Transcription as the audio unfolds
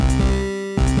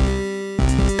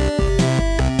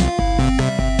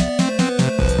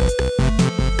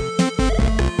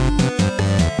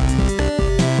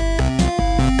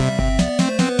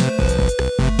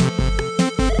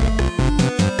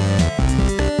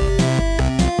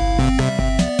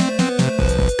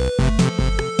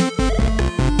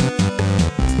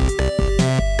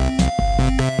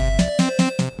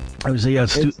Tuesday. Yeah,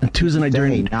 it's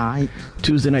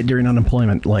Tuesday night during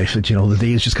unemployment life. That the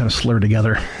days just kind of slur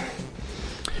together.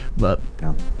 But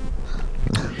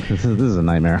this is a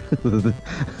nightmare.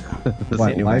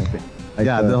 Anyway.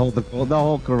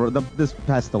 This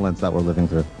pestilence that we're living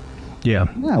through. Yeah.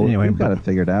 Anyway, we've got it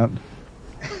figured out.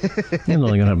 It's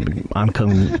only going to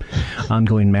have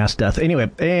ongoing mass death. Anyway,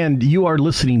 and you are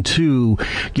listening to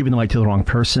Giving the Mic to the Wrong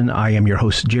Person. I am your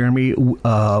host, Jeremy,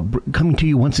 coming to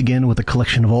you once again with a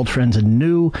collection of old friends and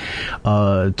new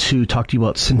to talk to you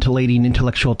about scintillating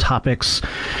intellectual topics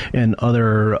and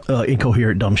other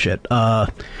incoherent dumb shit.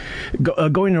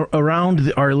 Going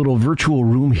around our little virtual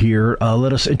room here,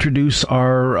 let us introduce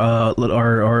our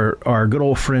good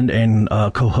old friend and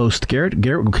co-host, Garrett.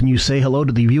 Garrett, can you say hello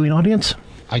to the viewing audience?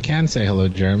 I can say hello,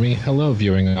 Jeremy. Hello,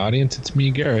 viewing audience. It's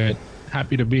me, Garrett.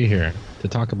 Happy to be here to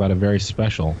talk about a very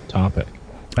special topic.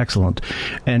 Excellent.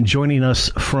 And joining us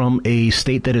from a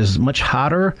state that is much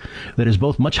hotter, that is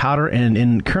both much hotter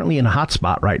and currently in a hot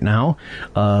spot right now,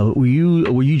 will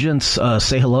you gents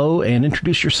say hello and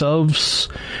introduce yourselves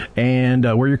and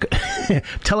where you're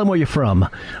tell them where you're from,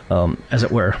 as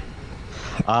it were.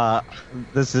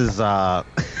 This is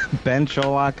Ben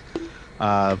Cholak,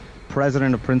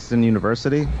 president of Princeton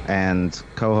University and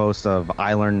co-host of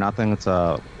I Learn Nothing. It's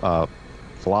a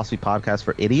philosophy podcast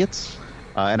for idiots.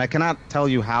 And I cannot tell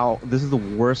you how this is the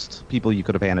worst people you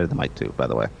could have handed the mic to, by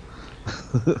the way.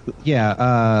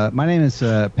 Yeah, my name is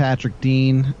Patrick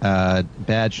Dean,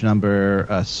 badge number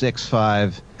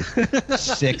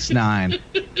 6569.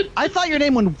 I thought your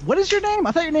name what is your name?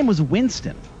 I thought your name was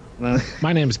Winston.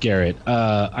 My name's Garrett.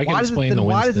 I can explain the Winston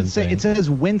Why does it say thing. It says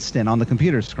Winston on the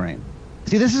computer screen?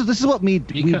 See, this is what we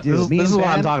do. This is what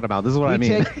I'm talking about. This is what I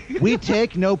mean. We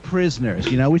take no prisoners.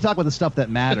 We talk about the stuff that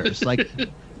matters, like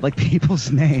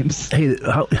people's names. Hey,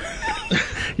 how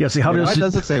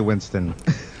does it say Winston?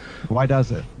 Why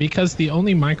does it? Because the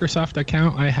only Microsoft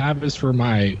account I have is for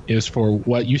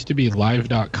what used to be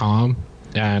live.com,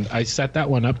 and I set that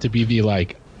one up to be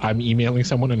I'm emailing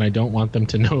someone and I don't want them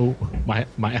to know my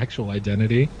actual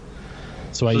identity.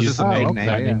 So I use that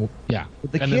name. Yeah.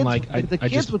 The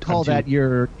kids would call that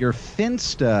your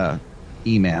Finsta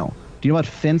email. Do you know about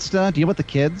Finsta? Do you know about the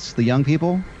kids, the young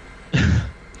people?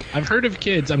 I've heard of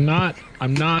kids. I'm not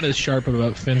as sharp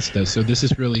about Finsta, so this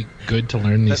is really good to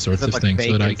learn these sorts of things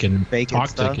so that I can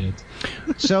talk to kids.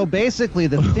 So basically,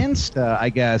 the Finsta, I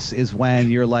guess, is when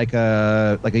you're like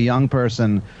a young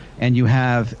person and you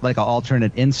have like an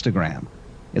alternate Instagram.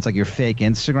 It's like your fake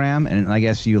Instagram, and I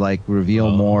guess you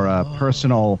reveal more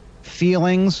personal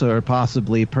feelings or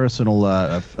possibly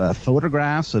personal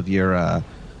photographs of your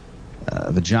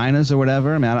vaginas or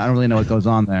whatever. I mean, I don't really know what goes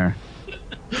on there.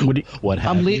 What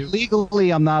have you?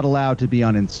 Legally, I'm not allowed to be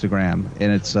on Instagram,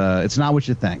 and it's not what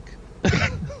you think.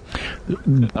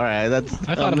 All right, I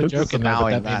thought of a joke in there,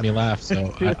 but that made me laugh,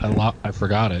 so I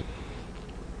forgot it.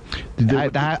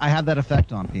 I have that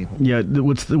effect on people. Yeah,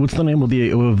 what's the name of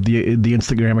the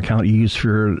Instagram account you use for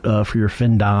your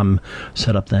FinDom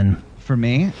setup then? For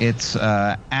me, it's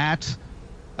at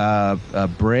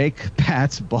break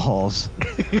Pat's balls.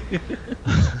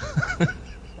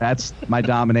 That's my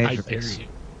dominatrix.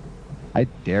 I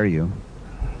dare you.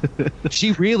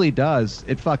 She really does.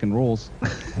 It fucking rules.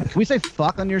 Can we say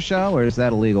fuck on your show, or is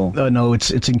that illegal? No,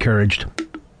 it's encouraged.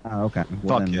 Oh, okay.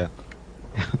 Fuck yeah.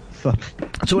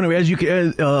 So anyway, as you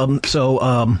can,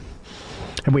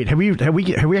 wait, have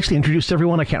we actually introduced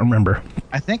everyone? I can't remember.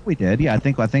 I think we did. Yeah, I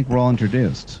think we're all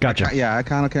introduced. Gotcha. Yeah, I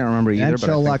kind of can't remember either. And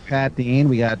Sherlock, Pat Dean.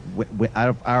 We got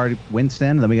already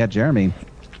Winston. Then we got Jeremy.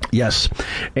 Yes,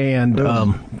 and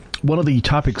one of the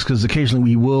topics, because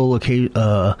occasionally we will occasionally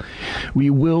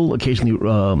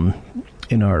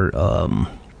in our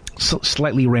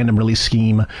slightly random release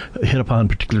scheme hit upon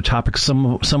particular topics. Some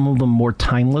of them more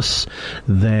timeless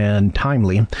than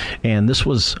timely. And this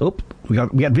was we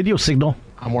got video signal.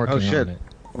 I'm working on it.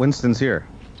 Winston's here.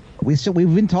 We've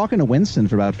been talking to Winston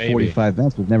for about 45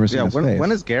 minutes. We've never seen his face.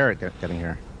 When is Garrett getting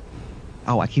here?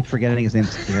 Oh, I keep forgetting his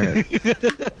name's Garrett.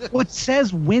 Well, it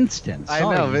says Winston. Sorry.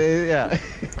 I know, yeah.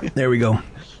 There we go.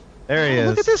 There he is.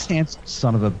 Look at this handsome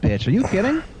son of a bitch. Are you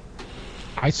kidding?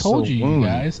 I told you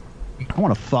guys. I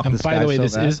want to fuck and this by guy the way,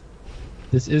 so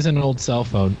this is an old cell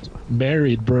phone.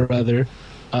 Married, brother.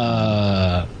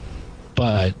 But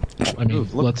I mean,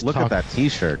 let's look talk. at that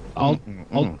T-shirt. I'll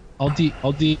D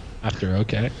after,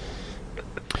 okay?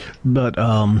 But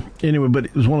anyway, but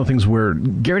it was one of the things where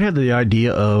Garrett had the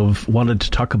idea of wanted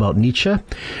to talk about Nietzsche,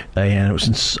 and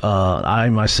since I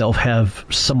myself have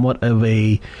somewhat of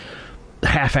a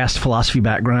half-assed philosophy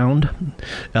background.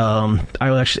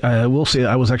 I will say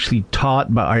I was actually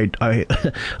taught by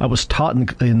I was taught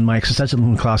in my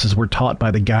existentialism classes. Were taught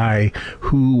by the guy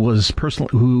who was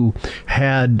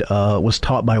was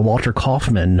taught by Walter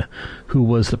Kaufman, who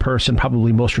was the person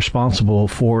probably most responsible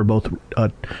for both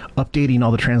updating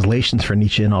all the translations for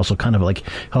Nietzsche and also kind of like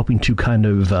helping to kind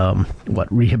of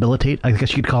rehabilitate, I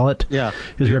guess you'd call it,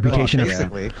 his reputation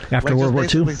after World War II.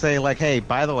 Basically say like, hey,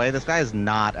 by the way, this guy is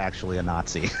not actually a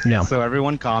Nazi. Yeah. So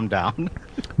everyone calm down.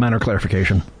 Minor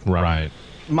clarification. Right.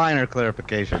 Minor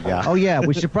clarification, yeah. Oh, yeah.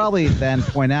 We should probably then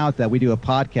point out that we do a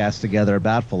podcast together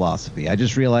about philosophy. I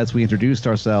just realized we introduced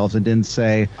ourselves and didn't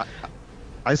say...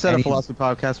 I said a philosophy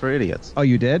podcast for idiots. Oh,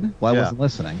 you did? Well, I wasn't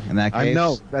listening. In that case... I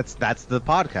know. That's the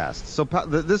podcast. So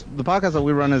the podcast that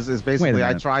we run is basically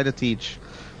I try to teach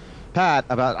Pat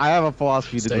about... I have a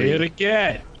philosophy degree. Say it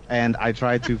again. And I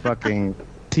try to fucking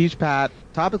teach Pat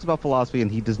topics about philosophy,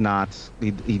 and he does not...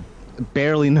 He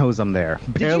barely knows I'm there.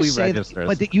 Barely registers.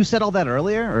 But you said all that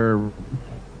earlier, or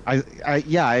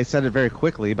I said it very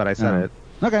quickly, but I said it.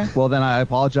 Okay. Well, then I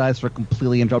apologize for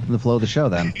completely interrupting the flow of the show.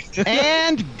 Then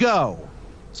and go.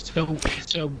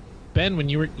 So Ben, when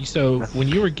you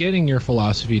were getting your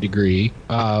philosophy degree,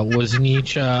 was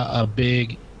Nietzsche a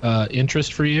big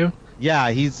interest for you? Yeah,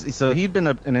 he'd been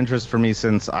an interest for me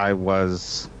since I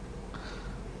was.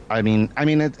 I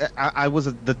was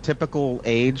at the typical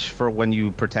age for when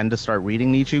you pretend to start reading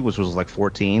Nietzsche, which was like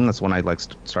 14. That's when I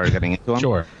started getting into him.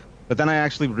 Sure. But then I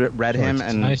actually read him, it's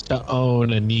and nice to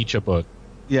own a Nietzsche book.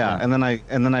 Yeah, and then I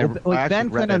Ben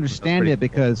couldn't understand it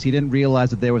because he didn't realize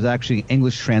that there was actually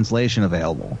English translation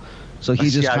available. So he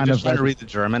just kind of tried to read the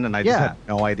German, and I just had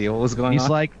no idea what was going on. He's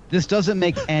like, this doesn't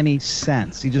make any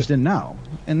sense. He just didn't know.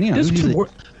 And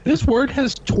this word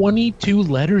has 22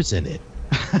 letters in it.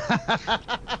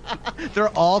 They're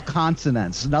all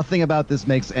consonants. Nothing about this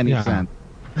makes any sense.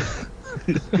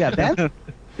 Yeah,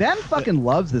 Ben fucking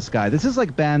loves this guy. This is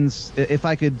like Ben's. If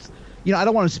I could, I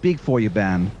don't want to speak for you,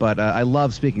 Ben, but I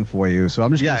love speaking for you. So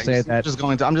I'm just going to say that.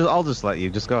 I'll just let you.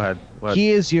 Just go ahead.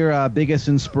 He is your biggest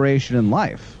inspiration in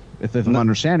life, if I'm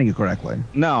understanding you correctly.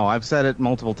 No, I've said it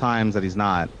multiple times that he's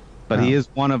not, but he is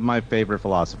one of my favorite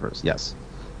philosophers. Yes,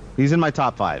 he's in my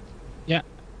top 5. Yeah.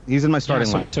 He's in my starting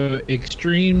line. So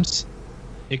extreme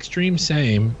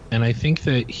same, and I think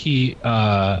that he.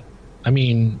 I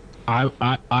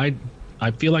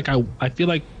feel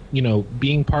like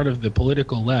being part of the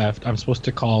political left, I'm supposed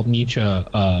to call Nietzsche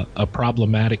a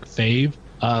problematic fave.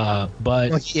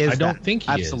 But I don't think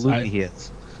he is. Absolutely, he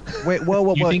is. Wait,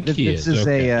 whoa! This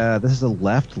is a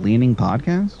left-leaning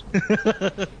podcast.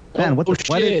 Ben,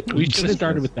 shit! We should have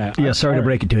started with that. Yeah, sorry to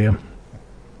break it to you.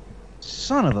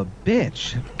 Son of a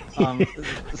bitch.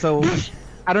 So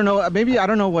I don't know. Maybe I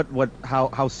don't know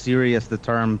how serious the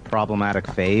term problematic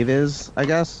fave is, I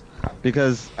guess,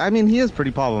 because he is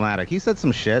pretty problematic. He said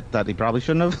some shit that he probably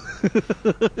shouldn't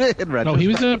have. No, he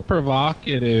was a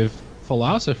provocative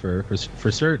philosopher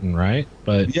for certain, right?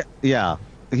 But yeah.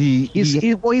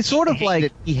 He sort of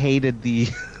like he hated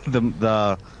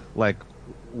the like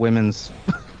women's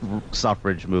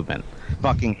suffrage movement.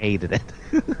 Fucking hated it.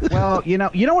 Well, you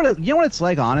know what it's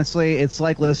like. Honestly, it's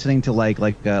like listening to like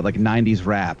 90s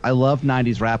rap. I loved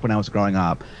 90s rap when I was growing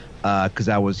up because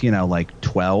I was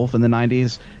 12 in the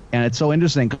 90s, and it's so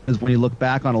interesting because when you look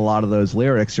back on a lot of those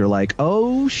lyrics, you're like,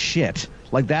 oh shit.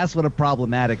 Like that's what a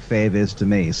problematic fave is to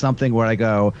me. Something where I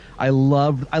go, I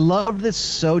loved this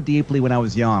so deeply when I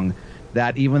was young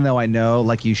that even though I know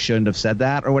like you shouldn't have said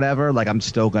that or whatever, like I'm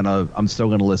still gonna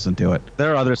listen to it.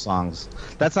 There are other songs.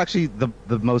 That's actually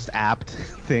the most apt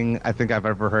thing I think I've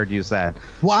ever heard you say.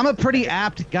 Well, I'm a pretty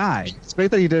apt guy. It's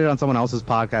great that you did it on someone else's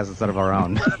podcast instead of our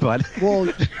own. But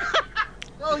well,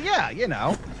 yeah, you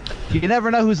never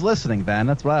know who's listening, Ben.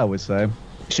 That's what I always say.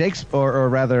 Shakespeare, or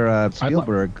rather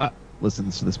Spielberg.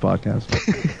 Listens to this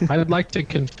podcast. I'd like to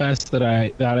confess that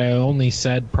I only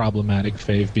said problematic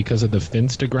fave because of the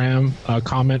Finstagram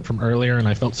comment from earlier, and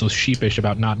I felt so sheepish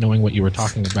about not knowing what you were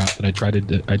talking about that I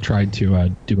tried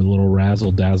to do a little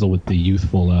razzle dazzle with the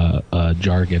youthful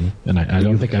jargon, and I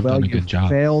don't think I've done a good job.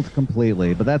 Failed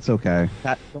completely, but that's okay.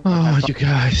 You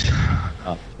guys.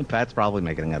 Pat's probably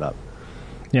making it up.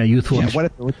 Yeah, youthful. Yeah, what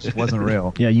if it just wasn't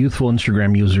real? Yeah, youthful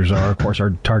Instagram users are, of course, our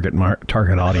target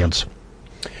audience.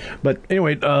 But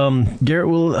anyway,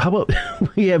 Garrett, how about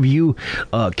we have you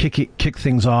kick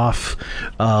things off?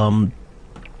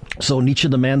 So Nietzsche,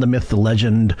 the man, the myth, the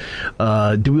legend.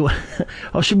 How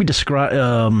should we describe?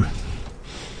 How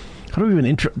do we even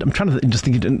intro? I'm trying to just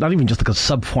think, not even just like a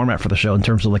sub format for the show in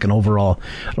terms of like an overall.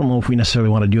 I don't know if we necessarily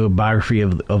want to do a biography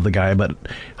of the guy, but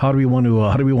how do we want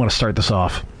to start this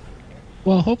off?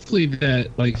 Well, hopefully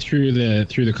that like through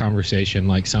the conversation,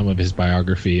 like some of his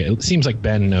biography, it seems like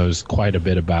Ben knows quite a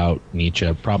bit about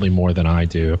Nietzsche, probably more than I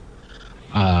do.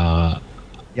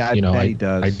 Yeah, I bet he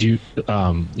does. I do.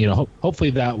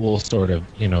 Hopefully that will sort of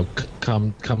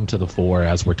come to the fore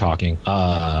as we're talking.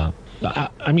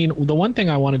 I mean, the one thing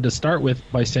I wanted to start with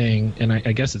by saying, and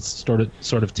I guess it's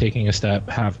sort of taking a step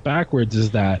half backwards,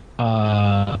 is that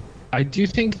I do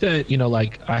think that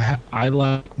I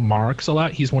like Marx a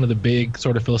lot. He's one of the big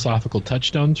sort of philosophical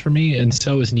touchstones for me, and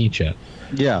so is Nietzsche.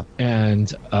 Yeah,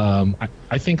 and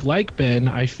I think like Ben,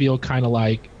 I feel kind of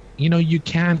like we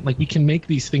can make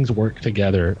these things work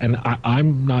together, and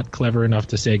I'm not clever enough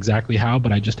to say exactly how,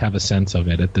 but I just have a sense of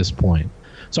it at this point.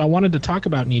 So I wanted to talk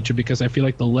about Nietzsche because I feel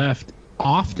like the left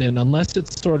often, unless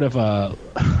it's sort of I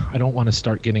don't want to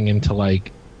start getting into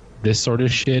like this sort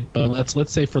of shit, but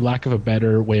let's say, for lack of a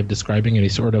better way of describing it, a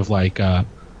sort of like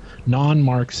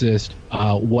non-Marxist,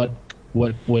 what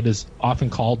is often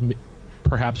called,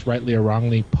 perhaps rightly or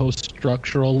wrongly,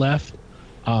 post-structural left,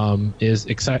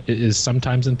 is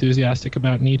sometimes enthusiastic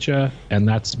about Nietzsche, and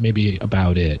that's maybe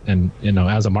about it. And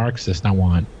as a Marxist, I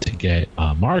want to get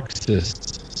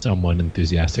Marxists someone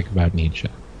enthusiastic about Nietzsche.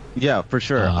 Yeah, for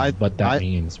sure. But that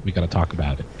means we got to talk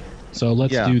about it. So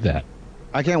let's do that.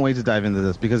 I can't wait to dive into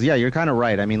this because you're kind of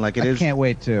right. I mean, like I can't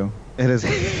wait to. It is.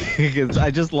 I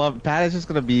just love Pat. Is just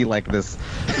gonna be like this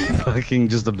fucking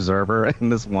just observer in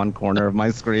this one corner of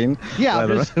my screen. Yeah,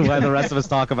 while the rest of us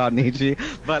talk about Nietzsche,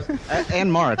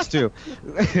 and Marx too.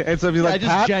 And so be like,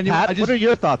 Pat, what are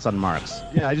your thoughts on Marx?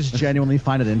 Yeah, I just genuinely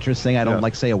find it interesting. I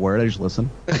don't say a word. I just listen.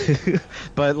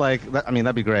 But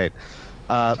that'd be great.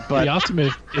 But it'd be awesome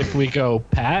if we go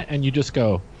Pat and you just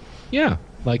go, yeah,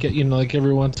 like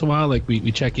every once in a while, like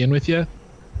we check in with you.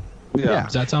 Yeah.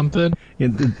 Is that something?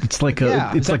 It's like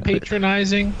it's like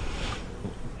patronizing.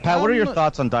 Pat, what are your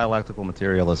thoughts on dialectical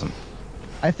materialism?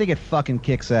 I think it fucking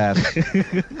kicks ass.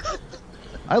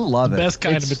 I love it. Best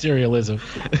kind of materialism.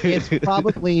 It's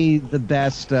probably the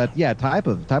best type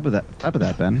of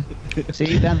that, Ben.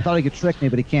 See, Ben thought he could trick me,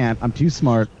 but he can't. I'm too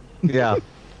smart. Yeah.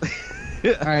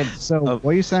 All right, so what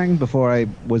were you saying before I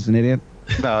was an idiot?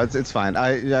 No, it's fine.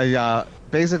 I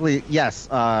basically, yes,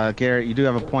 Garrett, you do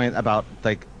have a point about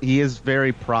like he is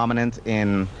very prominent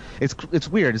in. It's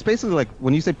weird. It's basically like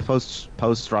when you say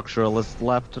post-structuralist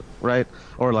left, right,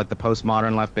 or like the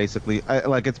postmodern left. Basically,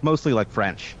 it's mostly like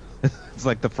French. It's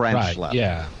like the French left.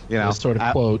 Yeah, those sort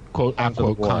of quote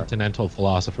unquote continental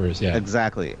philosophers. Yeah,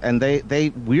 exactly. And they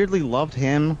weirdly loved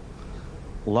him.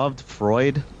 Loved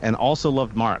Freud and also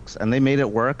loved Marx, and they made it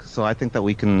work. So I think that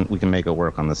we can make it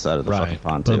work on this side of the fucking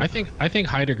pond too. I think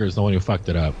Heidegger is the one who fucked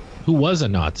it up. Who was a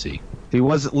Nazi? He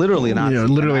was literally a Nazi. Yeah,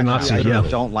 literally a Nazi. I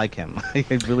don't like him. I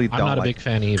really don't. I'm not a big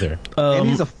fan either. And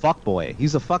he's a fuckboy.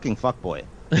 He's a fucking fuckboy.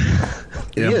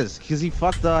 He is, because he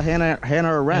fucked Hannah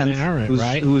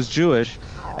Arendt, who was Jewish,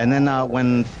 and then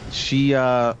when he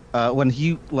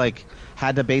like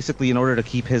had to basically, in order to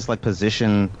keep his like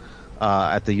position.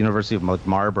 At the University of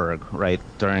Marburg, right,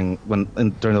 during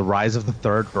the rise of the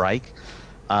Third Reich,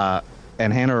 and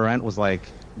Hannah Arendt was like,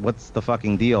 "What's the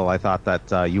fucking deal? I thought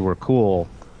that you were cool,"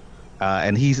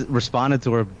 and he responded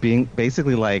to her being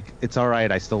basically like, "It's all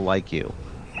right, I still like you,"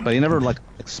 but he never like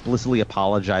explicitly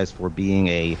apologized for being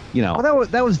a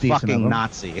that was decent fucking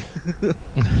Nazi. That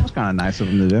was kind of nice of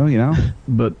him to do,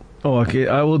 But. Oh, okay.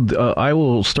 I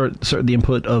will start the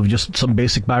input of just some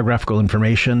basic biographical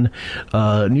information.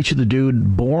 Nietzsche, the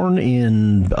dude, born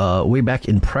in way back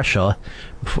in Prussia,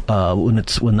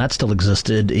 when that still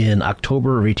existed, in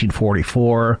October of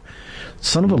 1844.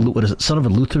 Son of a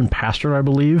Lutheran pastor, I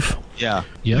believe. Yeah.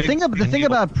 The thing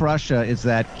about Prussia is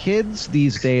that kids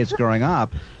these days growing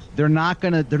up, they're not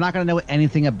gonna know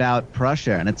anything about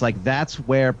Prussia, and it's like that's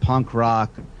where punk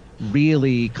rock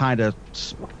really kind of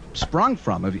sprung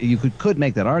from. If you could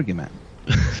make that argument.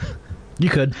 You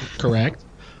could. Correct.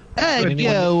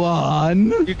 Go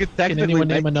on. You could Can anyone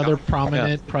name another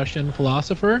prominent Prussian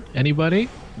philosopher? Anybody?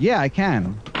 Yeah, I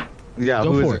can. Yeah,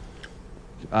 go for it.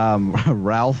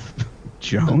 Ralph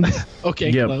Jones.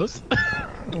 Okay, close.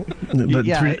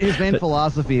 His main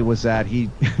philosophy was that he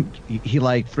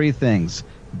liked three things: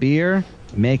 beer,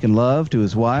 making love to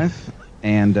his wife,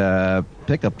 and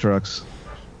pickup trucks.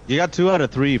 You got 2 out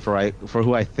of 3 for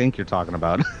who I think you're talking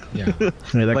about. Yeah.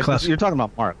 You're talking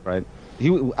about Marx, right?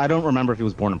 I don't remember if he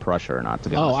was born in Prussia or not, to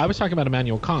be honest. I was talking about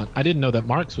Immanuel Kant. I didn't know that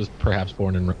Marx was perhaps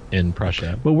born in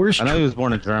Prussia. Well, I know he was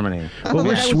born in Germany. Well,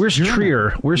 where's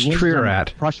Trier? Where's Trier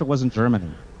at? Prussia wasn't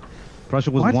Germany.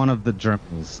 Prussia was one of the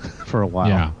Germanies for a while.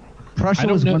 Yeah. Prussia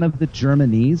was one of the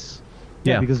Germanies?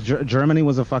 Yeah, because Germany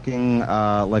was a fucking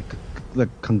the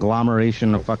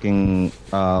conglomeration of fucking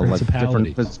like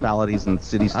different principalities and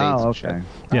city-states. Oh, and shit. okay.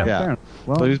 Yeah. Fair.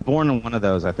 Well, So he was born in one of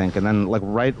those, I think, and then like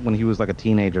right when he was like a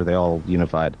teenager, they all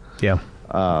unified. Yeah.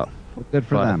 good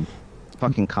for but- them.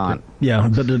 Fucking Kant. Yeah,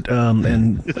 but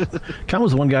and Kant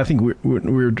was the one guy. I think we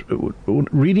were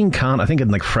reading Kant. I think in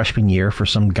like freshman year for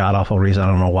some god awful reason. I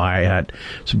don't know why I had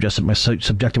subjected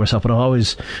myself, but I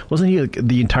always wasn't he. Like,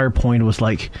 the entire point was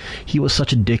like he was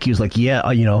such a dick. He was like, yeah,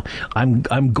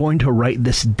 I'm going to write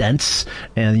this dense,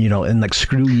 and and like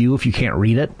screw you if you can't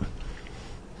read it.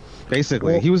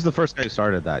 Basically, he was the first guy who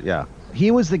started that. Yeah. He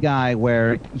was the guy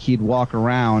where he'd walk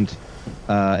around,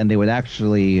 and they would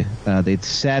actually they'd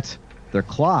set their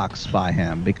clocks by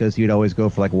him because he'd always go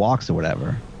for like walks or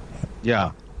whatever.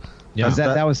 Yeah. Yeah,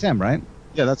 That was him, right?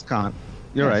 Yeah, that's Kant.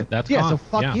 You're right. that's Yeah. Kant. So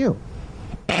fuck Yeah. you.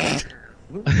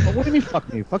 What do you mean,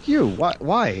 fuck me? Fuck you.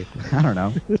 Why? I don't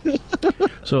know.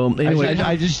 So anyway,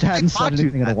 I just hadn't said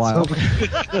anything in a while.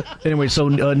 anyway, so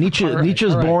Nietzsche's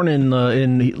all right.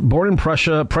 born in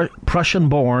Prussia, Prussian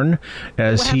born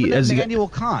as What he happened as to he Immanuel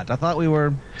Kant? I thought we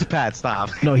were Pat,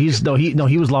 stop. he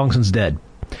was long since dead.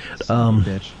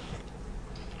 bitch.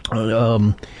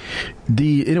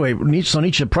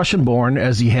 Nietzsche, Prussian born,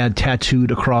 as he had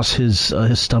tattooed across his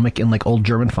stomach in like old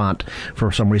German font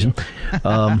for some reason.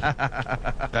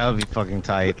 That would be fucking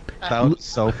tight. That would be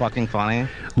so fucking funny.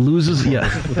 Loses,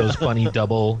 With those funny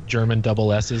German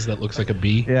double S's that looks like a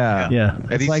B. Yeah. yeah.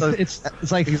 And It's he's like so-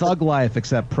 it's like Thug Life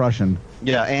except Prussian.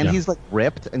 Yeah, and Yeah. he's like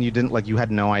ripped, and you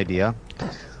had no idea.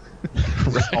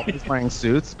 Always wearing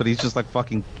suits, but he's just like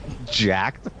fucking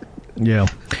jacked. Yeah,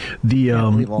 the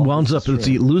believe all winds this up. is Let's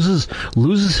see,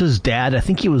 loses his dad. I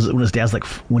think he was when his dad's like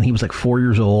when he was like 4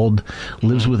 years old.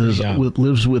 Lives with his Yeah.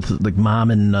 lives with like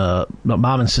mom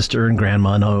and sister and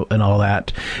grandma and all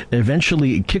that.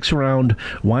 Eventually, kicks around,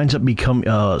 winds up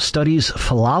studies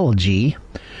philology,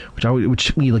 which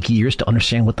took me like years to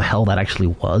understand what the hell that actually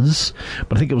was.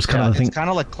 But I think it was kind of the thing. It's kind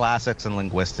of like classics and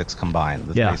linguistics combined.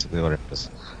 That's Yeah. basically what it is.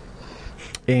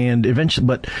 And eventually,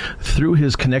 but through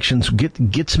his connections,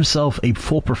 gets himself a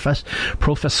full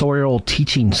professorial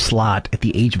teaching slot at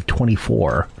the age of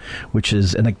 24, which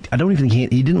is, and I don't even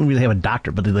think he didn't really have a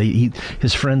doctorate, but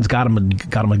his friends got him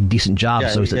a decent job. Yeah,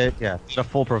 so he's a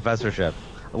full professorship.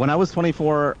 When I was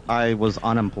 24, I was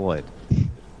unemployed.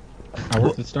 I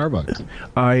worked at Starbucks.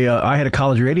 I had a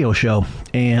college radio show,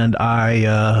 and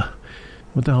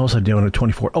what the hell was I doing at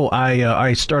 24? Oh,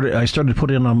 I started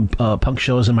putting on punk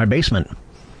shows in my basement.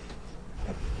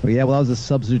 Well, yeah, well, I was a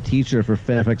substitute teacher for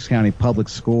Fairfax County Public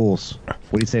Schools.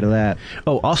 What do you say to that?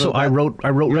 Oh, also So I wrote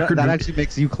record. That actually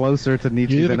makes you closer to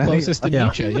Nietzsche You're the than any- closest to Yeah.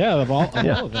 Nietzsche. Yeah, of all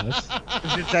of us.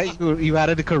 You had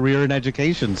a career in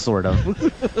education, sort of.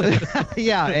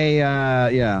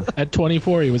 Yeah. At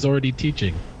 24, he was already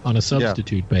teaching on a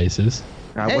substitute basis.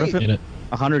 What if In it.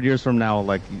 100 years from now,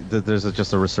 like there's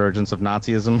just a resurgence of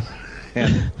Nazism,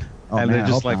 and Oh, man, I they're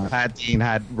just hope like not. Pat Dean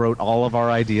wrote all of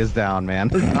our ideas down, man.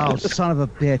 Oh, son of a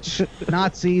bitch.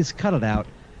 Nazis, cut it out.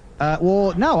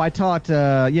 Well, no, I taught, so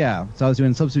I was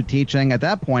doing substitute teaching. At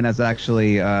that point, I was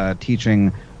actually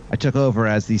teaching, I took over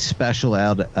as the special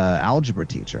ed algebra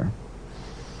teacher.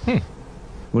 What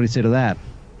do you say to that?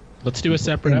 Let's do a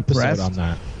separate Impressed? episode on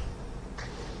that.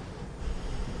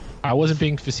 I wasn't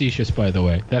being facetious, by the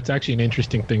way. That's actually an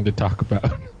interesting thing to talk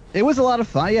about. It was a lot of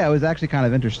fun. Yeah, it was actually kind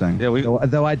of interesting. Yeah,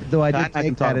 though I Pat, did I can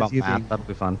take talk that about as you math. being, That'll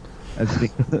be fun.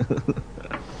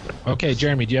 Okay,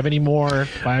 Jeremy, do you have any more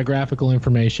biographical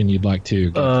information you'd like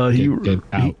to get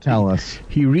out? tell us.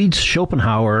 He reads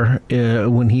Schopenhauer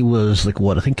when he was like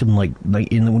what I think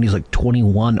when he's like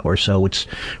 21 or so, which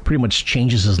pretty much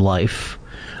changes his life.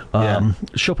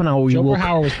 Schopenhauer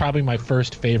was probably my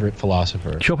first favorite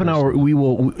philosopher. Schopenhauer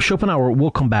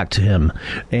will come back to him,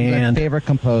 My and favorite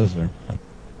composer.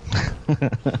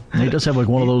 he does have like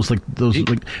one of those like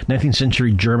 19th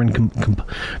century German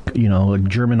like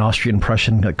German, Austrian,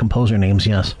 Prussian composer names.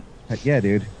 Yes. Yeah,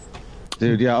 dude.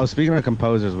 Dude, yeah. Oh, speaking of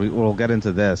composers, we'll get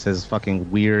into this. His fucking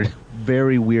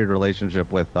very weird relationship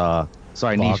with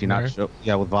Nietzsche,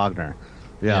 with Wagner.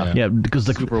 Yeah, because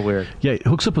like Super weird. Yeah,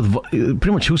 pretty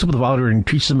much hooks up with Wagner and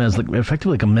treats him as like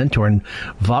effectively like a mentor. And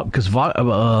because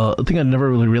a thing I never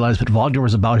really realized, but Wagner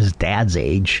was about his dad's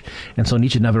age, and so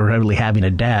Nietzsche never really having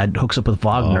a dad hooks up with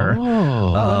Wagner.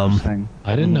 Interesting.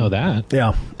 I didn't know that.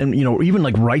 Yeah, and even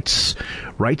like writes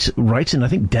and I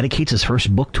think dedicates his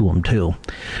first book to him too.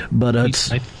 But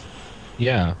it's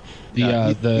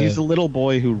He's a little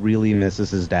boy who really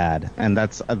misses his dad, and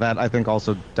that I think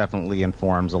also definitely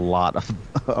informs a lot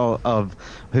of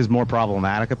his more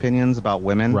problematic opinions about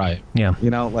women. Right. yeah.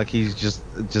 Like he's just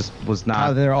was not.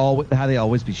 How they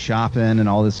always be shopping and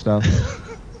all this stuff.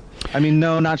 I mean,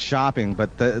 no, not shopping, but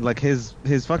like his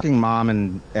fucking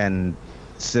mom and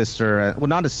sister. Well,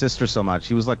 not his sister so much.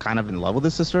 He was like kind of in love with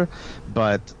his sister,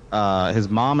 but his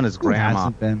mom and his grandma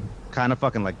hasn't been? kind of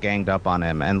fucking like ganged up on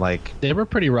him, and like They were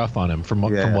pretty rough on him from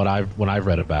what I've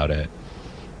read about it.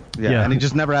 yeah, and he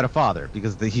just never had a father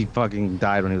because he fucking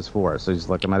died when he was 4. So he's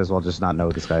like, I might as well just not know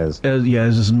who this guy is. As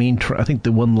his main, I think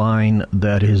the one line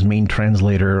that his main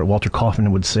translator Walter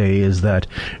Kaufman would say is that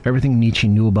everything Nietzsche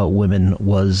knew about women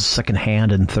was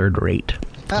secondhand and third rate.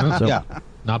 So, Yeah.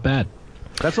 Not bad.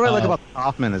 That's what I like about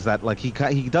Kaufman is that like he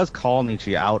does call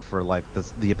Nietzsche out for like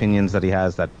the opinions that he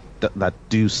has that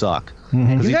do suck.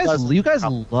 'Cause You guys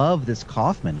love this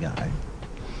Kaufman guy.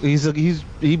 he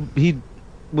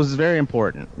was very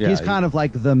important. Yeah, He's kind of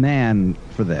like the man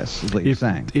for this, is what you're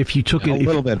saying. If you took a it,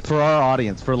 little bit for our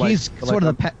audience, for like He's for sort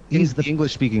like of he's the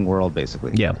English speaking world,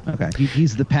 basically. yeah. Okay,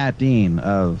 he's the Pat Dean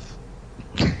of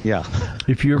Yeah.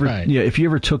 If you ever, Right. if you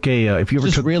ever took a, if you ever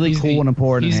just took, really he's cool the- and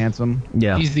important and he's- handsome.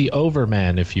 yeah, He's the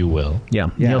overman, if you will. yeah.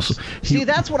 He Yes. also, See,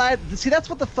 that's what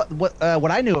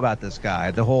what I knew about this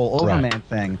guy, the whole Overman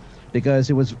thing, because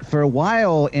it was for a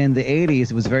while in the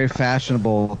 '80s. It was very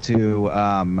fashionable to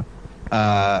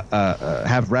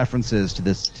have references to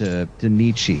this to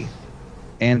Nietzsche,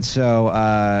 and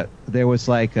so there was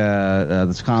like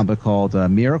this comic book called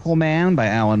Miracle Man by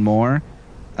Alan Moore,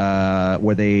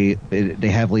 where they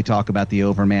heavily talk about the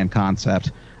Overman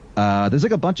concept. There's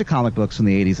like a bunch of comic books from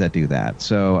the '80s that do that.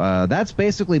 So that's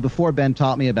basically before Ben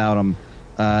taught me about him.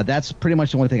 That's pretty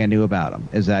much the only thing I knew about him,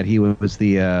 is that he was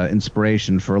the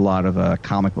inspiration for a lot of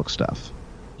comic book stuff.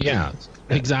 Yeah,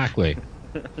 exactly.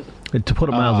 to put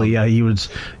it mildly, yeah, he was.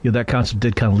 That concept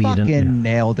did kind of lead Fucking in.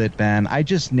 nailed it, Ben. I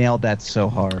just nailed that so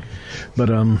hard. But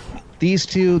These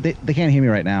two, they can't hear me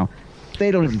right now.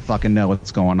 They don't even fucking know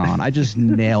what's going on. I just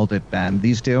nailed it, Ben.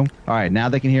 These two. All right, now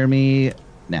they can hear me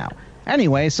now.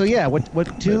 Anyway, so yeah,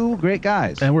 what two great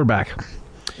guys. and we're back.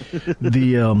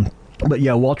 But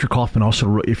yeah, Walter Kaufman also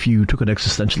wrote, if you took an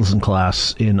existentialism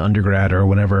class in undergrad or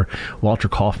whatever, Walter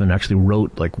Kaufman actually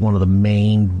wrote like one of the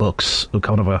main books,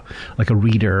 kind of a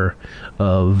reader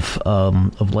of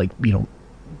like,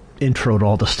 intro to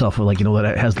all the stuff, like, that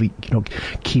it has,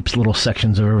 keeps little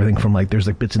sections of everything from like, there's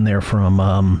like bits in there from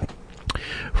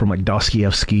like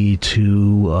Dostoevsky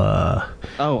to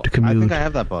Camus. I think I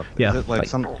have that book. Yeah, Is it like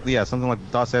something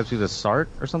like Dostoevsky to Sartre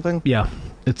or something. Yeah,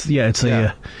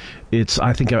 it's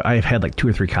I think I've had like 2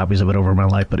 or 3 copies of it over my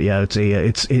life, but yeah, it's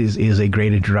a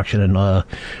great introduction, and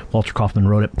Walter Kaufman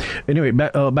wrote it. Anyway,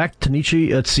 back to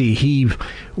Nietzsche. Let's see, he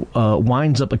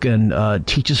winds up again,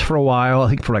 teaches for a while, I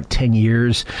think for like 10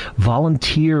 years,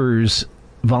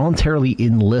 voluntarily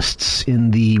enlists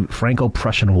in the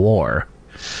Franco-Prussian War.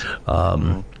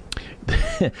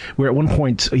 Where at one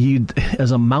point he,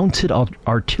 as a mounted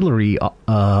artillery,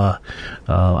 I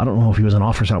don't know if he was an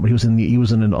officer or not, but he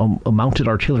was in a mounted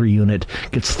artillery unit,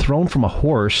 gets thrown from a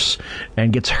horse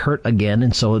and gets hurt again,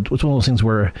 and so it's one of those things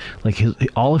where like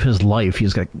all of his life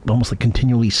he's got almost like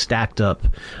continually stacked up,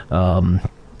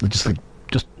 just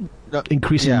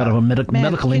increasing amount of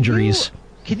medical injuries.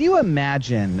 Can you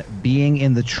imagine being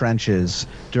in the trenches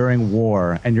during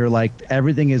war, and you're like,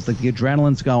 everything is like, the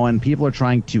adrenaline's going, people are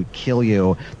trying to kill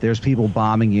you, there's people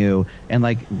bombing you, and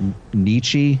like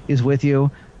Nietzsche is with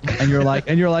you, and you're like,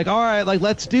 all right, like,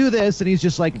 let's do this, and he's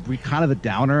just like kind of a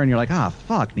downer, and you're like,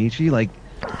 fuck, Nietzsche, like,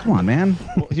 come on, man.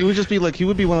 Well, he would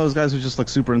be one of those guys who's just like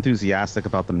super enthusiastic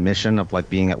about the mission of like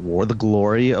being at war, the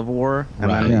glory of war,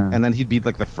 and and then he'd be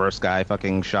like the first guy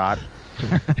fucking shot.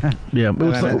 Yeah,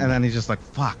 and then he's just like,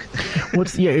 "Fuck."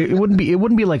 It wouldn't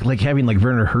be like having like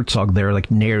Werner Herzog there, like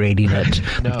narrating it,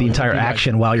 No, the entire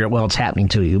action while it's happening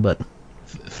to you. But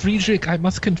Friedrich, I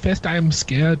must confess, I am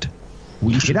scared.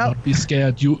 We should not be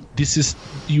scared. You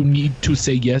need to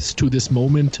say yes to this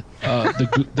moment.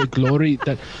 The glory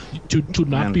that to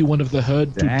not be one of the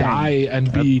herd, to die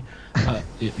and be,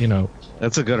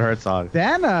 That's a good Herzog.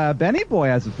 Benny Boy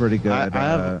has a pretty good.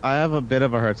 I have a bit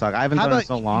of a Herzog. I haven't done it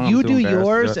so long. You I'm too do embarrassed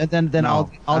yours, to do it. and then No,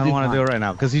 I'll I don't do want to do it right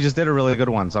now because he just did a really good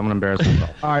one, so I'm gonna embarrass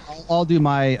myself. All right, I'll do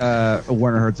my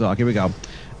Werner Herzog. Here we go.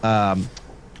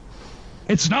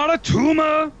 It's not a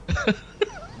tumor.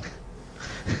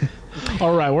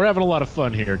 All right, we're having a lot of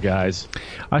fun here, guys.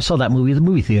 I saw that movie at the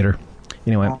movie theater.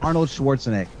 Anyway, Arnold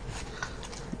Schwarzenegger.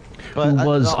 who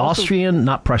was Austrian,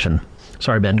 not Prussian.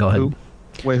 Sorry, Ben, go ahead.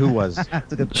 Wait, who was?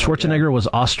 That's a good point, Schwarzenegger was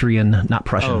Austrian, not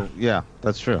Prussian. Oh, yeah,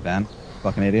 that's true. Ben,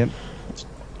 fucking idiot.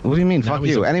 What do you mean? Now Fuck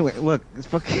he's you. a- Anyway, look, it's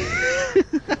fucking.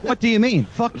 What do you mean?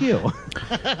 Fuck you.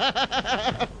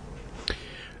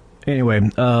 Anyway,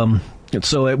 And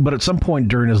so, but at some point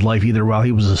during his life, either while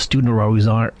he was a student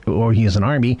or he is an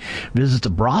army, visits a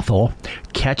brothel,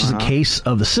 catches a case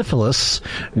of the syphilis,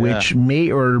 which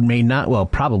may or may not, well,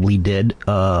 probably did,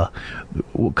 will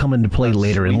come into play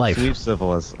later in life. Sweet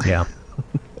syphilis. Yeah.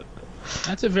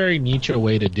 That's a very Nietzsche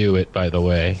way to do it, by the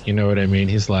way. You know what I mean?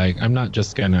 He's like, I'm not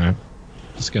just gonna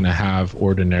have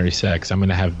ordinary sex. I'm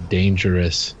gonna have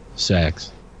dangerous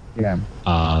sex. Yeah.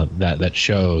 That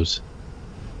shows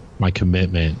my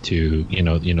commitment to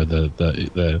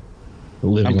the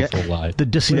living a full life. The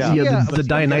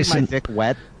Dionysian my dick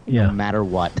wet, Yeah. no matter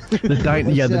what. the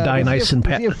Dionysian.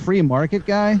 Is he a free market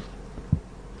guy?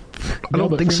 I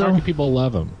don't think so. People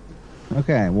love him.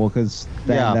 Okay, well, because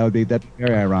that'd be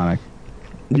very ironic.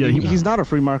 Yeah, He's not a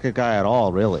free market guy at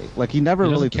all, really. Like, he never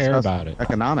He really doesn't care discussed about it.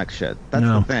 economic shit. That's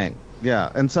No. the thing. Yeah,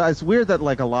 and so it's weird that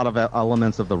like a lot of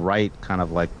elements of the right kind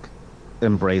of like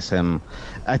embrace him.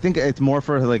 I think it's more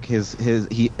for like he is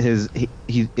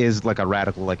like a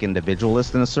radical like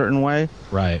individualist in a certain way.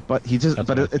 Right. But he just That's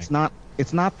but what I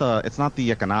it's not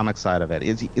the economic side of it.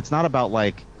 It's not about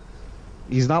like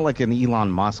he's not like an Elon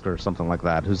Musk or something like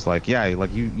that who's like, yeah,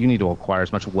 like you need to acquire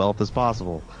as much wealth as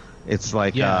possible. It's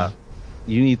like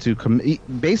you need to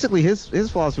basically his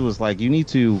philosophy was like you need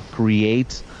to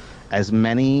create as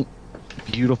many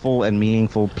beautiful and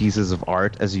meaningful pieces of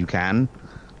art as you can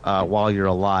while you're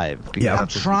alive. Yeah. I'm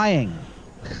trying.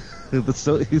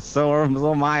 He's so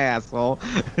my asshole.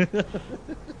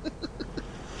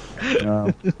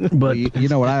 But you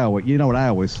know what I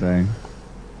always say.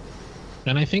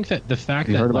 And I think that the fact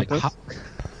You that heard like about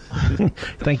this?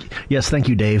 thank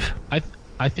you, Dave.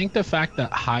 I think the fact that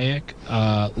Hayek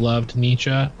loved Nietzsche,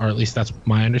 or at least that's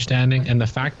my understanding, and the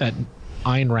fact that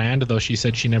Ayn Rand, though she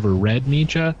said she never read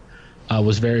Nietzsche,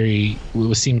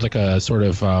 seems like a sort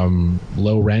of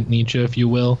low rent Nietzsche, if you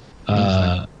will.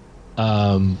 I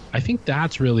think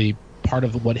that's really part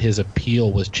of what his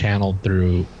appeal was channeled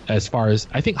through. As far as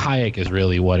I think Hayek is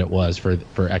really what it was for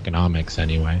economics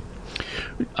anyway.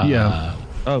 Yeah.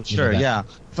 Oh, sure, that- yeah.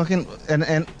 Fucking and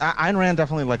Ayn Rand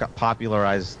definitely like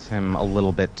popularized him a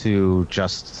little bit too,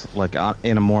 just like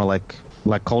in a more like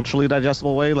culturally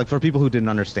digestible way. Like for people who didn't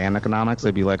understand economics,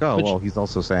 they'd be like, oh, well, he's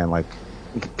also saying like.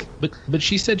 But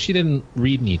she said she didn't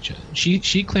read Nietzsche.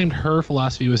 She claimed her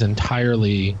philosophy was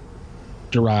entirely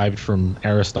derived from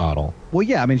Aristotle. Well,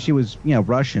 yeah, I mean, she was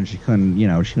Russian. She couldn't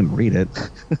read it.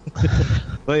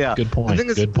 But yeah, Good point, the thing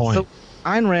is, good point. So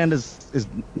Ayn Rand is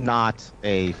not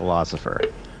a philosopher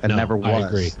and No, never was. I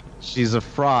agree. She's a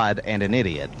fraud and an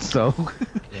idiot. So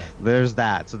there's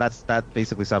that. So that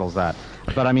basically settles that.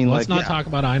 But I mean, Let's not talk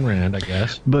about Ayn Rand, I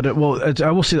guess. But I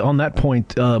will say on that point,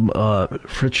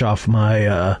 Fritjof,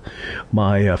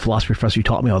 my philosophy professor who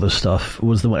taught me all this stuff,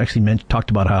 was the one actually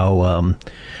talked about how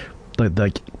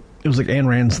like it was like Ayn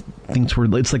Rand's things were,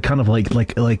 it's like kind of like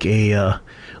a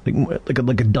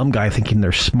dumb guy thinking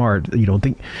they're smart.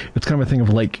 Think it's kind of a thing of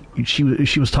like she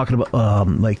was talking about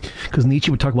because Nietzsche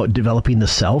would talk about developing the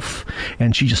self,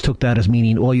 and she just took that as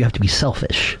meaning, well, you have to be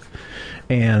selfish.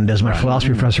 And as my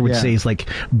philosophy professor would say, is like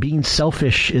being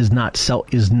selfish is not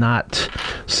selfish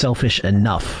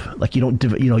enough. Like you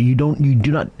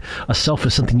do not. A self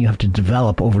is something you have to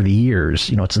develop over the years.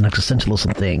 It's an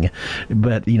existentialism thing,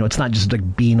 but it's not just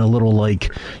like being a little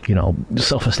like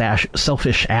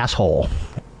selfish asshole.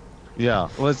 Yeah.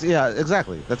 Well,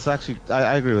 exactly. That's actually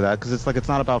I agree with that because it's like it's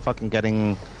not about fucking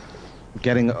getting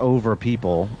over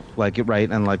people like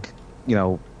right and like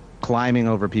climbing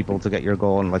over people to get your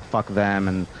goal and like fuck them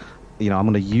and I'm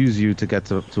going to use you to get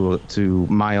to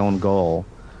my own goal.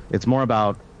 It's more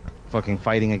about fucking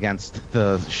fighting against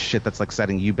the shit that's like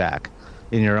setting you back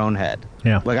in your own head.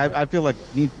 Yeah. Like I feel like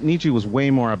Nietzsche was way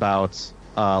more about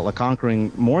like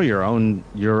conquering more your own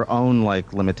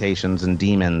like limitations and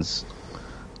demons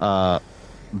than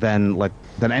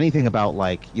anything about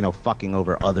like fucking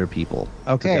over other people.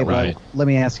 Okay, right. well, let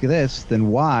me ask you this: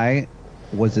 then why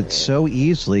was it so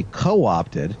easily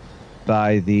co-opted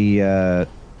by the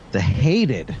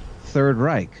hated Third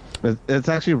Reich? It's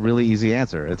actually a really easy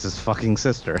answer. It's his fucking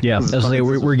sister. Yeah, It's his as fucking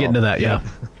we're sister's getting to fault. that. Yeah.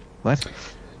 What?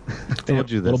 I told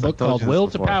you this. Little book I told called you this Will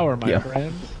to before. Power, my Yeah.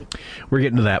 friend. We're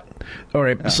getting to that. All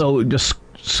right. So just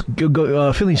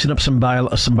finishing up some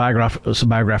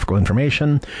biographical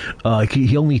information.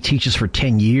 He only teaches for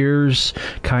 10 years,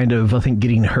 kind of, I think,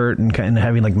 getting hurt and kind of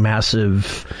having like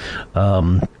massive,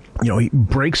 he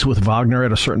breaks with Wagner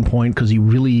at a certain point because he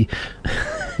really,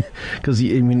 because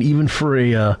I mean, even for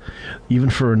a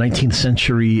 19th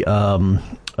century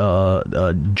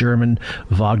German,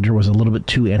 Wagner was a little bit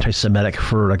too anti-Semitic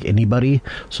for like anybody.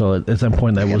 So at that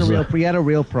point, that we had a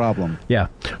real problem. Yeah.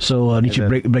 So Nietzsche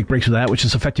breaks with that, which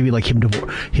is effectively like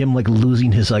him like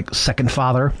losing his like second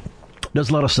father. Does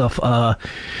a lot of stuff.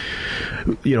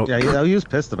 Yeah, he was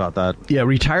pissed about that. Yeah,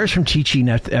 retires from teaching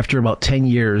after about 10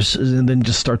 years, and then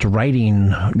just starts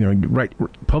writing.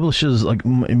 Publishes like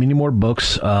many more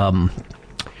books.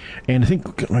 And I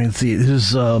think, let's see, this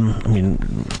is,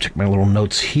 check my little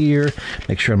notes here,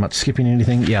 make sure I'm not skipping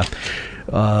anything. Yeah.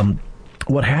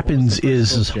 What happens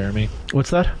is... book, Jeremy?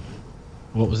 What's that?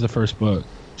 What was the first book?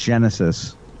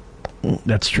 Genesis.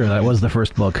 That's true. That was the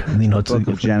first book. It's book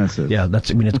of Genesis. Yeah,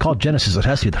 it's called Genesis. It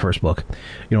has to be the first book.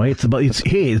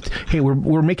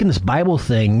 We're making this Bible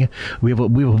thing. We have a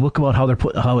book about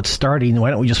how it's starting. Why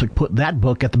don't we just put that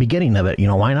book at the beginning of it?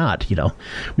 Why not?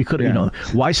 We could. Yeah.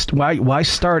 Why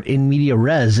start in media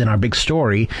res in our big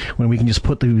story when we can just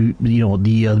put the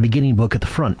beginning book at the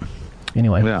front?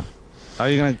 Anyway. Yeah. How are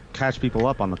you going to catch people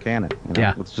up on the canon?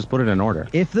 Yeah. Let's just put it in order.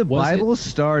 If the Bible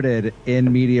started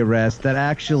in media res, that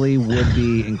actually would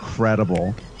be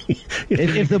incredible.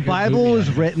 if the Bible was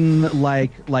written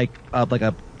like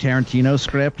a Tarantino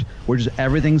script, where just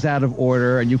everything's out of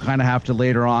order, and you kind of have to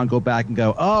later on go back and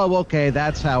go, oh, okay,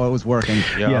 that's how it was working.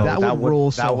 Yeah, that would rule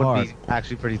so hard. hard. That would be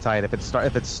actually pretty tight if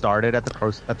it started at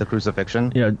the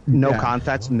crucifixion. Yeah, no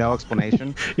context, no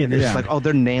explanation. It's like, oh,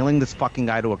 they're nailing this fucking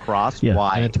guy to a cross. Yeah.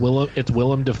 Why? And it's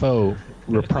Willem Dafoe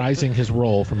reprising his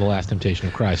role from The Last Temptation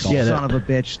of Christ. Yeah, son of a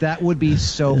bitch. That would be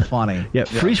so funny. Yeah,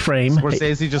 freeze frame.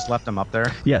 Scorsese just left him up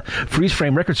there. Yeah, freeze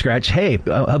frame, record scratch. Hey,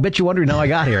 I bet you wondering how I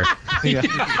got here.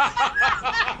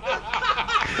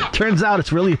 Turns out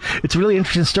it's really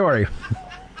interesting story.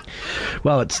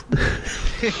 Well, it's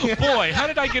boy, how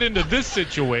did I get into this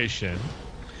situation?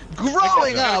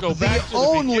 Growing up, go back the to the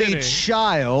only beginning.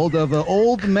 child of an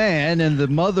old man and the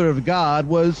mother of God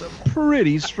was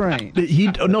pretty strange.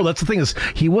 no. That's the thing is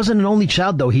he wasn't an only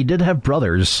child though. He did have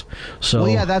brothers. So Well,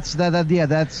 yeah, that's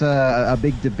a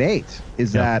big debate.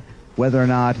 Is that whether or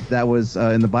not that was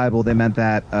in the Bible, they meant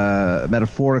that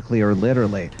metaphorically or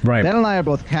literally. Right. Ben and I are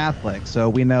both Catholic, so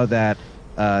we know that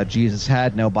Jesus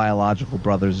had no biological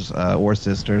brothers or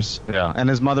sisters. Yeah, and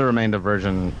his mother remained a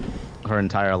virgin her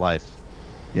entire life.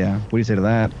 Yeah. What do you say to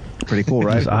that? Pretty cool,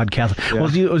 right? It's odd Catholic. Yeah.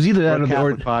 Well, it was either that We're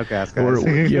or a Catholic podcast,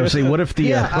 guys. or say what if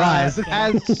the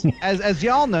as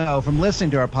y'all know from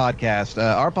listening to our podcast,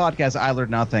 I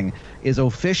Learned Nothing is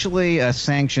officially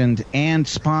sanctioned and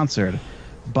sponsored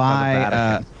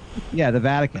by the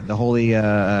Vatican, the Holy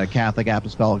Catholic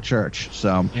Apostolic Church.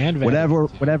 So And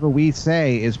whatever we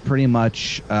say is pretty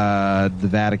much the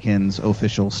Vatican's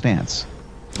official stance.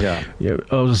 Yeah. Yeah,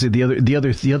 I was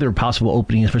gonna say the other possible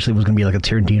opening, especially was going to be like a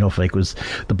Tarantino fake. Was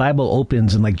the Bible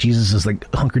opens and like Jesus is like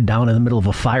hunkered down in the middle of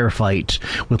a firefight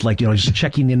with like just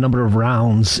checking the number of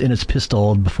rounds in his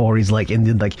pistol before he's like, and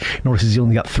then like notices he's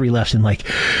only got 3 left and like,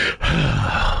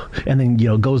 and then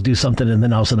goes do something, and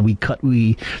then all of a sudden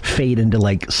we fade into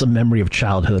like some memory of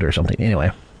childhood or something. Anyway.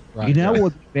 Right. What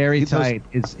would be very tight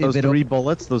is those three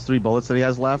bullets that he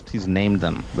has left. He's named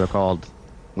them. They're called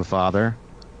the Father,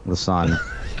 the Son,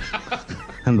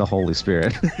 and the Holy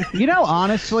Spirit.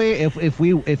 Honestly,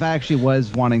 if I actually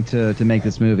was wanting to make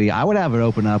this movie, I would have it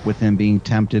open up with him being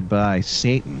tempted by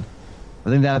Satan. I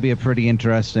think that'd be a pretty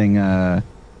interesting.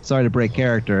 Sorry to break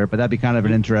character, but that'd be kind of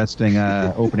an interesting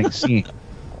opening scene.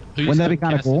 Wouldn't that be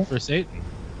kind of cool for Satan?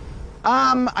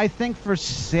 I think for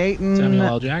Satan, Samuel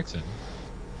L. Jackson.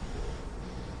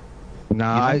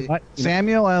 No,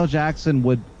 Samuel L. Jackson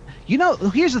would.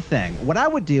 Here's the thing. What I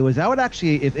would do is I would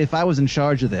actually, if I was in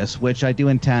charge of this, which I do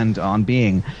intend on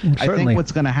being, I think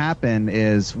what's going to happen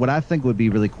is, what I think would be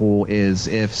really cool is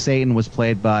if Satan was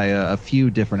played by a few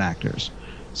different actors.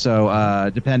 So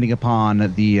depending upon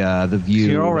the view.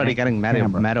 You're already getting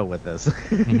meta with this.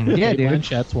 Yeah, dude.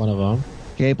 Blanchett's one of them.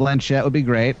 Kate Blanchett would be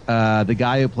great. The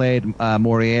guy who played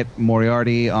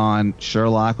Moriarty on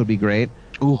Sherlock would be great.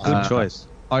 Ooh, good choice.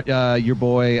 Your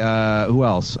boy, who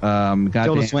else?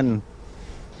 Tilda Swinton.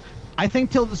 I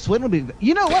think Tilda Swinton would be.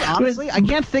 You know what? Honestly, I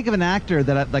can't think of an actor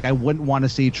that I wouldn't want to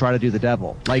see try to do the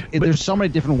devil. There's so many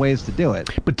different ways to do it.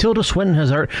 But Tilda Swinton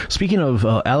has speaking of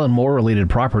Alan Moore related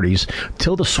properties,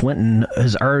 Tilda Swinton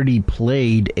has already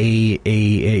played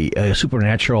a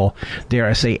supernatural, dare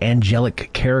I say,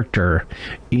 angelic character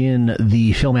in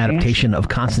the film adaptation of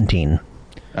Constantine.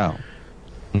 Oh.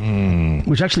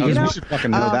 Which actually is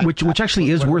which actually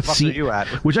is worth seeing.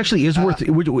 Which actually is worth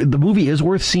the movie is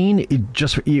worth seeing. It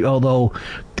just although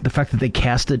the fact that they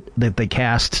cast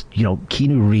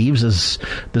Keanu Reeves as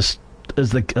this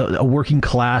a working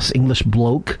class English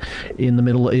bloke in the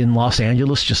middle in Los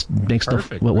Angeles, just makes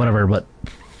Perfect, whatever. But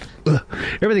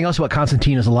everything else about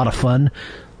Constantine is a lot of fun.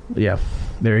 Yeah,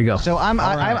 there you go. So I'm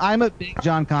a big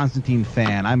John Constantine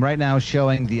fan. I'm right now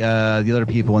showing the other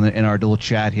people in our little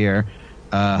chat here.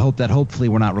 Hopefully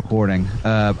we're not recording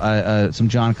some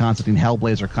John Constantine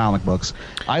Hellblazer comic books.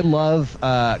 I love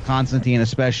Constantine,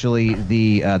 especially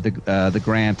the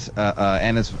Grant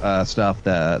and his stuff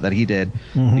that he did,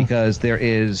 because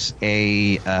there's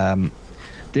a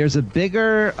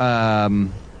bigger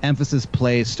emphasis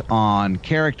placed on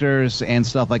characters and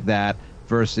stuff like that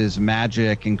versus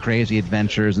magic and crazy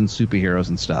adventures and superheroes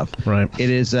and stuff. Right. It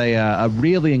is a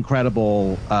really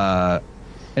incredible.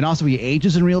 And also, he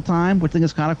ages in real time, which I think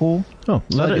is kind of cool. Oh,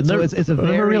 so it's a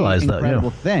very incredible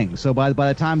thing. So by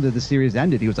the time that the series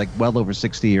ended, he was like well over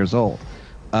 60 years old.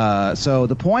 So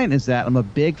the point is that I'm a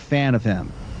big fan of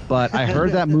him. But I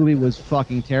heard that movie was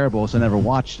fucking terrible, so I never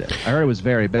watched it. I heard it was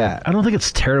very bad. I don't think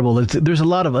it's terrible. There's a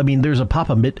lot of, there's a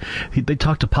they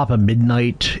talk to Papa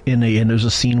Midnight and there's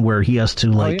a scene where he has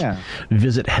to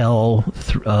visit hell.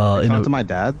 Talk to my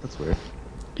dad? That's weird.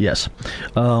 Yes.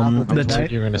 You're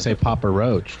going to say Papa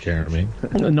Roach, Jeremy.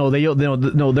 No,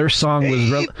 their song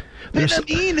was...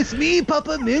 It's me,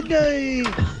 Papa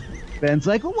Midnight. Ben's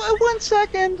like, one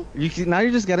second. Now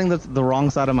you're just getting the wrong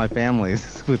side of my family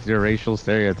with your racial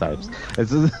stereotypes.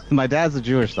 My dad's the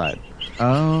Jewish side.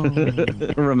 Oh.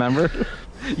 Remember?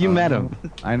 You met him.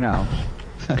 I know.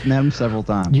 I've met him several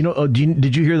times.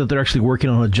 Did you hear that they're actually working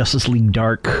on a Justice League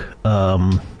Dark...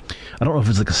 I don't know if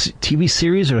it's like a TV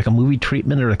series or like a movie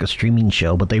treatment or like a streaming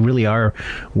show, but they really are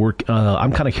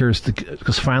I'm kind of curious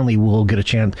because finally we'll get a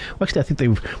chance. Well, actually, I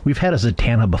think we've had a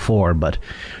Zatanna before, but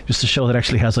just a show that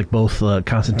actually has like both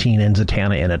Constantine and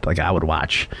Zatanna in it, like I would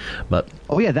watch. But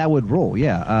that would rule.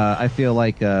 Yeah, I feel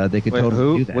like they could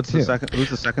totally do that. Who's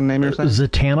the second name you're saying?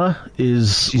 Zatanna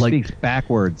is she speaks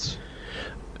backwards.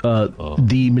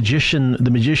 The magician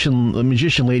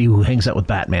lady who hangs out with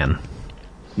Batman.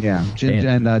 Yeah,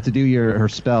 and to do her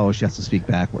spell, she has to speak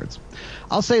backwards.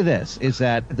 I'll say this, is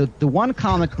that the one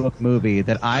comic book movie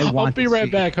that I want to see... I'll be right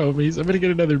back, homies. I'm going to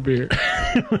get another beer.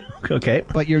 Okay.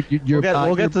 But we'll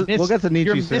get to need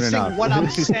you soon enough. You're missing what I'm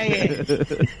saying.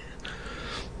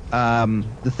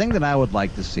 The thing that I would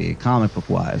like to see, comic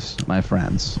book-wise, my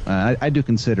friends, I do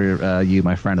consider you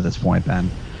my friend at this point,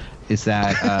 Ben, is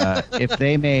that if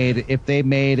they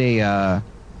made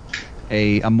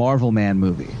a Marvel Man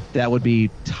movie, that would be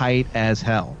tight as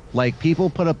hell. Like, people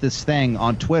put up this thing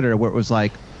on Twitter where it was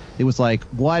like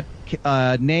what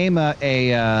name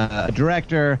a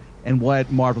director and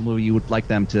what Marvel movie you would like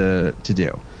them to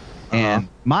do. And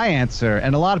my answer,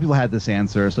 and a lot of people had this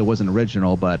answer, so it wasn't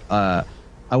original, but I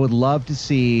would love to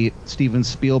see Steven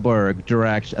Spielberg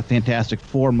direct a Fantastic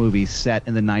Four movie set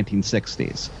in the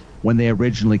 1960s when they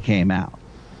originally came out.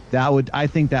 I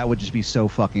think that would just be so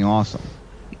fucking awesome.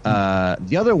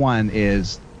 The other one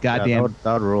is goddamn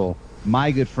that would rule.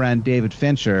 my good friend David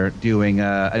Fincher doing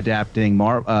adapting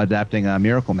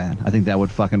Miracle Man. I think that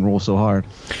would fucking rule so hard.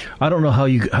 I don't know how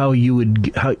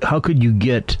could you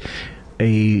get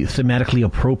a thematically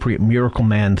appropriate Miracle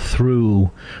Man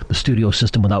through the studio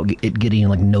system without it getting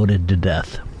like noted to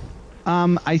death.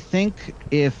 I think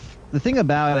if the thing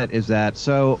about it is that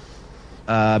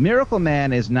Miracle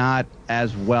Man is not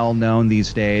as well known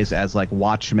these days as like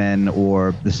Watchmen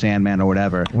or The Sandman or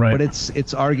whatever. Right. But it's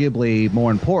arguably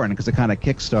more important because it kind of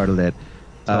kickstarted it.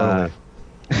 Totally.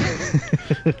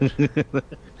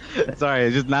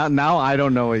 Sorry, just now I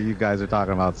don't know what you guys are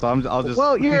talking about, so I'll just.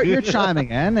 Well, you're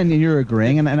chiming in and you're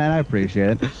agreeing, and I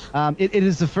appreciate it. It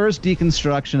is the first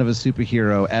deconstruction of a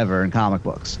superhero ever in comic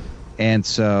books, and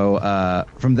so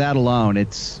from that alone,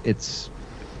 it's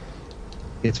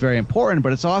very important.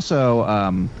 But it's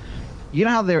also, you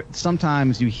know how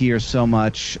sometimes you hear so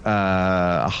much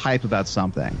hype about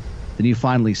something, then you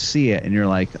finally see it, and you're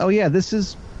like, oh yeah, this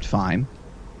is fine.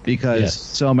 Because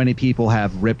so many people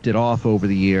have ripped it off over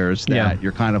the years that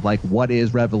you're kind of like, what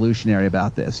is revolutionary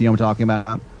about this? You know what I'm talking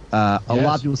about? A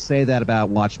lot of people say that about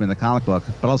Watchmen, the comic book.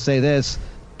 But I'll say this.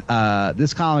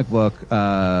 This comic book,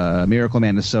 Miracle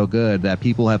Man, is so good that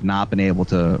people have not been able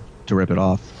to rip it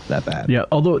off that bad. Yeah,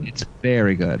 although it's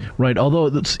very good. Right, although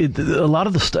a lot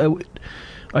of the stuff...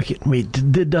 I can't wait.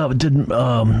 Did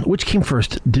which came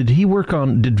first? Did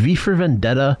V for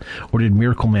Vendetta or did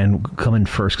Miracle Man come in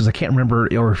first? Because I can't remember,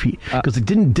 or if because it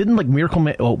didn't like Miracle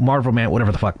Man, Marvel Man,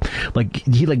 whatever the fuck. Like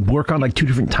he work on like two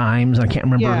different times. And I can't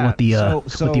remember what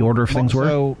the order of things were.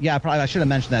 So yeah, probably I should have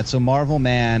mentioned that. So Marvel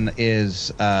Man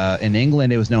is in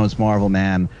England it was known as Marvel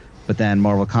Man, but then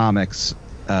Marvel Comics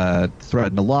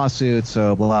threatened a lawsuit,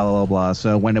 so blah, blah, blah, blah.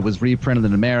 So when it was reprinted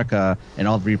in America, and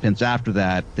all the reprints after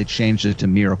that, they changed it to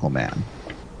Miracle Man.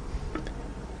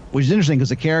 Which is interesting, because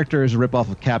the character is a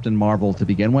ripoff of Captain Marvel to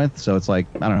begin with, so it's like,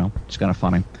 I don't know, it's kind of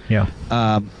funny. Yeah.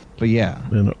 But yeah.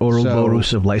 An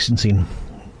Ouroboros of licensing.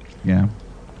 Yeah.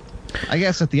 I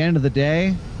guess at the end of the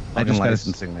day, I just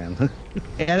licensing, man.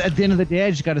 At the end of the day,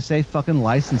 I just got to say fucking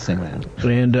licensing, man.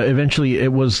 And eventually,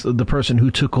 it was the person who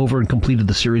took over and completed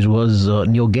the series was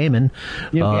Neil Gaiman,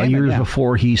 years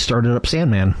before he started up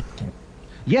Sandman.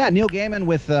 Yeah, Neil Gaiman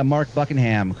with Mark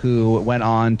Buckingham, who went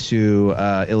on to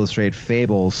illustrate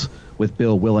Fables with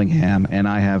Bill Willingham, and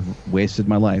I have wasted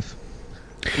my life.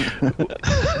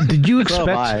 Did you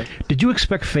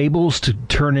expect Fables to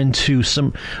turn into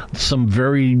some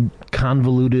very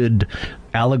convoluted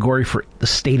allegory for the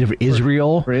state of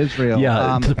Israel? For Israel,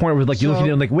 yeah, to the point where like you look at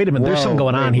it and like, wait a minute, there's something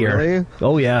going on here. Really?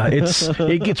 Oh yeah,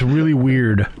 it gets really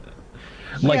weird.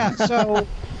 Like, yeah, so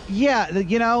yeah,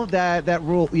 you know that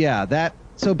rule. Yeah, that.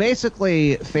 So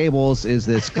basically, Fables is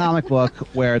this comic book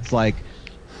where it's like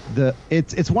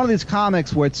it's one of these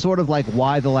comics where it's sort of like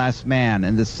Y the Last Man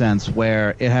in this sense,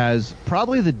 where it has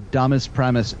probably the dumbest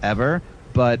premise ever,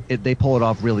 but they pull it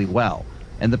off really well.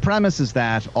 And the premise is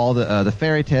that all the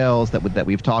fairy tales that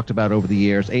we've talked about over the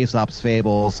years, Aesop's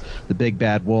Fables, the Big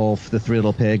Bad Wolf, the Three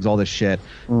Little Pigs, all this shit,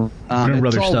 it's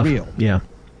all stuff. real. Yeah,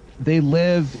 they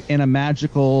live in a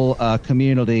magical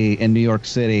community in New York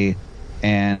City,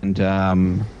 and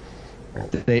the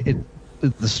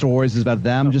stories is about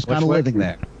them just kind of living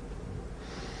there.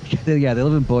 Yeah, they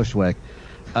live in Bushwick.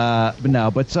 That's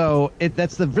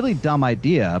the really dumb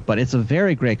idea, but it's a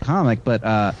very great comic.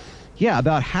 But yeah,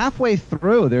 about halfway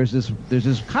through, there's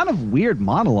this kind of weird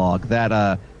monologue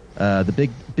that the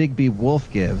Big B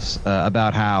Wolf gives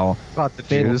about how the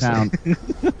Jews.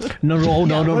 No.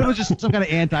 It was just some kind of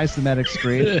anti-Semitic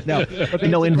screed.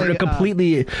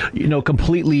 Completely.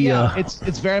 Yeah,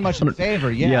 it's very much in favor.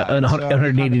 Yeah, yeah,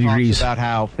 180 degrees. About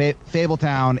how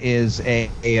Fabletown is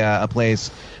a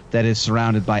place that is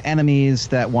surrounded by enemies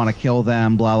that want to kill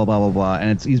them, blah, blah, blah, blah, blah.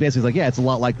 And he's basically like, yeah, it's a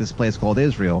lot like this place called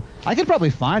Israel. I could probably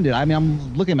find it. I mean,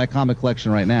 I'm looking at my comic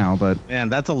collection right now, but... Man,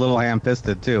 that's a little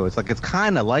ham-fisted, too. It's like, it's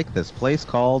kind of like this place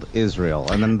called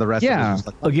Israel. And then the rest of it is just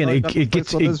like... Again,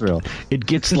 Israel. It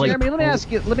gets like... Jeremy, let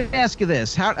me ask you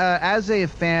this. How, as a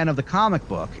fan of the comic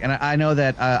book, and I know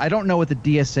that... I don't know what the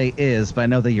DSA is, but I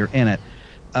know that you're in it.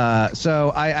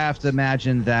 So I have to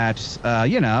imagine that I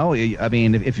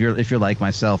mean, if you're like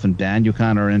myself and Dan, you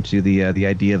kind of are into the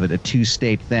idea of a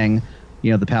two-state thing.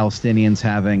 You know, the Palestinians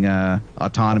having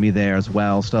autonomy there as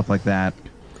well, stuff like that.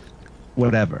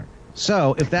 Whatever.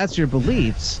 So if that's your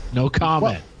beliefs, no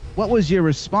comment. What was your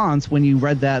response when you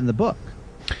read that in the book?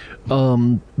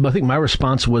 I think my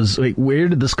response was, like, where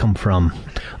did this come from?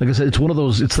 Like I said, it's one of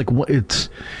those. It's like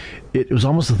it was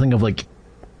almost a thing of like.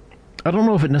 I don't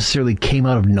know if it necessarily came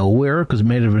out of nowhere, because it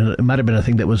might have been a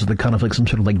thing that was the kind of like some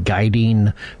sort of like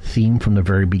guiding theme from the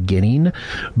very beginning,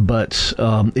 but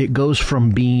it goes from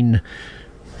being,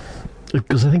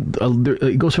 because I think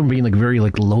it goes from being like very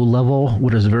like low level,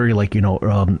 what is very like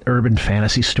urban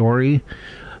fantasy story,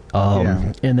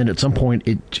 and then at some point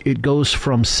it goes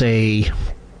from, say,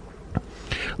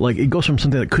 like it goes from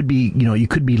something that could be, you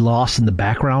could be lost in the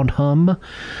background hum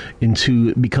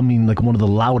into becoming like one of the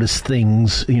loudest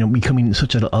things, becoming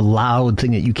such a loud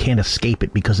thing that you can't escape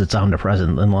it because it's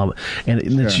omnipresent and loud. And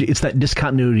sure. It's that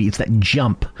discontinuity, it's that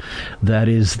jump that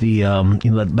is the,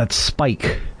 that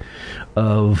spike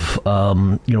of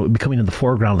becoming in the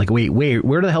foreground, like wait,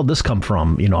 where the hell did this come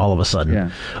from, all of a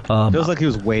sudden. Feels like he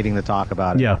was waiting to talk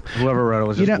about it. Yeah, whoever wrote it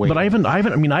was just waiting. But I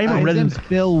haven't read it.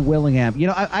 Bill Willingham.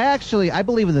 I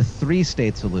believe in the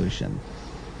three-state solution.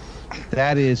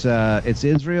 That is, it's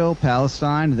Israel,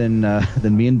 Palestine, then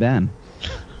me and Ben.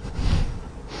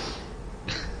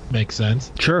 Makes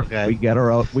sense. Sure. Okay. We get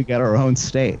our own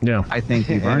state. Yeah. I think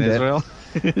we've earned Israel?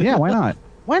 it. Yeah, why not?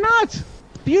 Why not? It's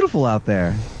beautiful out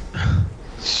there.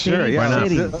 Sure, Babe yeah.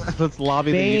 City. Let's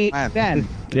lobby the Ben,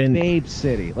 Babe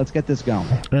City. Let's get this going.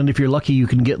 And if you're lucky, you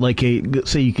can get like get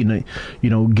the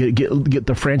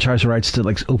franchise rights to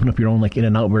like open up your own like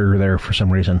In-N-Out Burger there for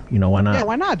some reason. Why not? Yeah,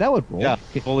 why not? That would roll. Yeah,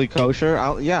 fully kosher.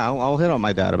 I'll hit on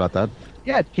my dad about that.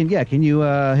 Yeah, can you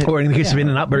hit, or in the case of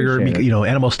In-N-Out Burger,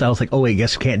 animal style, it's like, oh wait,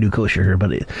 guess you can't do kosher here,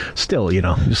 but still,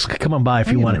 just come on by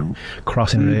if you want it.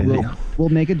 Crossing we'll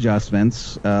make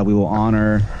adjustments. We will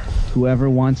honor whoever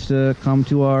wants to come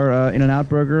to our In-N-Out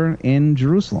Burger in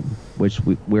Jerusalem,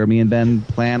 where me and Ben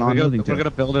plan on moving to. We're gonna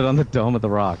build it on the Dome of the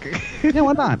Rock. Yeah,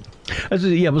 why not? Would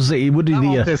do I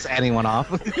won't piss anyone off.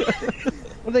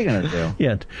 What are they gonna do?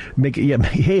 Yeah, make it. Yeah,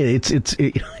 hey,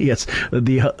 yes,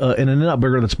 the an In-N-Out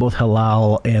burger that's both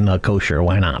halal and kosher.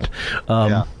 Why not?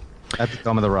 Yeah, at the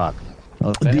Dome of the Rock.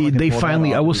 Well, if anyone can They pull that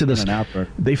finally, off, I will it's say this, In-N-Out burger.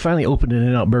 they finally opened an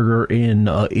In-N-Out Burger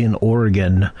in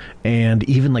Oregon, and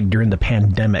even like during the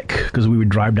pandemic, because we would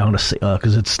drive down to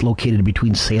because it's located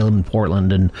between Salem and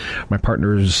Portland, and my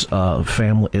partner's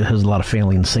family has a lot of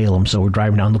family in Salem, so we're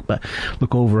driving down,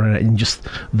 look over, and just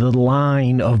the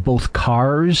line of both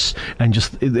cars, and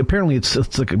just apparently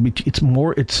it's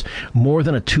more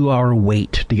than a 2-hour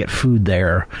wait to get food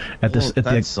there at this. Well,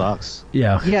 that sucks.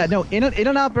 Yeah. Yeah, no,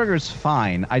 In-N-Out Burger's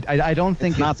fine. I don't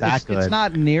think It's not that good. It's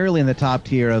not nearly in the top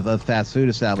tier of fast food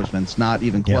establishments. Not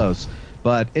even Yeah. close.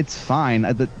 But it's fine.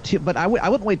 But I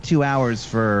wouldn't wait 2 hours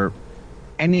for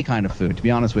any kind of food. To be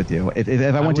honest with you, if I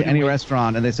went to wouldn't any wait.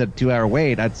 restaurant and they said 2-hour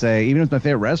wait, I'd say even if it's my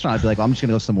favorite restaurant, I'd be like, well, I'm just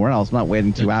gonna go somewhere else. I'm not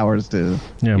waiting 2 hours to,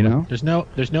 Yeah, you but- know.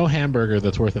 There's no hamburger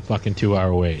that's worth a fucking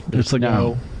 2-hour wait. There's It's like-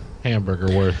 no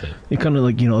hamburger worth it. It kind of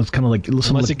like it's kind of like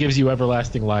Unless it gives you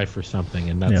everlasting life or something,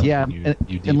 and that's Yeah, what you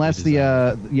deeply unless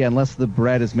desire. unless the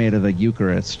bread is made of a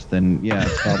Eucharist, then yeah,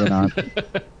 it's probably not.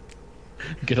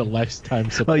 Get a lifetime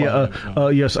supply. Oh yeah,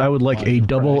 yes, I would like a Christ.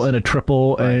 double and a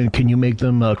triple, and can you make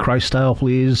them Christ style,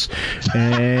 please?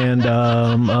 And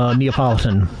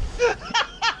Neapolitan.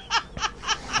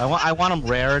 I want them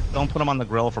rare. Don't put them on the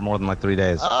grill for more than like 3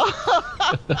 days.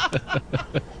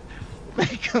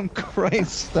 Make them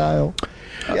Christ style.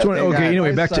 So, okay,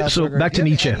 anyway, back to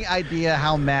Nietzsche. Any idea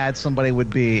how mad somebody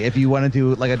would be if you want to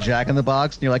do like a Jack in the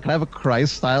Box and you're like, "Can I have a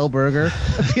Christ style burger?"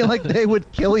 I feel like they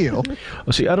would kill you.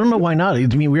 See, I don't know why not. I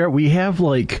mean, we have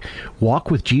like Walk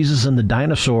with Jesus and the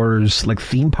Dinosaurs, like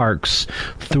theme parks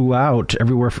throughout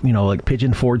everywhere. Like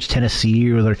Pigeon Forge,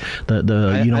 Tennessee, or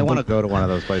I want to go to one of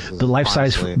those places. the life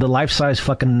honestly. size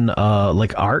fucking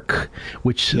like Ark,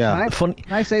 which Yeah. funny.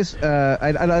 Can I say,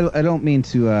 I don't mean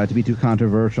to be too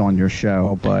controversial on your show,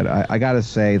 but I got to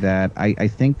say that I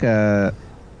think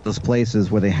those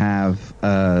places where they have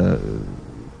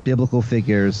biblical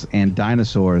figures and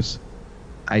dinosaurs,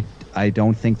 I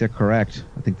don't think they're correct.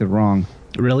 I think they're wrong.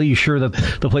 Really, you sure that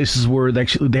the places where they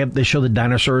show the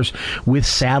dinosaurs with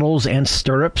saddles and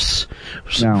stirrups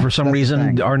No, for some that's the reason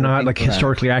thing. are not They're like incorrect.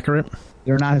 historically accurate?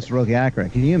 They're not historically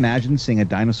accurate. Can you imagine seeing a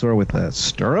dinosaur with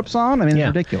stirrups on? I mean, Yeah.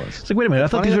 it's ridiculous. It's like, wait a minute, I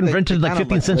thought Funny these were that they invented in like kind of,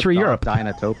 15th century ripped off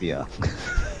Europe.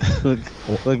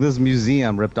 Dinotopia. like this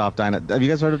museum ripped off Have you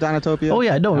guys heard of Dinotopia? Oh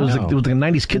yeah, no, it was No. like a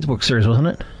 90s kids book series, wasn't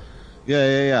it?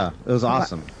 Yeah. It was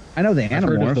awesome. I know the I've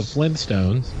heard of the Animorphs.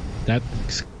 Flintstones. That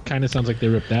kind of sounds like they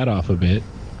ripped that off a bit.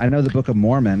 I know the Book of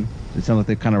Mormon. It sounds like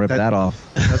they kind of ripped That- that off.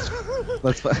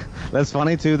 That's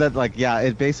funny too. That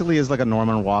it basically is like a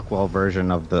Norman Rockwell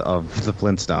version of the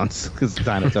Flintstones because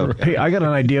Dinotopia. Hey, I got an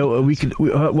idea.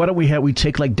 Why don't we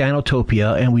take like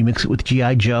Dinotopia and we mix it with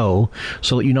G.I. Joe,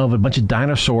 so that of a bunch of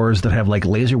dinosaurs that have like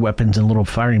laser weapons and little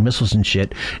firing missiles and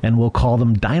shit, and we'll call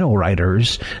them Dino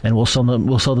Riders, and we'll sell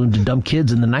them to dumb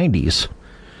kids in the 90s.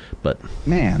 But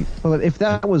Man, but if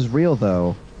that was real,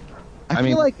 though, I feel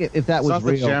mean, like if that was Sounds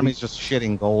like real, Jeremy's just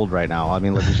shitting gold right now. I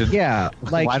mean, like we should. yeah,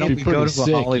 like why don't it- we go to Pretty sick,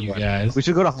 you Hollywood? guys. We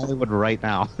should go to Hollywood right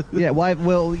now. yeah.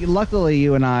 Well, luckily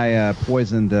you and I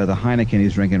poisoned the Heineken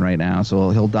he's drinking right now,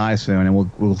 so he'll die soon, and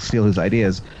we'll steal his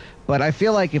ideas. But I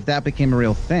feel like if that became a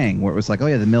real thing, where it was like, oh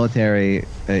yeah, the military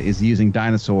is using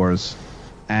dinosaurs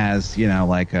as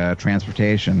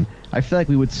transportation, I feel like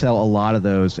we would sell a lot of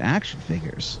those action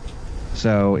figures.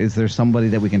 So, is there somebody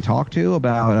that we can talk to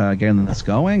about getting this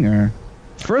going? Or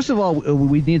first of all,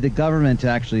 we need the government to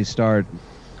actually start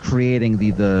creating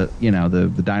the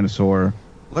dinosaur.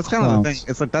 That's kind of the thing.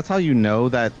 It's like that's how you know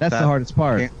that. That's the hardest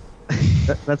part.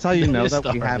 That's how you know It is that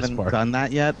the we hardest haven't part. done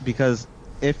that yet. Because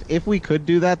if we could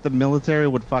do that, the military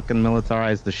would fucking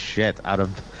militarize the shit out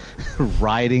of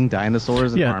riding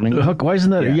dinosaurs and yeah, farming. Huck, why isn't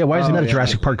that? Yeah, why isn't that a yeah.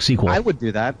 Jurassic Park sequel? I would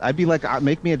do that. I'd be like,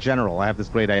 make me a general. I have this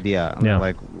great idea. And Yeah. they're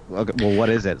like, okay, well, what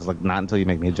is it? It's like not until you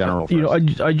make me a general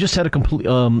first. I just had a complete.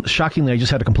 Shockingly, I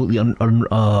just had a completely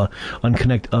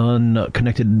unconnected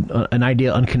an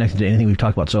idea unconnected to anything we've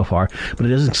talked about so far. But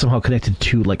it isn't somehow connected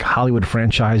to like Hollywood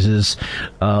franchises,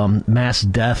 mass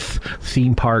death,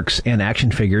 theme parks, and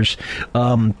action figures.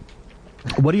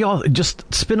 What do y'all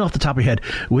just spin off the top of your head?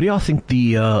 What do y'all think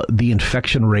the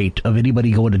infection rate of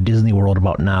anybody going to Disney World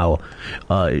about now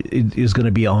is going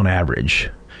to be on average?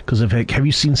 Because have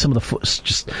you seen some of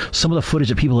the footage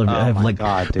that people have my like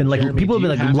God, dude. been like Jeremy, people do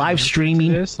have you been like have an live answer to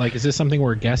streaming? this? Like, is this something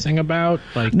we're guessing about?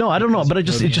 Like, No, I don't know, because but it you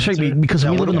just know it the just struck me answer? because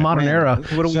we live in the modern era. What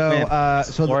do we plan?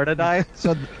 So Florida die?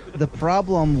 So the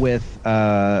problem with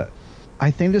I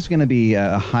think there's going to be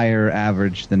a higher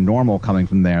average than normal coming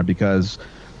from there because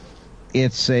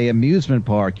it's a amusement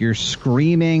park. You're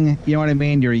screaming, you know what I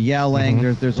mean? You're yelling.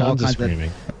 Mm-hmm. There's all Tons of kinds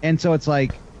screaming. and so it's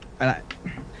like,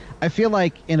 I feel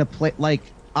like in a place like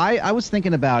I was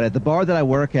thinking about it. The bar that I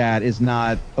work at is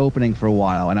not opening for a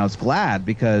while, and I was glad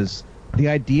because the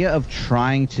idea of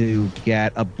trying to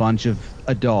get a bunch of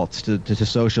adults to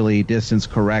socially distance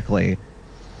correctly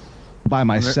by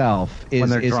myself when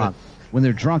they're drunk. When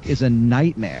they're drunk is a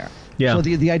nightmare. Yeah. So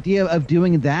the idea of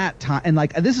doing that time, and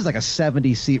like this is like a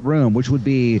 70-seat room, which would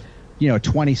be, you know, a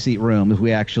 20-seat room if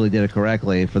we actually did it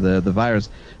correctly for the virus.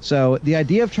 So the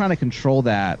idea of trying to control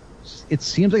that, it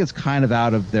seems like it's kind of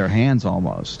out of their hands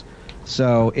almost.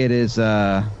 So it is,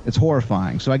 it's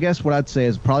horrifying. So I guess what I'd say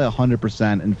is probably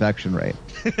 100% infection rate.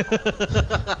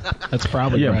 That's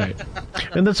probably right.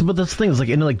 And that's the thing is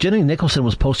like Jenny Nicholson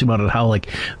was posting about it, how like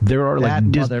there are That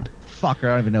like motherfucker, I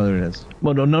don't even know what it is.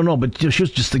 Well, no, but she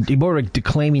was just like, more like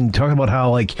declaiming, talking about how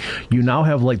like you now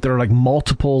have like there are like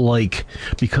multiple like,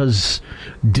 because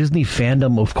Disney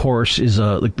fandom, of course, is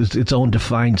like its own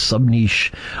defined sub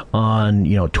niche on,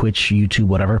 you know, Twitch, YouTube,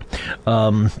 whatever.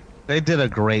 They did a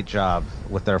great job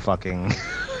with their fucking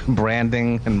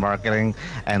branding and marketing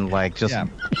and like just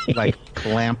like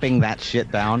clamping that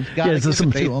shit down. Yeah,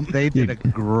 they did a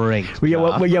great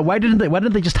job. Why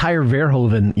didn't they just hire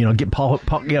Verhoeven? You know, get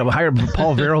hire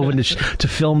Paul Verhoeven to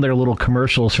film their little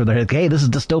commercials for their, like, hey, this is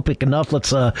dystopic enough. Let's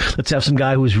have some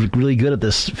guy who's really good at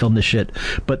this film this shit.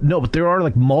 But no, but there are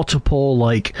like multiple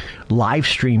like live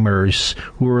streamers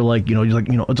who are like, you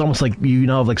know, it's almost like you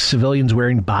know have like civilians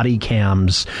wearing body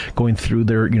cams going through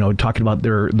their, you know, talking about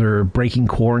their breaking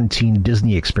quarantine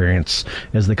Disney experience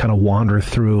as they kind of wander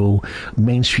through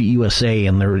Main Street USA,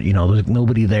 and there, you know, there's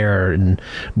nobody there, and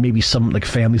maybe some like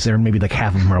families there, and maybe like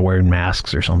half of them are wearing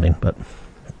masks or something. But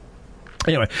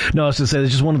anyway, no, I was going to say,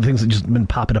 it's just one of the things that just been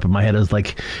popping up in my head is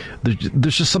like,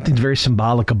 there's just something very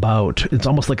symbolic about, it's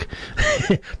almost like,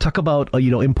 talk about, you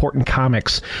know, important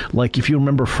comics. Like, if you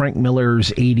remember Frank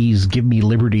Miller's 80s Give Me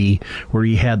Liberty, where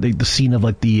he had the scene of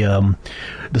like the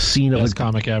scene of Best like,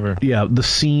 comic ever. yeah, the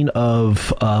scene of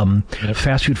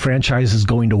fast food franchises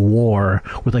going to war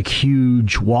with like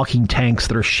huge walking tanks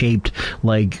that are shaped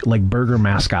like burger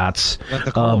mascots. Like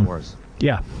the Clone Wars.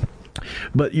 Yeah.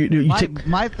 But you take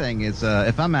My thing is,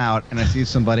 if I'm out and I see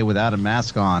somebody without a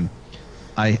mask on,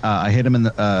 I hit him in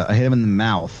the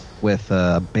mouth with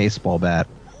a baseball bat.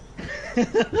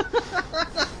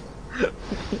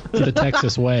 The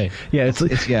Texas way. yeah, it's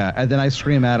and then I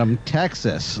scream at him,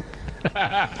 Texas.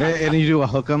 And you do a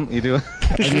hook 'em. You do.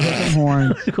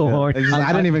 Horn. horn.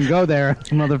 I didn't even go there,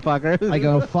 motherfucker. I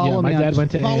go follow me. My dad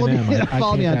went to follow A&M. me, I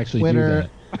follow me can't on actually Twitter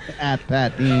do at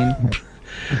Pat Dean.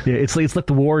 Yeah, it's like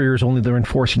the Warriors, only they're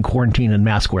enforcing quarantine and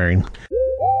mask wearing.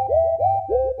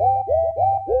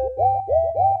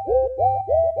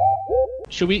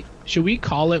 Should we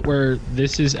call it where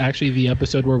this is actually the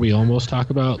episode where we almost talk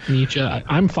about Nietzsche?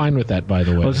 I'm fine with that, by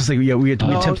the way. I was just saying, yeah, we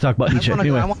attempt to talk about Nietzsche.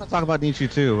 Anyway. I want to talk about Nietzsche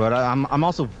too, but I'm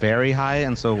also very high,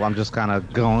 and so I'm just kind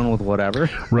of going with whatever.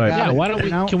 Right. Yeah, why don't we?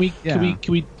 You know?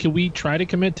 Can we try to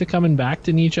commit to coming back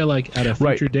to Nietzsche like at a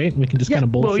future date, and we can just kind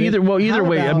of bullshit. Well, either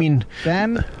way, I mean,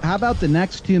 Ben, how about the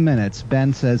next 2 minutes?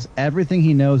 Ben says everything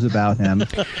he knows about him,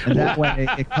 and that way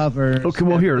it covers. Okay,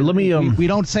 well, here, let me. We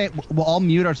don't say. We'll all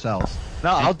mute ourselves. No,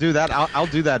 I'll do that. I'll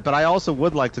do that. But I also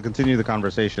would like to continue the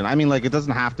conversation. I mean, like, it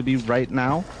doesn't have to be right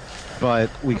now, but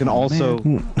we can also.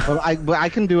 But I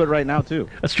can do it right now too.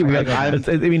 That's true. I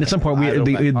mean, at some point,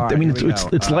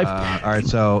 it's life. All right,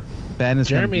 so Ben is.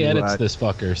 Jeremy edits this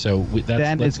fucker, so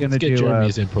let's get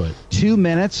Jeremy's input. 2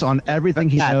 minutes on everything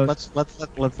he knows. Let's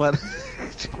let.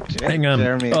 Hang on.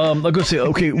 Jeremy. Like I say,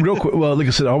 okay, real quick. Well, like I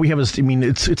said, all we have is, I mean,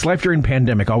 it's life during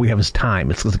pandemic. All we have is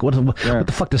time. It's like, what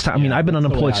the fuck does time? I mean, I've been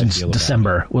unemployed since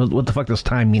December. What the fuck does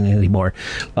time mean anymore?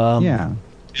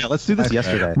 Yeah, let's do this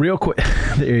yesterday. Real quick.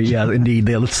 Yeah, indeed.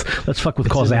 Let's fuck with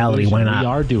causality. Why not? We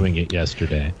are doing it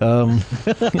yesterday.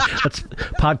 That's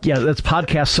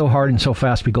podcast so hard and so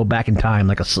fast we go back in time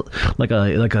like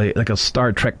a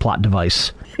Star Trek plot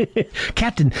device.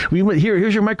 Captain,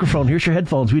 here's your microphone, here's your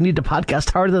headphones. We need to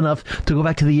podcast hard enough to go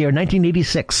back to the year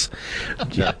 1986.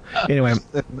 Yeah. Anyway,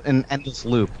 an endless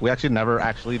loop. We actually never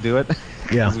actually do it.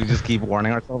 Yeah. We just keep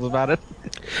warning ourselves about it.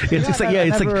 It's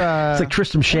like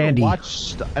Tristram Shandy. I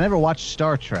never watched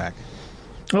Star Trek.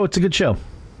 Oh, it's a good show.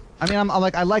 I mean,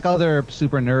 I like other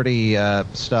super nerdy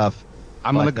stuff.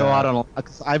 I'm gonna go out on.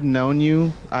 Cause I have known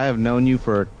you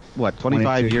for what,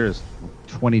 25 years.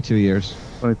 22 years.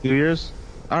 22 years.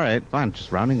 All right, fine.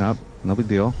 Just rounding up. No big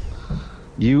deal.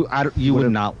 You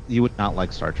would not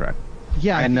like Star Trek.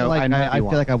 Yeah, I know. I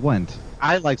feel like I wouldn't.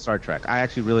 I like Star Trek. I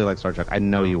actually really like Star Trek. I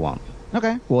know you won't.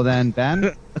 Okay. Well then,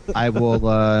 Ben, I will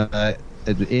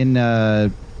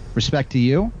in respect to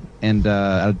you and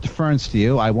out of deference to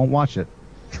you, I won't watch it.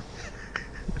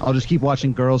 I'll just keep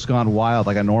watching Girls Gone Wild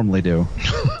like I normally do.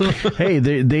 Hey,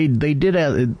 they did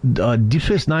add Deep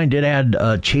Space Nine did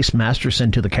add Chase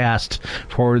Masterson to the cast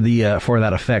for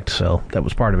that effect, so that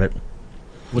was part of it.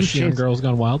 Was she on Girls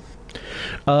Gone Wild?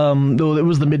 Though it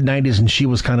was the mid '90s, and she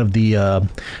was kind of the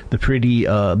pretty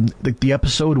the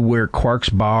episode where Quark's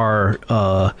bar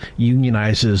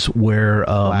unionizes, where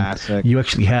Classic. you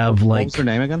actually have What was her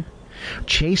name again?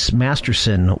 Chase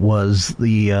Masterson was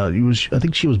the I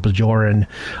think she was Bajoran.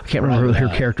 I can't remember her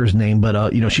character's name,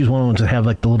 but she's one of the ones that have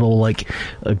like the little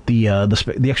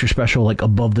the extra special like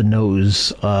above the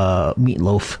nose forehead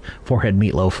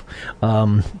meatloaf,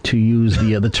 to use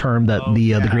the term that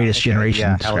the Greatest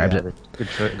Generation describes it.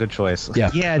 Good choice.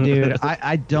 Yeah. Yeah, dude.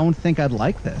 I don't think I'd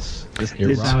like this.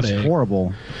 This sounds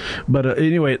horrible. But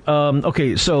anyway,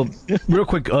 okay. So real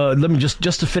quick, let me just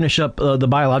to finish up the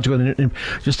biological, and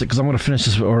just because I'm going to finish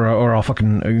this, or I'll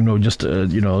fucking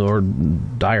or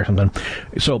die or something.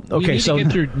 So okay, we need so to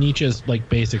get through Nietzsche's like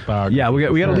basic biography. yeah, we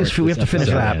got at least we have to finish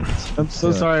that. I'm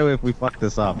so sorry if we fucked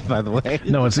this up. By the way,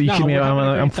 No, it's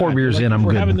I'm 4 beers in. I'm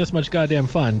We're good. having this much goddamn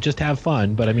fun. Just have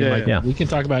fun. But I mean, yeah. we can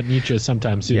talk about Nietzsche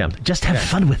sometime soon. Yeah, just have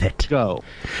fun with it. go.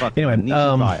 Fuck Anyway,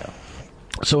 Nietzsche's bio.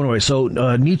 So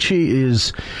Nietzsche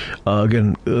is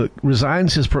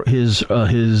resigns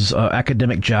his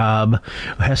academic job,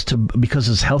 has to, because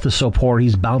his health is so poor.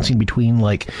 He's bouncing between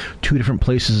like 2 different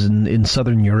places in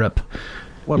southern Europe.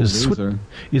 What a Is loser.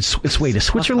 Is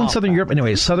Switzerland, Southern Europe?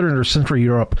 Anyway, Southern or Central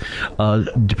Europe,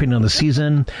 depending on the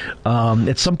season.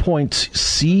 At some point,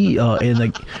 and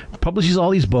like publishes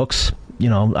all these books.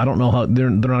 I don't know how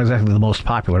they're not exactly the most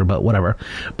popular, but whatever.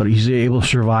 But he's able to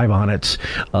survive on it.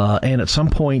 And at some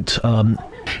point,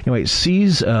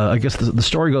 sees, I guess the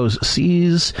story goes,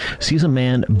 sees a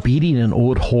man beating an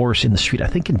old horse in the street, I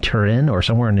think in Turin or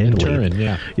somewhere in Italy. Turin,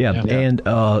 yeah. Yeah, and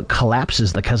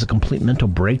collapses, like has a complete mental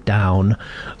breakdown,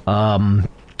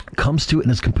 comes to it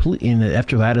and is completely, and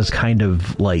after that is kind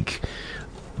of like,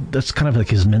 that's kind of like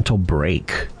his mental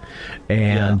break.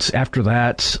 And after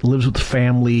that, lives with the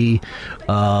family.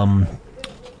 Mom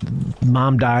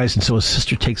dies, and so his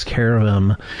sister takes care of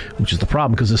him, which is the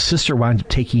problem because his sister winds up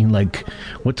taking like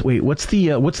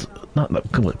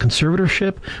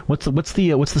conservatorship? What's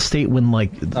the state when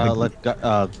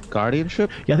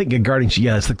guardianship? Yeah, I think guardianship.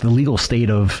 Yeah, it's like the legal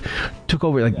state of took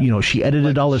over. She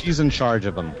edited all this. She's in charge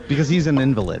of him because he's an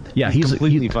invalid. Yeah, he's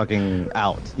completely fucking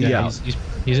out. Yeah.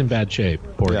 He's in bad shape.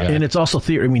 Poor guy. And it's also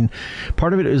theory. I mean,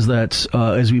 part of it is that,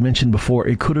 as we mentioned before,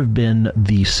 it could have been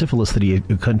the syphilis that he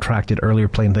had contracted earlier,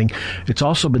 playing thing. It's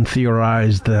also been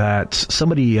theorized that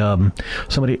somebody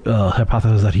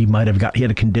hypothesized that he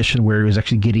had a condition where he was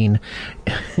actually getting,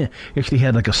 actually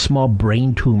had like a small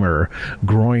brain tumor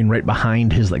growing right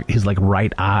behind his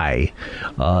right eye,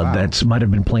 that might have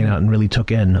been playing out and really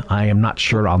took in. I am not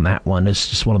sure on that one. It's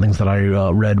just one of the things that I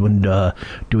read when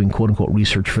doing quote unquote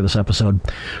research for this episode.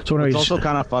 So it's also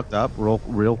kind of fucked up,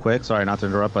 real quick. Sorry, not to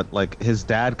interrupt, but like his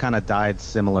dad kind of died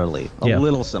similarly, a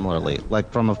little similarly, like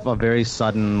from a very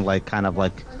sudden, like kind of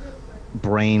like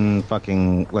brain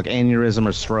fucking like aneurysm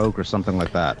or stroke or something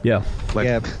like that. Yeah,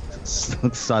 like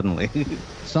suddenly.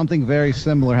 Something very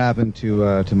similar happened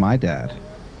to my dad.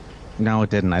 No, it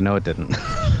didn't. I know it didn't.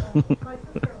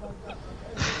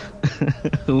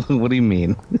 What do you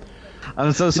mean?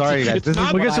 I'm so sorry, guys. This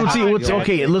is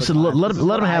okay. Listen, let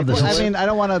him have this. I mean, I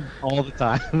don't want to all the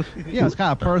time. Yeah, it's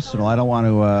kind of personal. I don't want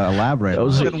to elaborate.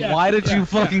 Then why did you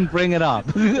fucking bring it up?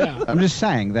 I'm just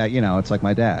saying that it's like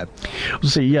my dad.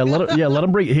 Let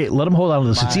him bring. Hey, let him hold on to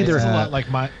this. It's either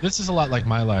this is a lot like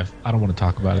my life. I don't want to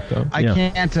talk about it though.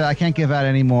 I can't give out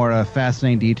any more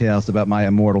fascinating details about my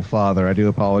immortal father. I do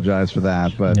apologize for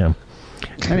that. But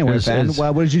anyway, Ben,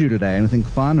 what did you do today? Anything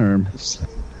fun or?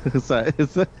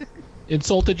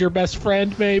 Insulted your best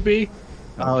friend, maybe?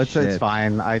 Oh, it's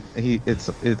fine. I'm used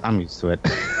to it.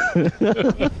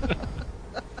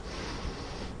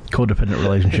 Codependent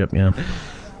relationship, yeah.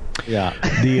 Yeah.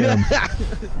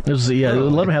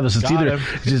 Let him have this. It's either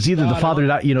the father,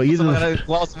 either.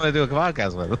 Who else am I gonna do a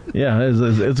podcast with? Yeah, it's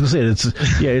gonna say it's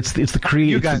the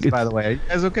creative. You guys, by the way, are you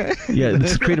guys okay? Yeah,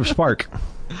 it's the creative spark.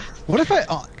 What if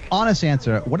honest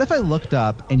answer, what if I looked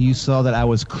up and you saw that I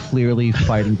was clearly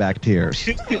fighting back tears?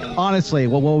 Honestly,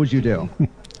 what would you do?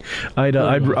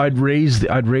 I'd raise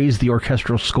the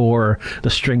orchestral score, the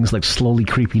strings like slowly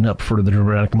creeping up for the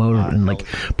dramatic mode, and like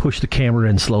push the camera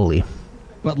in slowly.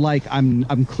 But like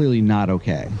I'm clearly not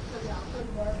okay.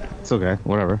 It's okay,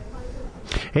 whatever.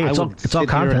 Hey, it's all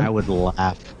content. I would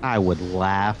laugh.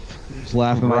 Just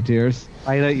laugh at my tears.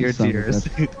 Fight out your Son of a tears.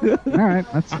 All right,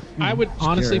 that's. I would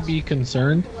honestly be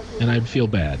concerned, and I'd feel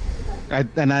bad.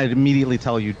 And I'd immediately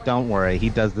tell you, don't worry, he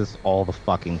does this all the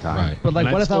fucking time. Right. But, like,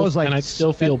 And what I'd if I was, like, and I'd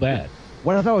still feel bad.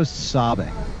 What if I was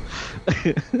sobbing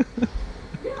If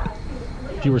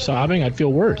you were sobbing, I'd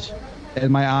feel worse.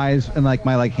 and my eyes and like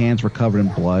my hands were covered in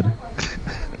blood?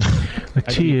 The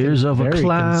tears of a Very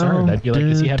clown. concerned. I'd be like,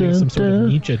 is he having some sort of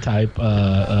Nietzsche type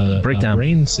Breakdown.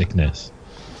 brain sickness?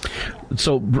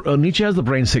 So Nietzsche has the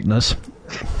brain sickness.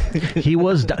 He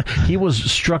was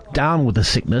struck down with the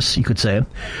sickness, you could say.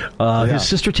 His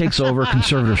sister takes over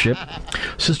conservatorship.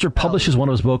 Sister publishes one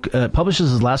of his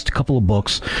publishes his last couple of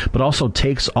books, but also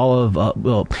takes all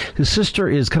of. His sister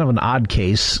is kind of an odd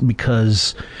case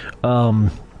because.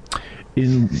 An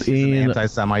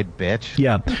anti-Semite bitch.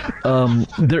 Yeah.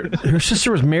 Her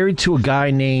sister was married to a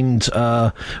guy named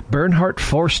Bernhard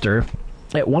Forster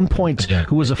at one point,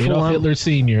 who was a Adolf full-on Hitler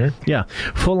Sr. Yeah,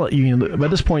 full. By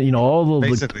this point, all of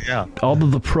Basically, yeah. all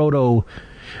of the proto.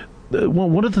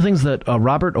 One of the things that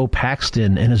Robert O.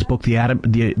 Paxton in his book the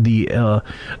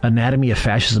Anatomy of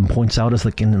Fascism points out is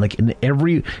in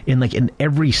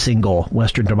every single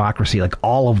Western democracy, like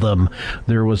all of them,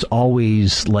 there was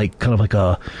always kind of like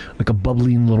a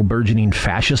bubbling little burgeoning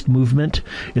fascist movement.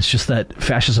 It's just that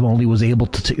fascism only was able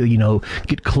to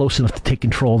get close enough to take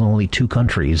control in only two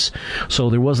countries. So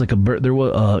there was we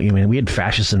had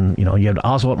fascists in you had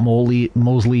Oswald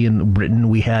Mosley in Britain.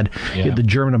 We had the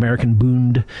German American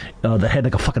Bund. That had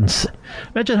like a fucking.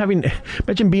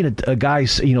 Imagine being a guy,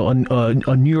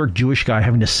 a New York Jewish guy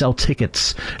having to sell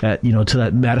tickets at to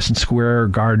that Madison Square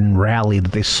Garden rally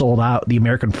that they sold out, the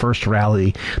American First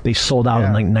rally they sold out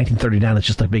in 1939. It's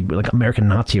just a big American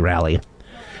Nazi rally.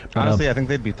 Honestly, I think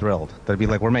they'd be thrilled. They'd be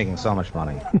like, "We're making so much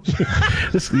money."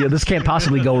 This can't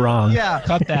possibly go wrong. Yeah,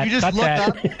 Cut that. You just cut look that.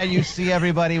 up and you see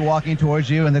everybody walking towards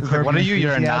you, and the curve. What are you?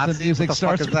 You're a Nazi? Music What the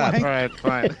fuck starts is that? playing. All right,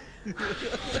 fine.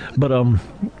 But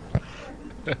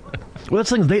well,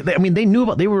 that's the thing. They knew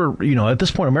about. They were, at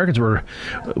this point, Americans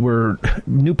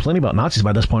knew plenty about Nazis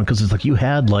by this point because it's like you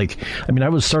had I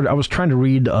was trying to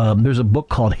read. There's a book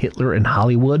called Hitler in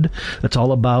Hollywood that's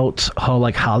all about how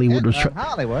Hollywood was.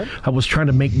 Hollywood. I was trying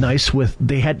to make nice with.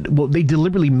 They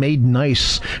deliberately made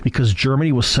nice because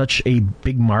Germany was such a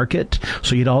big market.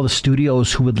 So you had all the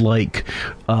studios who would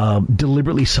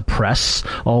deliberately suppress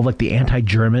all the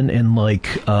anti-German and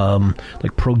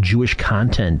pro-Jewish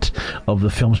content of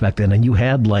the films back then, and you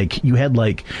had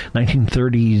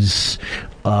 1930s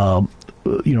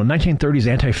 1930s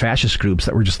anti-fascist groups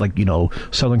that were just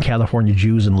Southern California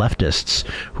Jews and leftists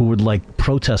who would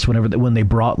protest when they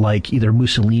brought either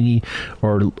Mussolini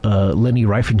or Leni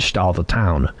Riefenstahl to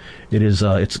town. It's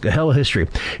a hell of history.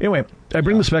 Anyway, I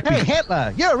bring this back. Hey,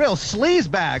 Hitler, you're a real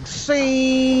sleazebag.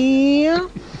 See?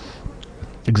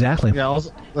 Exactly. Yeah,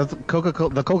 also, the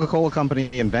Coca-Cola company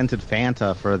invented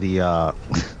Fanta for the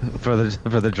for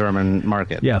the German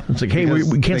market. Yeah, it's like, hey,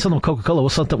 we can't sell them Coca-Cola.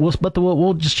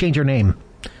 We'll just change our name.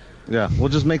 Yeah, we'll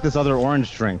just make this other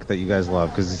orange drink that you guys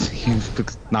love because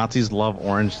Nazis love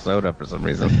orange soda for some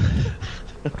reason.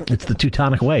 It's the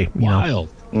Teutonic way. Wild.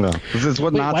 No, this is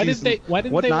what Nazis. Why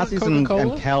didn't they Nazis want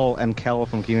Coca-Cola? and Kel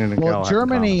from Keenan and Well, Kel.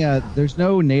 Germany, there's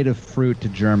no native fruit to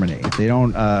Germany. They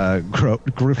don't grow.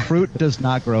 Fruit does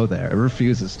not grow there. It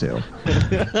refuses to.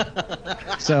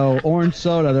 So orange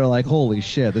soda, they're like, holy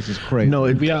shit, this is crazy. No,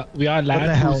 We are hell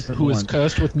land is it who is one?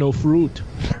 cursed with no fruit.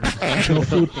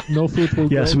 No fruit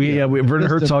will yes, grow. we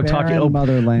Werner Just a Herzog barren talking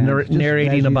motherland. Just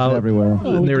narrating veggies about everywhere.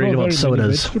 Oh, we narrating grow about very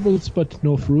many sodas. vegetables, but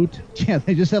no fruit. Yeah,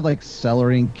 they just have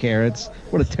celery and carrots.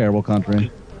 What a terrible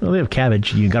country. Well, they have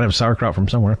cabbage. You gotta have sauerkraut from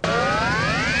somewhere.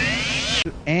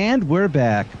 And we're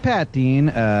back. Pat Dean,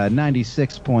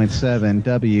 96.7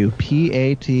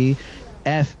 WPAT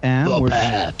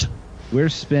FM. We're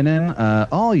spinning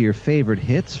all your favorite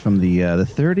hits from the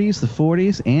 30s, the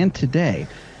 40s, and today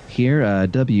here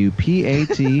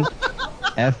WPAT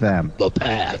FM. The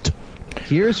Pat.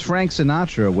 Here's Frank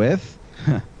Sinatra with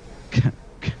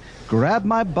Grab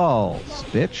My Balls,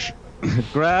 bitch.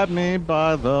 Grab me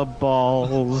by the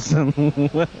balls. Dun,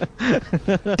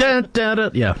 dun,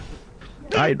 dun. Yeah.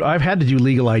 I've had to do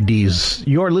legal IDs.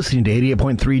 You're listening to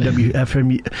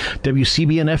 88.3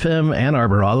 WCBN FM Ann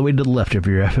Arbor, all the way to the left of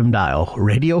your FM dial.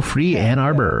 Radio Free Ann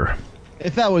Arbor.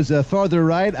 If I was farther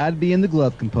right, I'd be in the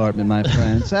glove compartment, my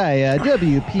friends. Hi,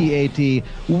 WPAT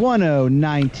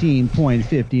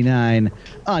 1019.59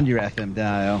 on your FM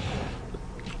dial.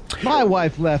 My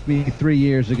wife left me 3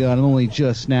 years ago, and I'm only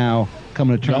just now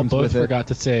coming to Y'all terms both with it. forgot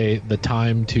to say the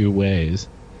time two ways.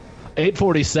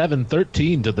 8:47,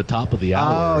 13 to the top of the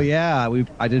hour. Oh yeah,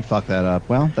 I did fuck that up.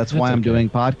 Well, that's why I'm okay. doing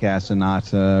podcasts and not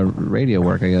radio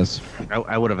work, I guess.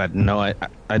 I would have had no. I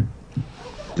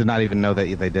did not even know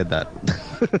that they did that.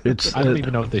 It's I don't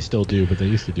even know if they still do, but they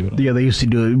used to do it. yeah, they used to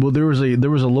do it. Well, there was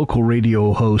a local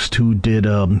radio host who did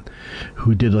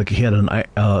like he had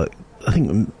I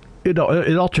think it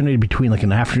alternated between like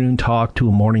an afternoon talk to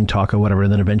a morning talk or whatever,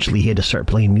 and then eventually he had to start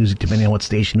playing music depending on what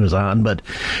station he was on. But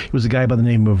it was a guy by the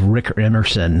name of Rick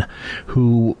Emerson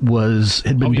who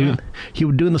had been doing he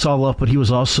was doing this all up, but he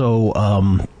was also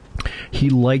he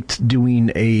liked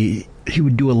doing he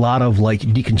would do a lot of like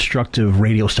deconstructive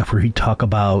radio stuff where he'd talk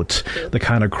about the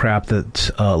kind of crap that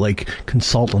like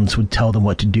consultants would tell them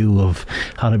what to do of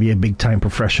how to be a big time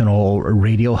professional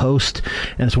radio host.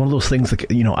 And it's one of those things that,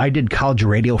 I did college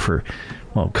radio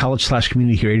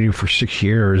college/community radio for 6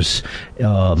 years.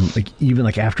 Even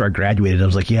after I graduated, I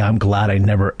was like, yeah, I'm glad I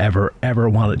never, ever, ever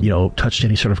wanted, touched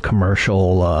any sort of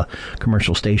commercial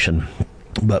station.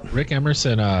 But Rick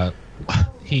Emerson,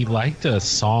 he liked a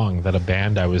song that a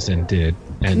band I was in did.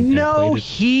 And played it.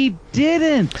 He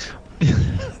didn't.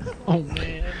 Oh,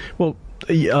 man. Well,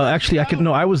 actually,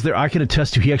 I was there. I can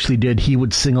attest to he actually did. He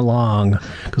would sing along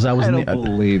because I was. I don't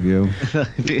believe you.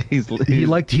 He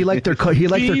liked their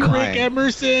Rick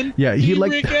Emerson. Yeah, he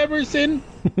liked Rick Emerson.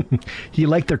 He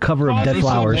liked their cover of Dead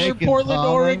Flowers. Portland,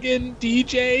 Oregon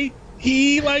DJ.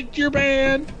 He liked your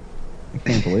band. I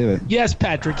can't believe it. Yes,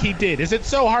 Patrick, he did. Is it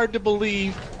so hard to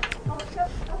believe?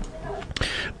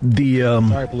 Sorry,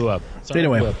 I blew up.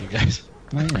 Anyway. I blew up, you guys.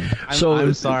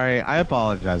 I'm sorry. I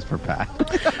apologize for Pat.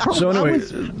 So anyway,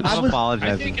 I'm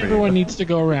apologizing. I think for everyone you. needs to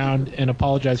go around and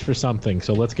apologize for something.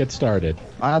 So let's get started.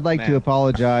 I'd like to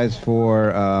apologize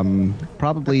for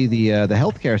probably the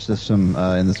healthcare system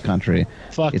in this country.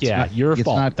 Fuck It's yeah, not- your it's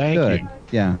fault. not Thank good. you.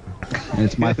 Yeah, and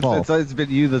it's my fault. It's been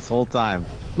you this whole time.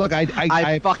 Look,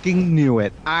 I fucking knew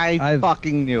it. I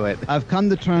fucking knew it. I've come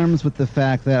to terms with the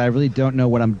fact that I really don't know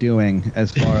what I'm doing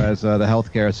as far as the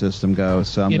healthcare system goes.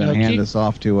 So I'm going to hand this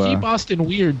off to. Keep Austin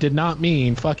weird did not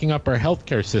mean fucking up our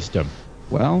healthcare system.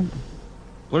 Well,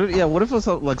 What if it was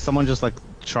like someone just like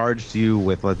charged you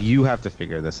with like you have to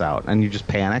figure this out and you just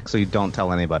panic so you don't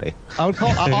tell anybody? I would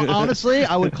call. Honestly,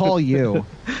 I would call you,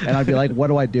 and I'd be like, "What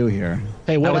do I do here?"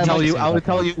 Hey, I what would I'd tell like you. to say I would about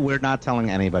tell that- you we're not telling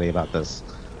anybody about this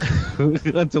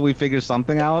until we figure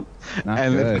something out. Not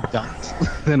and good. if we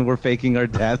don't, then we're faking our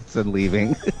deaths and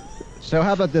leaving. So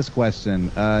how about this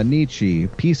question? Nietzsche,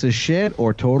 piece of shit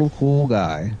or total cool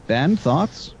guy? Ben,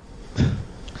 thoughts?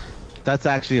 That's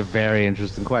actually a very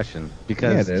interesting question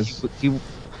because Yeah, it is. He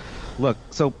look,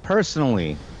 so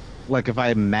personally, like if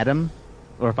I met him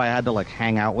or if I had to like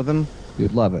hang out with him,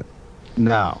 You'd love it.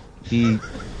 no, he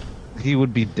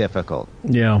would be difficult.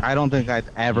 yeah, I don't think I'd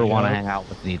ever want to Yeah. hang out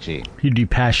with Nietzsche. he'd be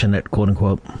passionate, quote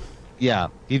unquote. Yeah,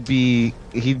 he'd be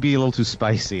a little too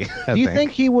spicy. I Do you think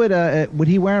he would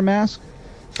he wear a mask?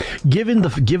 Given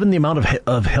the amount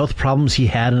of health problems he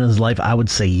had in his life, I would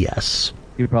say yes.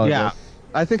 He probably Yeah, would.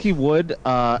 I think he would.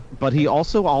 But he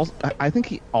I think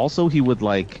he would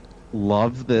like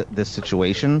love this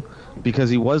situation because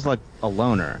he was like a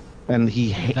loner and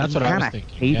That's what I was kind of thinking,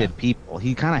 hated yeah. people.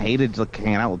 He kind of hated like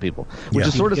hanging out with people, which Yeah.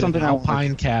 is sort of Get an something I want.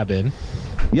 Alpine cabin.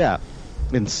 Yeah,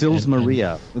 in Sils And-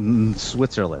 Maria, in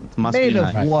Switzerland. Must Made be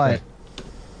of nice. what?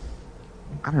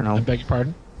 I don't I know. beg your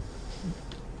pardon?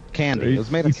 Candy. It was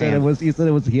made He of said candy.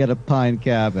 it was. He had a pine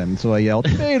cabin, so I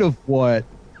yelled, "Made of what?"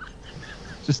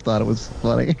 Just thought it was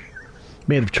funny.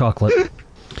 Made of chocolate.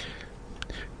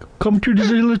 Come to this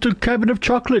little cabin of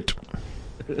chocolate.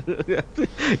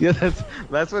 Yeah,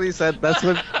 that's what he said. That's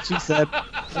what she said.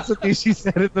 That's what she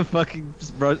said in the fucking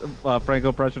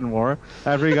Franco-Prussian War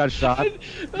after he got shot.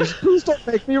 Please don't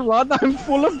make me run. I'm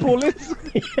full of bullets.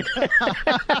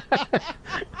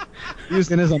 He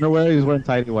was in his underwear. He was wearing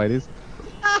tighty whities.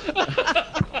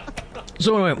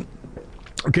 So anyway,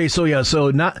 okay,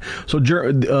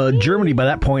 Germany by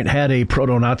that point had a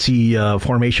proto-Nazi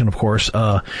formation. Of course,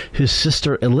 his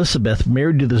sister Elizabeth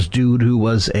married to this dude who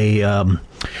was a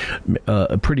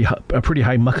pretty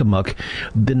high muckamuck.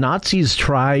 The Nazis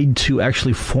tried to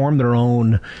actually form their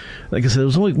own. Like I said, it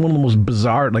was only one of the most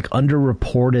bizarre, like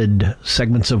underreported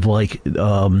segments of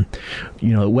Western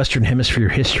Hemisphere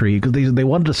history because they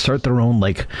wanted to start their own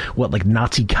like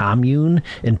Nazi commune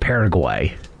in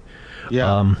Paraguay.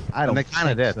 Yeah, I don't and they kind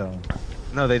of did. So.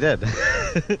 No, they did.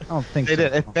 I don't think They so.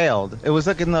 did. It failed. It was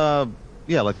like in the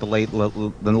late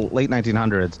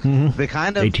 1900s. Mhm. They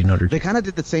kind of 1800s. They kind of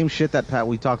did the same shit that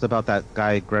we talked about that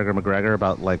guy Gregor McGregor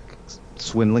about like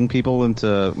swindling people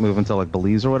into moving to like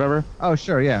Belize or whatever. Oh,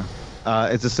 sure, yeah.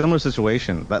 It's a similar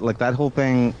situation. That whole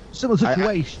thing. Similar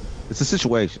situation. It's a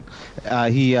situation.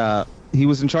 He he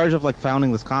was in charge of like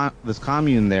founding this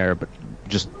commune there, but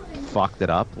just fucked it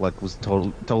up. Like was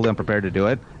totally unprepared to do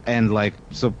it, and like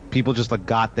so people just like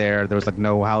got there. There was like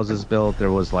no houses built.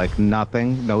 There was like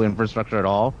nothing, no infrastructure at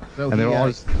all, So and they were he, all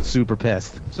just super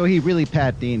pissed. So he really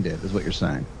Pat Dean'd it, is what you're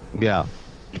saying. Yeah,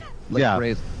 Like yeah.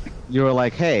 crazy. You were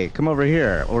like, hey, come over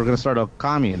here. We're gonna start a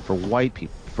commune for white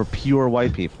people, for pure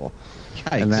white people.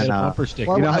 Yikes. And then, Get a bumper sticker.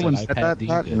 well, You know how I when wouldn't you said Pat that? Dean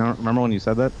Pat? did. You know, remember when you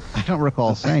said that? I don't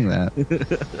recall saying that.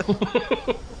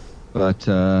 But,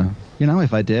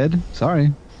 if I did,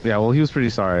 sorry. Yeah. Well, he was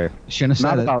pretty sorry. Shouldn't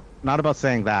have said Not about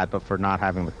saying that, but for not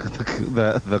having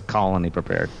the colony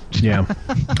prepared. Yeah.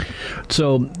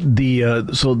 So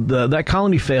that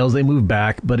colony fails. They move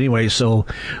back, but anyway, so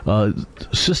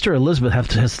Sister Elizabeth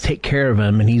has to take care of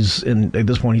him, and at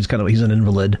this point he's an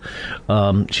invalid.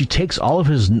 She takes all of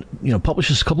his,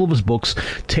 publishes a couple of his books,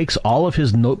 takes all of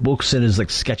his notebooks and his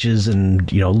like sketches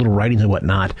and little writings and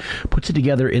whatnot, puts it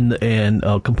together and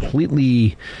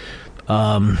completely.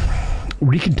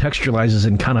 Recontextualizes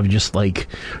and kind of just like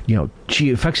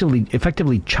she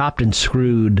effectively chopped and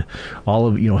screwed all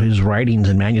of his writings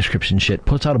and manuscripts and shit.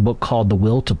 Puts out a book called The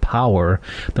Will to Power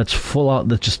that's full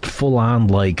on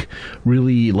like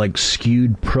really like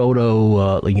skewed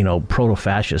proto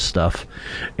fascist stuff,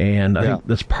 and I think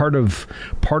that's part of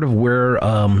where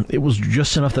it was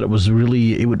just enough that it was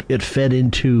really it fed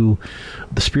into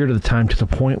the spirit of the time to the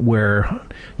point where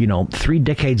 3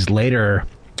 decades later.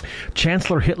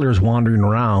 Chancellor Hitler is wandering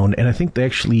around, and I think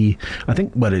she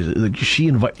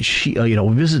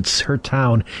visits her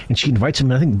town, and she invites him.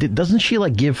 And I think doesn't she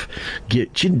like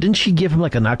didn't she give him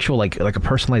like an actual like a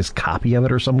personalized copy of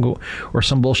it or some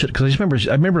bullshit? Because I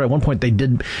remember at one point they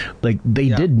did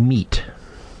meet.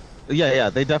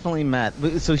 Yeah, they definitely met.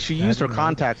 So she used her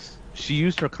contacts. She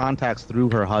used her contacts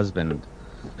through her husband,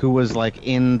 who was like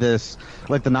in this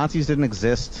like the Nazis didn't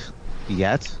exist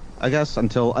yet. I guess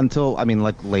until I mean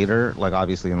like later, like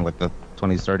obviously in like the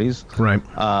 20s, 30s. Right.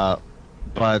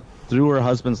 But through her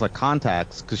husband's like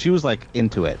contacts, because she was like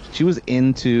into it. She was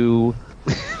into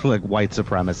like white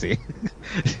supremacy.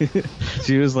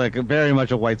 She was like very much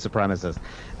a white supremacist.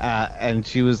 And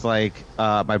she was like,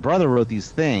 my brother wrote these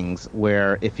things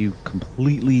where if you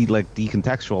completely like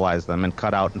decontextualize them and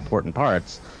cut out important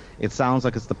parts, it sounds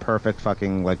like it's the perfect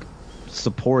fucking like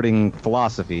supporting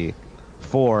philosophy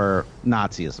for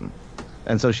Nazism.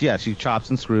 And so she chops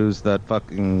and screws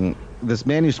this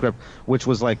manuscript, which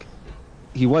was like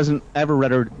he wasn't ever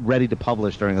ready to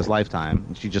publish during his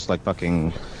lifetime. She just like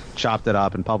fucking chopped it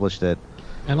up and published it.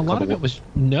 And a lot of it was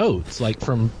notes, like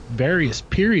from various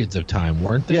periods of time,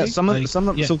 weren't they? Yeah,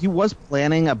 So he was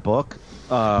planning a book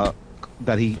that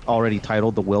he already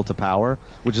titled "The Will to Power,"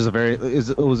 which is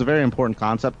it was a very important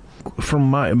concept. From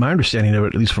my understanding of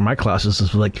it, at least for my classes,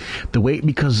 is like the way,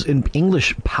 because in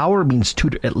English, power means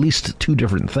at least two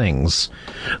different things.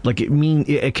 Like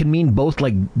it can mean both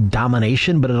like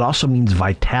domination, but it also means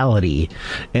vitality.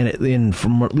 And at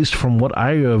least from what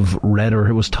I have read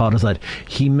or was taught, is that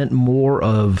he meant more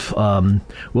of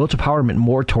will to power meant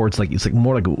more towards like it's like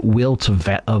more like will to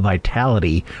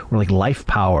vitality or like life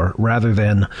power rather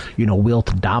than will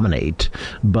to dominate.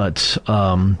 But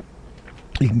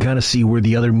you can kind of see where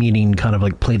the other meaning kind of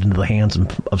like played into the hands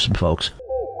of some folks.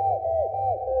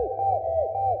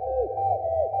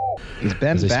 Is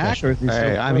Ben back? Or is he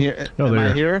Hey, I'm here. No, Am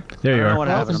I here? There you I don't are. know what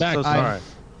happened. Welcome I'm so back. sorry.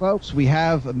 Folks, we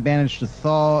have managed to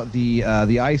thaw the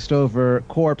iced over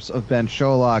corpse of Ben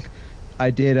Sholok.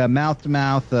 I did a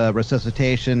mouth-to-mouth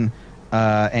resuscitation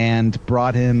and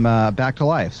brought him back to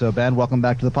life. So, Ben, welcome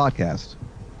back to the podcast.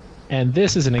 And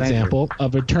this is an Thank example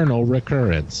of eternal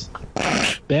recurrence.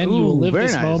 Ben, you will Ooh, live very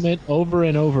this nice. moment over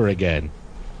and over again.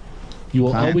 You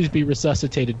will Huh? always be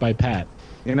resuscitated by Pat.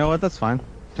 You know what? That's fine.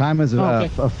 Time is Okay.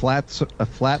 a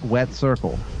flat, wet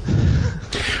circle.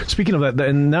 Speaking of that,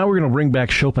 and now we're going to bring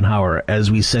back Schopenhauer as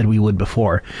we said we would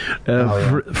before.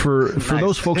 For Nice.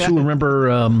 those folks who remember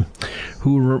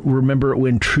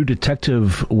when True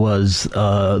Detective was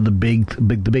the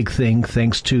big thing,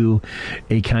 thanks to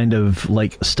a kind of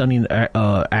like stunning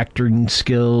acting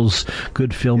skills,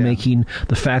 good filmmaking,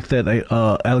 the fact that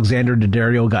Alexander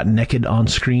Daddario got naked on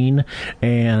screen,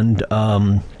 and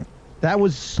That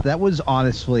was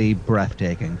honestly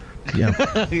breathtaking. yeah.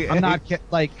 I'm not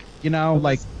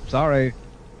sorry.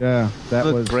 Yeah, that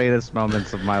The was greatest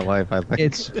moments of my life, I think.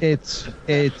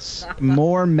 It's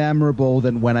more memorable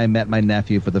than when I met my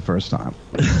nephew for the first time.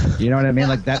 You know what I mean?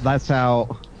 Like that's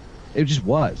how it just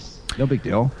was. No big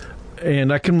deal.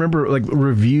 And I can remember like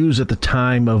reviews at the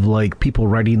time of like people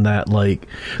writing that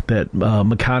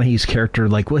McConaughey's character,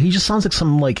 like, well, he just sounds like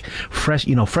some like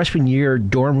freshman year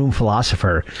dorm room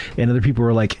philosopher. And other people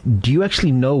were like, do you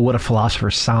actually know what a philosopher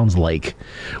sounds like,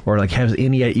 or like has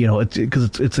any,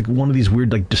 it's like one of these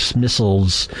weird like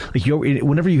dismissals. Like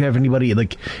whenever you have anybody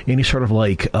like any sort of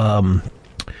like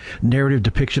narrative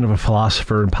depiction of a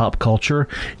philosopher in pop culture,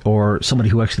 or somebody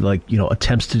who actually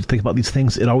attempts to think about these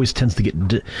things, it always tends to get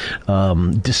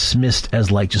dismissed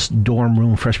as like just dorm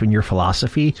room freshman year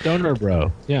philosophy. Stoner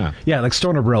bro. Yeah, like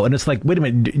stoner bro. And it's like, wait a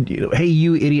minute, hey,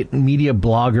 you idiot media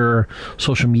blogger,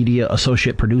 social media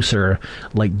associate producer,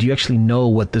 like, do you actually know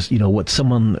what this, what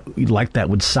someone like that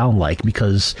would sound like?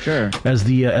 Because sure, as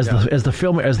the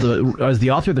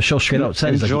author of the show straight out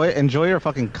says, enjoy your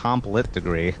fucking comp lit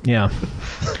degree. Yeah.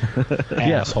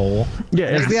 Asshole.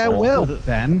 Yeah, maybe I will,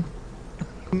 Ben.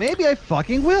 Maybe I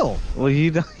fucking will. Well, you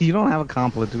don't have a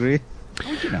comp lit degree.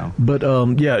 But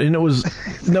and that was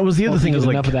the other thing is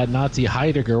like enough of that Nazi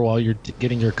Heidegger while you're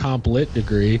getting your comp lit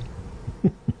degree.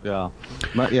 Yeah,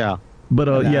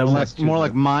 but more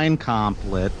like mine comp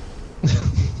lit.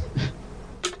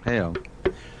 Heyo.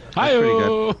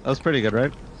 Hi-yo. That was pretty good,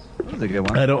 right? That was a good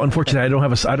one. Unfortunately, I don't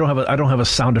have a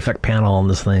sound effect panel on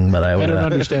this thing, but I don't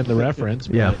understand the reference.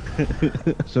 But. Yeah.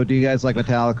 So, do you guys like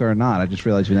Metallica or not? I just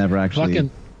realized you never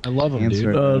actually. I love them,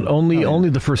 dude. Only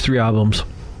the first 3 albums.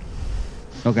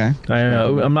 Okay.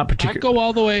 I'm not particular. I'd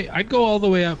go all the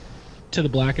way up to the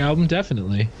Black Album,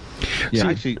 definitely. Yeah,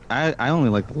 actually, I only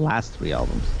like the last 3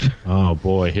 albums. Oh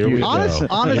boy, here we go. Honestly,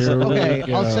 okay,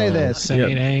 I'll say this: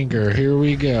 Saint Anger. Here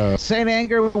we go. Saint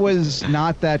Anger was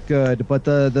not that good, but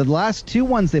the last 2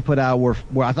 ones they put out were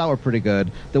I thought were pretty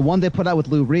good. The one they put out with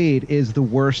Lou Reed is the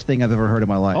worst thing I've ever heard in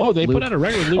my life. Oh, they put out a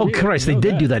record with Lou Reed. Oh, Christ, they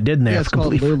did do that, didn't they? Yeah, it's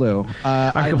called Lulu.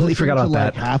 I completely forgot about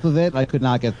that. Half of it, I could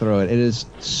not get through it. It is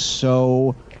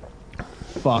so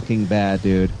fucking bad,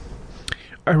 dude.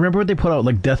 I remember when they put out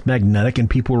like Death Magnetic, and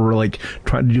people were like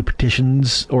trying to do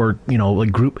petitions or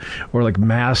like group or like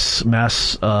mass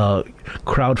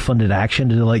crowd-funded action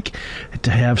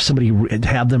to have somebody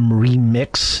have them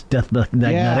remix Death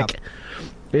Magnetic. Yeah.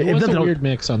 It was a weird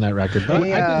mix on that record, but I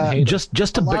didn't hate it.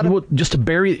 Just to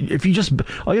bury, if you just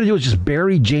all you gotta do is just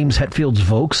bury James Hetfield's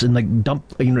vocals and like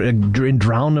dump and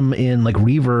drown him in like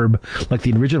reverb like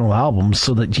the original album,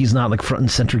 so that he's not like front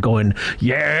and center going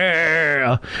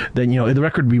yeah. Then the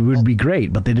record would be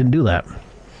great, but they didn't do that.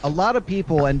 A lot of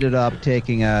people ended up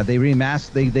taking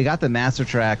they got the master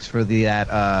tracks for the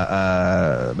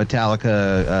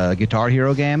Metallica Guitar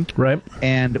Hero game, right?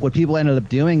 And what people ended up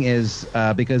doing is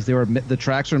because the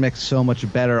tracks were mixed so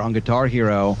much better on Guitar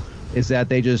Hero, is that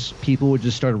people would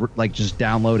just start like just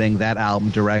downloading that album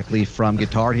directly from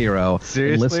Guitar Hero.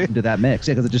 Seriously? And listen to that mix,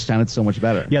 because it just sounded so much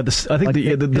better. Yeah, I think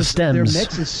the stems. Their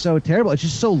mix is so terrible. It's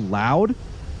just so loud.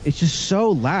 It's just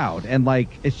so loud, and like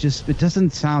it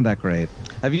doesn't sound that great.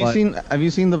 Have you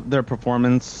seen their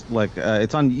performance? Like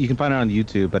it's on. You can find it on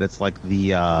YouTube, but it's like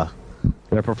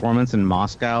their performance in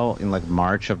Moscow in like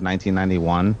March of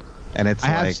 1991, and it's I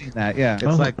have seen that. Yeah,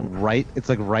 it's like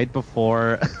right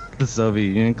before the Soviet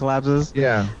Union collapses.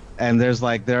 Yeah. And there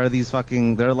are these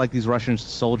Russian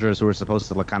soldiers who are supposed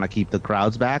to like kind of keep the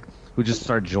crowds back, who just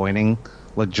start joining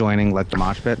like the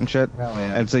mosh pit and shit. Oh,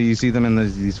 yeah. And so you see them in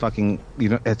these fucking,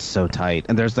 it's so tight.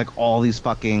 And there's like all these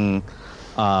fucking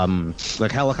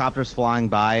like helicopters flying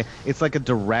by. It's like a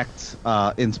direct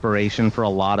inspiration for a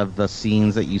lot of the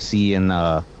scenes that you see in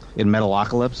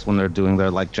Metalocalypse when they're doing their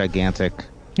like gigantic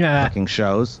fucking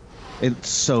shows. It's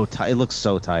so tight. It looks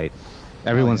so tight.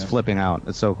 Everyone's flipping out.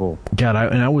 It's so cool. God,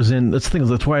 I was in. That's the thing.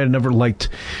 That's why I never liked.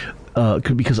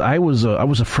 Because I was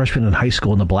a freshman in high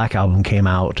school when the Black Album came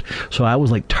out, so I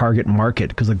was like target market,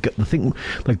 because the thing,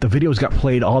 like the videos got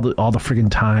played all the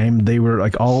friggin' time. They were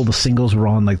like all the singles were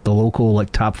on like the local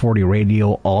like top 40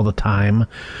 radio all the time.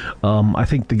 I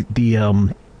think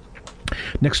the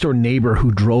next door neighbor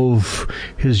who drove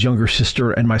his younger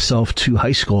sister and myself to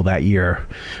high school that year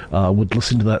would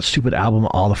listen to that stupid album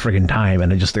all the friggin' time,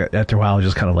 and it just after a while I was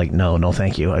just kind of like, no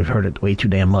thank you, I've heard it way too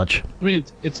damn much. I mean,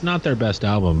 it's not their best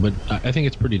album, but I think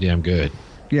it's pretty damn good.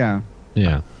 Yeah.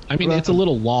 I mean, it's a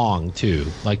little long too.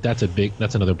 Like that's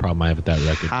another problem I have with that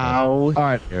record. All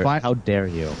right, how dare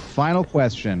you? Final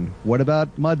question: what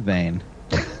about Mudvayne?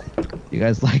 You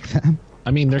guys like them? I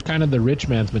mean, they're kind of the rich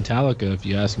man's Metallica, if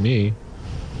you ask me.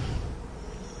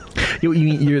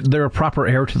 They're a proper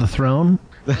heir to the throne.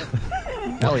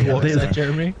 Hell yeah, is that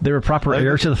Jeremy? They're a proper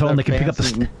heir to the throne. They can pick up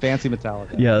the fancy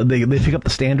Metallica. Yeah, they pick up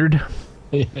the standard.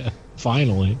 Yeah,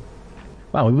 finally.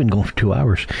 Wow, we've been going for 2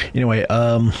 hours. Anyway,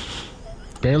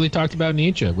 barely talked about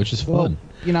Nietzsche, which is fun.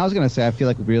 Well, I was gonna say I feel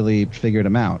like we really figured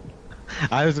him out.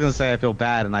 I was gonna say I feel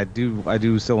bad, and I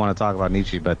do still want to talk about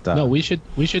Nietzsche, but No, we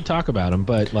should talk about him,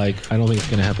 but like I don't think it's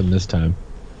going to happen this time.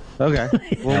 okay.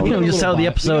 Well, Just out of the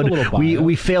episode,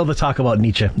 we failed to talk about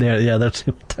Nietzsche. Yeah, that's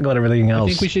talk about everything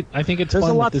else. I think it's there's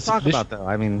fun a lot that to talk about, though.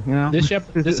 I mean, you know,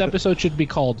 this episode should be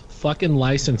called "Fucking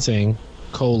Licensing: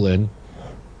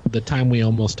 The time we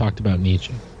almost talked about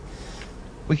Nietzsche."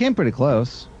 We came pretty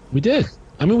close. We did.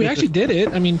 I mean, we actually did it.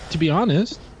 I mean, to be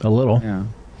honest. A little. Yeah.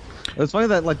 It's funny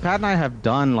that like Pat and I have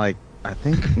done like I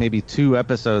think maybe 2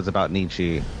 episodes about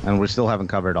Nietzsche, and we still haven't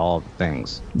covered all of the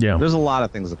things. Yeah. There's a lot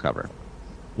of things to cover.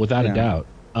 Without a doubt.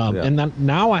 And then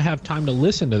now I have time to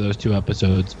listen to those 2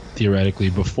 episodes theoretically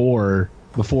before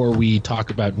we talk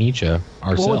about Nietzsche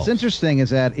ourselves. Well, what's interesting is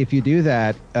that if you do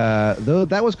that, though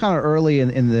that was kind of early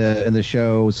in the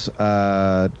show's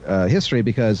history,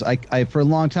 because I for a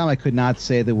long time I could not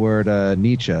say the word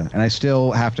Nietzsche, and I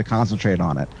still have to concentrate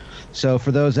on it. So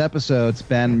for those episodes,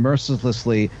 Ben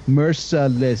mercilessly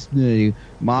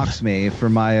mocks me for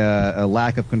my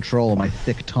lack of control of my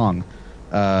thick tongue,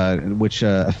 which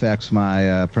affects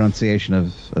my pronunciation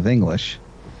of English.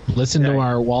 Listen to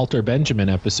our Walter Benjamin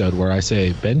episode where I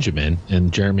say Benjamin,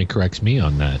 and Jeremy corrects me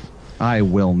on that. I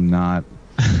will not.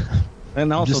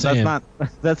 And also,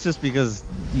 that's just because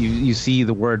you see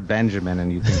the word Benjamin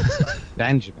and you think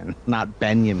Benjamin, not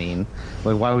Benjamin.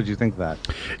 Like, why would you think that?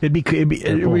 It'd be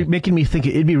making me think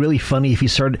it'd be really funny if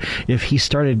he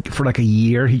started for like a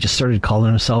year. He just started calling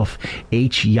himself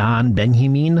H. Jan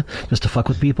Benjamin just to fuck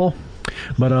with people.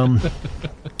 But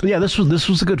yeah, this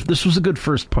was a good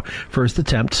first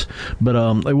attempt. But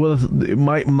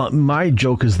my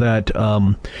joke is that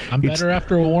I'm better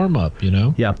after a warm up, you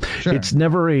know. Yeah, sure. It's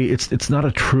not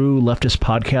a true leftist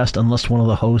podcast unless one of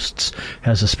the hosts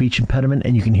has a speech impediment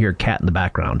and you can hear a cat in the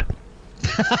background.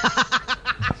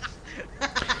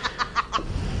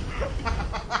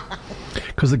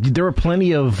 Because there were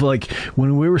plenty of like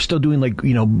when we were still doing like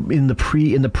in the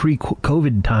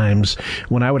pre-COVID times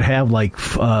when I would have like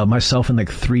myself and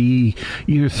like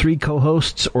either three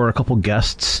co-hosts or a couple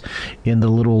guests in the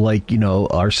little like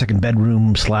our second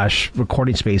bedroom /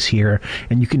 recording space here,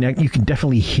 and you can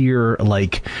definitely hear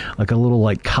like a little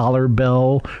like collar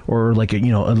bell or like a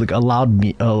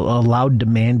loud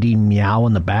demanding meow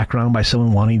in the background by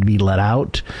someone wanting to be let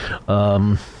out.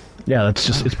 Yeah,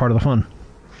 it's part of the fun.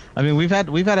 I mean, we've had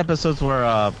episodes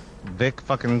where Vic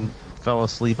fucking fell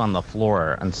asleep on the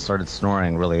floor and started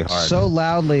snoring really hard, so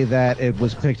loudly that it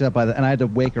was picked up and I had to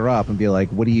wake her up and be like,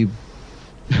 "What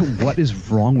is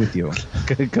wrong with you?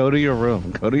 Go to your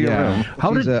room. Go to your room."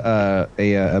 She's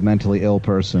a mentally ill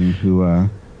person who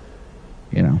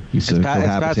used to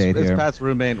cohabitate here. It's Pat's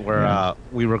roommate where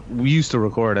we used to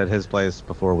record at his place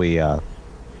before we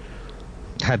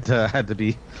had to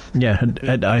be had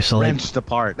to isolate, wrenched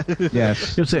apart.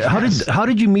 Yes. How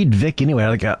did you meet Vic anyway?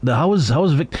 Like, how was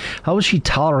Vic? How was she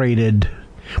tolerated?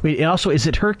 Wait, and also, is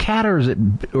it her cat or is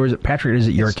it Patrick? Or is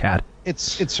it your cat?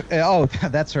 It's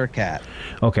that's her cat.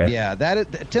 Okay. Yeah,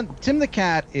 Tim the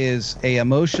cat is a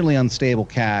emotionally unstable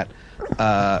cat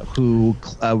who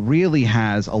really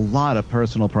has a lot of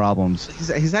personal problems.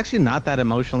 He's actually not that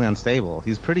emotionally unstable.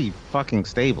 He's pretty fucking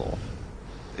stable.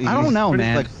 I don't know,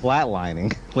 man. Like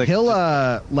flatlining. Like, he'll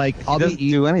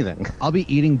do anything. I'll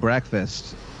be eating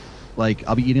breakfast. Like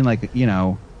I'll be eating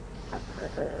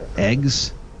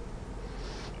eggs.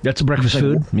 That's a breakfast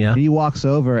food. Yeah. He walks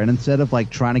over and instead of like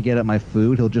trying to get at my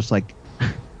food, he'll just like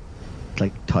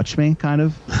touch me, kind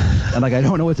of, and like I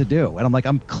don't know what to do, and I'm like,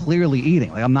 I'm clearly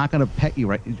eating. Like I'm not gonna pet you,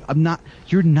 right? I'm not.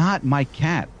 You're not my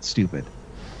cat, stupid.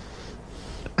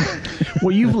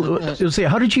 Well,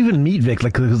 how did you even meet Vic?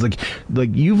 Like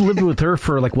you've lived with her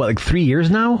for like 3 years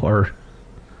now, or?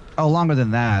 Oh, longer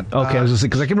than that. Okay, I was just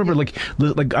because I can remember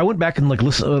like I went back and like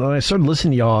listen. When I started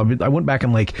listening to y'all, I went back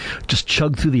and like just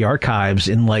chugged through the archives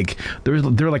and like they're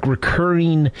like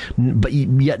recurring, but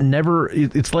yet never.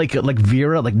 It's like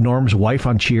Vera, like Norm's wife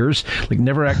on Cheers, like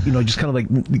never act. Just kind of like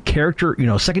the character,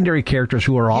 secondary characters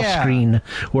who are off screen,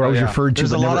 who are always referred to.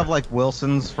 There's a lot of like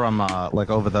Wilsons from like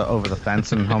over the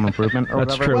fence in Home Improvement. Or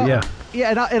That's whatever. true. Well,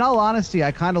 yeah. In all honesty,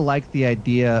 I kind of like the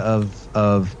idea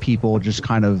of people just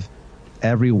kind of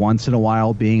every once in a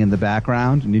while being in the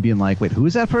background and you being like, wait, who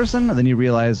is that person? And then you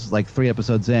realize like 3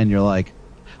 episodes in, you're like,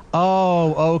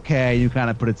 oh, okay. You kind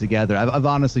of put it together. I've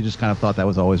honestly just kind of thought that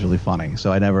was always really funny.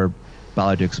 So I never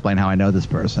bothered to explain how I know this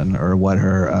person or what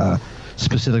her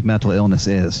specific mental illness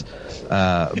is.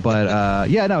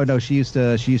 She used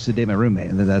to date my roommate,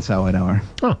 and that's how I know her.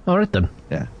 Oh, all right then.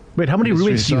 Yeah. Wait, how many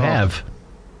roommates do you have?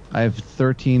 I have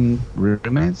 13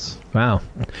 roommates. Wow.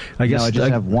 I guess I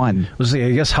just have one.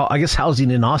 I guess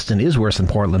housing in Austin is worse than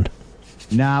Portland.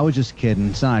 Nah, I was just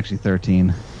kidding. It's not actually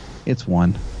 13. It's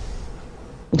 1.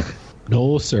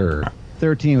 No, sir.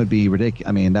 13 would be ridiculous.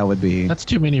 I mean, that would be. That's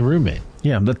too many roommates.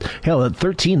 Yeah, that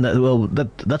 13.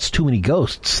 That's too many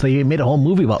ghosts. They made a whole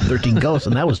movie about 13 ghosts,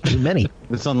 and that was too many.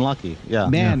 It's unlucky. Yeah.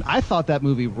 Man, I thought that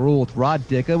movie ruled. Rod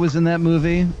Dicka was in that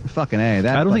movie. Fucking A.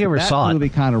 That, I don't think I ever saw it. That movie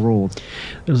kind of ruled.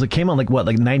 It came out like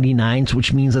 99,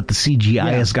 which means that the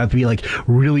CGI has got to be like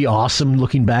really awesome.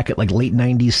 Looking back at like late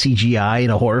 90s CGI in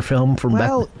a horror film from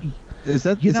back. Is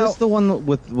this the one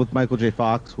with Michael J.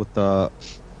 Fox with the?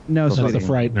 No, so The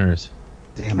Frighteners.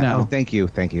 Damn it. No. Oh, thank you.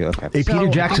 Okay. A Peter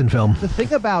Jackson film. The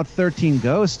thing about 13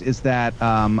 Ghosts is that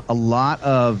a lot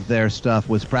of their stuff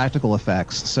was practical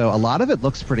effects. So a lot of it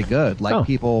looks pretty good. Like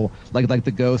people, like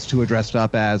the ghosts who are dressed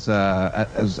up as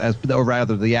or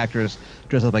rather the actors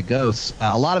dressed up like ghosts.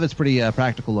 A lot of it's pretty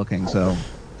practical looking. So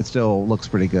it still looks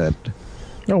pretty good.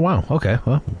 Oh wow. Okay.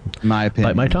 Well, in my opinion.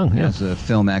 Bite my tongue. Yeah. As a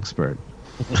film expert.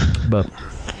 But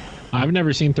I've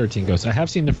never seen 13 Ghosts. I have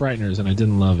seen The Frighteners, and I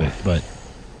didn't love it, but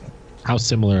how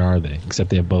similar are they? Except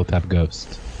they both have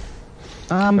ghosts.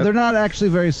 They're not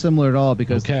actually very similar at all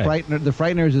because Okay. the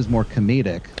Frighteners is more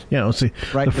comedic. yeah, let's see.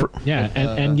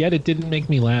 And yet it didn't make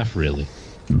me laugh, really.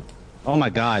 Oh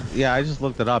my God. Yeah, I just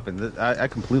looked it up and I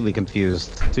completely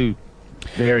confused two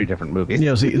very different movies.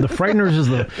 Yeah, see, the Frighteners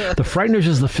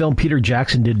is the film Peter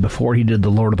Jackson did before he did the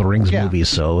Lord of the Rings movies.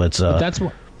 So it's But that's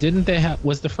what. Didn't they have?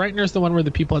 Was The Frighteners the one where the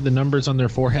people had the numbers on their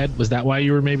forehead? Was that why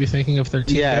you were maybe thinking of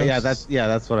 13 Ghosts?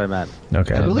 that's what I meant.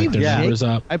 okay. I believe their numbers Jake,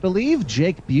 up. I believe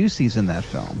Jake Busey's in that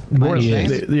film. More, He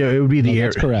is. it would be the era.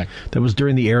 That's correct. That was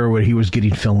during the era where he was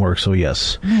getting film work. So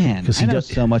yes, Man, 'Cause I he know does-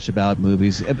 so much about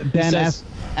movies. Ben, says-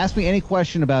 ask me any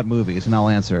question about movies, and I'll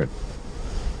answer it.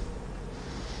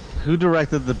 Who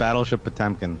directed the Battleship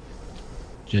Potemkin?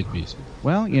 Jake Busey.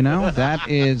 Well, that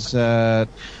is an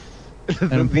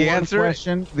important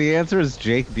question. The answer is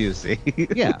Jake Busey.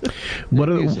 Yeah. what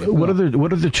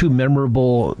are the two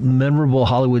memorable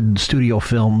Hollywood studio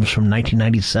films from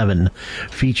 1997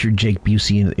 featured Jake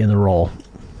Busey in the role?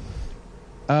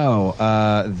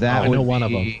 That I would know be one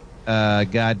of them.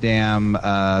 Goddamn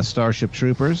Starship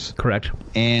Troopers, Correct.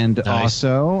 and Nice.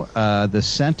 also The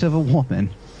Scent of a Woman.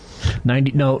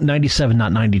 97,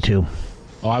 not 92.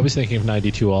 Oh, I was thinking of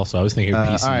 92 also. I was thinking of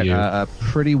PCU. All right,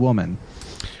 Pretty Woman.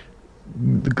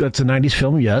 That's a 90s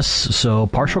film, yes. So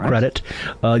partial credit.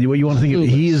 What you want to think?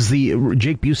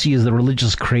 Jake Busey is the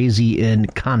religious crazy in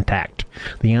Contact.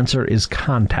 The answer is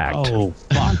Contact. Oh,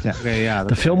 Fuck. Okay, yeah.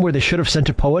 The film where they should have sent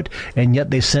a poet, and yet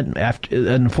they sent after.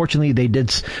 Unfortunately, they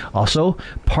did also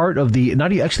part of the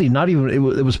not even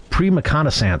it was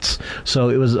pre-McConaissance. So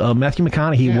it was Matthew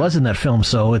McConaughey was in that film.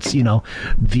 So it's the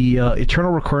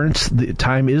eternal recurrence. The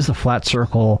time is the flat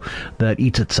circle that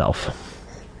eats itself.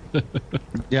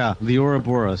 Yeah, the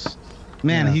Ouroboros.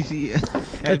 Man,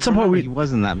 At some point he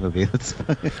was in that movie.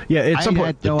 Yeah, at some I point.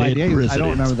 had no idea. I don't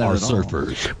remember that at all.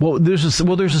 surfers. Well, there's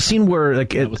a scene where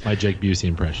That was my Jake Busey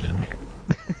impression.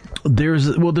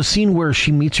 the scene where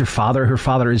she meets her father. Her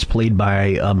father is played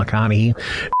by McConaughey.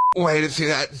 Waited through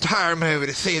that entire movie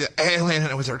to see the alien,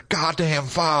 and it was her goddamn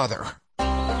father.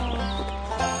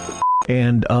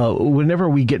 And whenever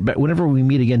we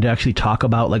meet again to actually talk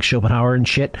about like Schopenhauer and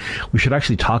shit, we should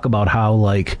actually talk about how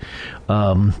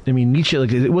Nietzsche,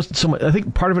 like, it wasn't so much. I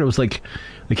think part of it was like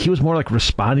he was more like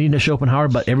responding to Schopenhauer,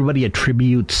 but everybody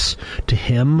attributes to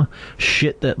him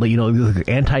shit that like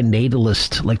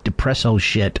anti-natalist like depresso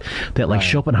shit that like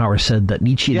Schopenhauer said that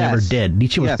Nietzsche never did.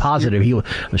 Nietzsche was positive.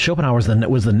 Schopenhauer was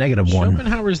the negative one.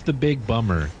 Schopenhauer's the big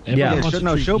bummer.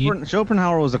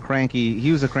 Schopenhauer was a cranky.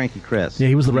 He was a cranky Chris. Yeah,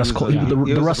 he was the Russ Cole.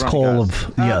 The Russ Cole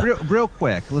of Real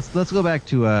quick, let's go back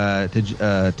to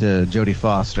Jodie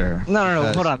Foster.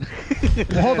 No, hold on.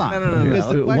 Hold on.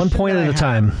 No. One point at a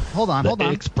time. Hold on.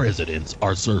 Ex-presidents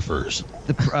are surfers.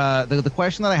 The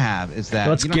question that I have is that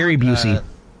That's Gary Busey.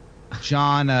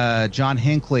 John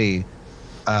Hinckley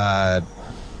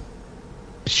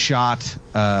shot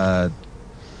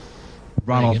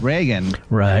Ronald Reagan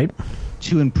Right.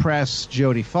 to impress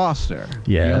Jodie Foster.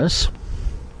 Yes.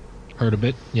 Heard of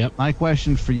it? Yep. My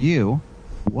question for you: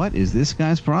 what is this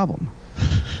guy's problem?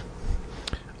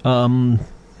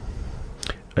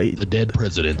 The dead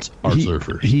presidents are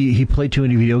surfers. He played too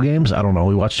many video games. I don't know.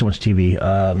 We watched too much TV.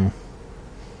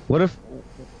 What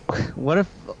if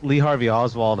Lee Harvey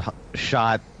Oswald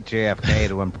shot JFK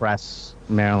to impress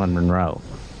Marilyn Monroe?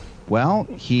 Well,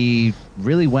 he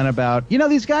really went about.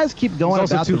 These guys keep going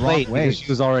It's about also too the wrong late way. because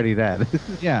she was already dead.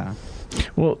 Yeah.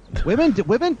 Well, Women.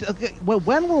 Okay, well,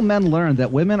 when will men learn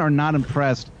that women are not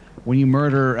impressed when you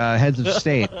murder heads of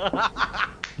state?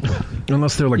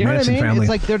 unless they're like You know what I Manson mean? family. It's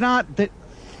like they're not.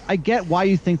 I get why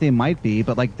you think they might be,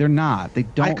 but like they're not. They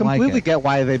don't. I completely like it. get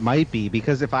why they might be,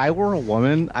 because if I were a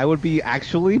woman, I would be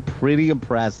actually pretty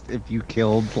impressed if you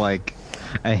killed like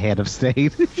a head of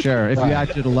state. Sure, if you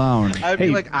acted alone. I'd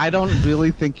be like, I don't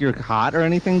really think you're hot or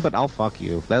anything, but I'll fuck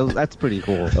you. That's pretty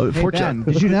cool. Hey, Ben,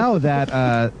 did you know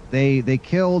that they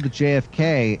killed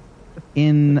JFK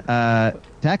in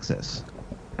Texas?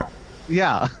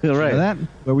 Yeah, You know right. that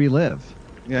where we live.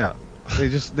 Yeah, they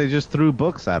just threw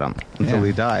books at him until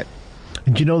he died.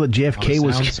 Did you know that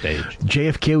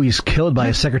JFK was killed by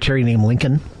a secretary named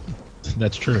Lincoln?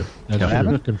 That's true. That's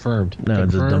true. Confirmed. No,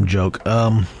 it's a dumb joke.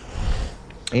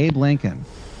 Abe Lincoln.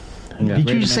 Did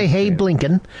you just say, "Hey,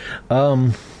 Blinken"?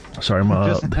 Sorry,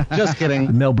 I'm Just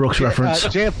kidding. Mel Brooks reference.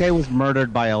 JFK was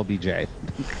murdered by LBJ.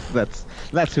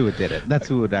 That's who it did it. That's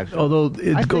who it actually. Although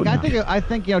I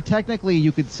think technically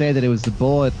you could say that it was the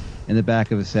bullet in the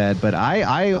back of his head, but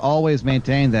I always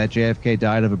maintain that JFK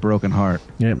died of a broken heart.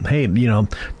 Yeah, hey,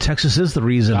 Texas is the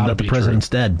reason that the president's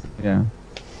dead. Yeah.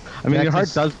 I mean, your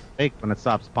heart does break when it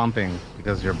stops pumping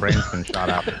because your brain's been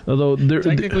shot out. Although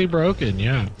technically broken,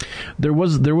 yeah. There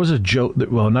was a joke.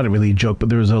 Well, not really a joke, but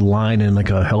there was a line in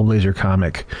like a Hellblazer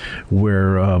comic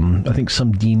where I think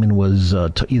some demon was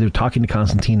either talking to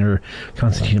Constantine or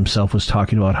Constantine himself was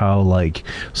talking about how like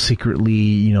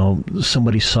secretly,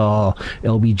 somebody saw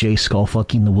LBJ skull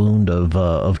fucking the wound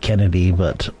of Kennedy,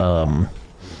 but I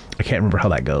can't remember how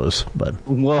that goes. But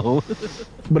whoa.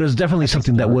 But it's definitely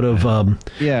something that would have.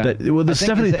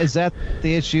 Is that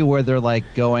the issue where they're like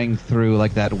going through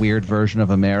like that weird version of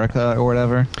America or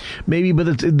whatever? Maybe,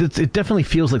 but it definitely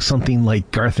feels like something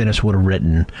like Garth Ennis would have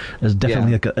written as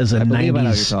definitely as a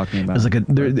 90s. As like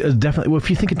definitely. Well, if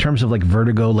you think in terms of like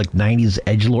Vertigo, like 90s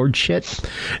edgelord shit,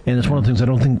 and it's one of the things I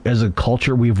don't think as a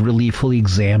culture we've really fully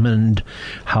examined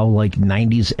how like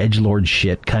 90s edgelord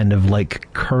shit kind of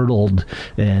like curdled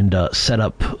and set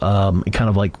up, kind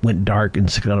of like went dark and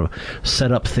kind of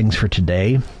set up things for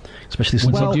today, especially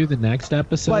since we'll do the next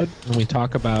episode when we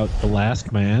talk about The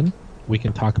Last Man. We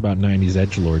can talk about 90s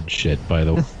edgelord shit, by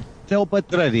the way. But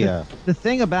good idea. The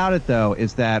thing about it though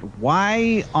is that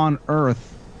why on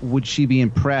earth would she be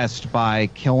impressed by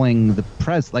killing the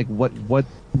press? Like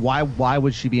why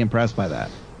would she be impressed by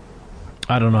that?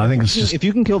 I don't know. I think it's just if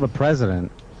you can kill the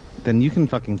president, then you can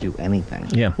fucking do anything.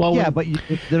 Yeah. Well, but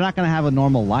they're not going to have a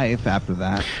normal life after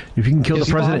that. If you can kill the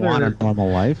president, want a normal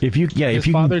life. His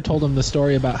father told him the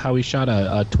story about how he shot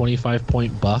a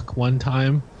 25-point buck one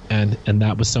time, and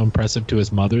that was so impressive to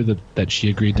his mother that she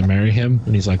agreed to marry him.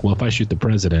 And he's like, well, if I shoot the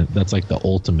president, that's like the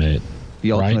ultimate.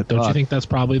 Right? Don't you think that's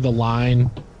probably the line?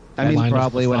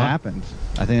 Probably what happened.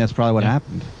 I think that's probably what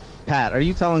happened. Pat, are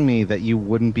you telling me that you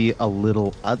wouldn't be a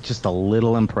little, just a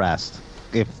little impressed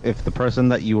if the person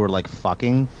that you were like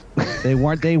fucking, they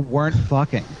weren't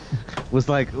fucking, was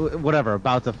like whatever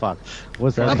about to fuck,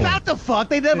 was about to fuck?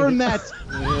 They never met.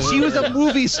 She was a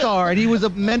movie star and he was a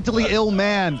mentally ill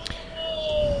man.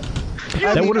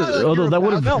 That would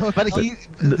have. No,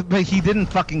 but he didn't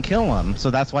fucking kill him, so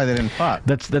that's why they didn't fuck.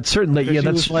 That's certainly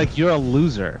that's like you're a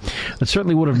loser. That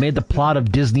certainly would have made the plot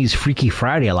of Disney's Freaky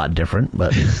Friday a lot different.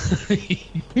 But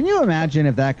can you imagine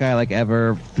if that guy like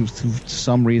ever through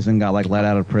some reason got like let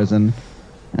out of prison,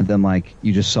 and then like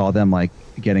you just saw them like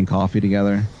getting coffee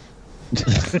together?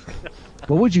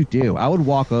 What would you do? I would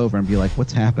walk over and be like,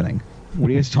 "What's happening? What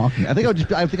are you guys talking?" I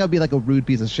think I'd be like a rude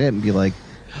piece of shit and be like,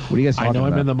 what are you guys talking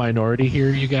about? I'm in the minority here,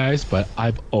 you guys, but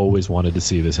I've always wanted to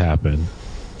see this happen.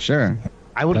 Sure.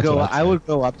 I would go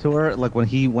up to her, like when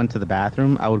he went to the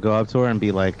bathroom, I would go up to her and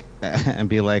be like,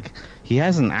 he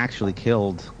hasn't actually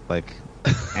killed like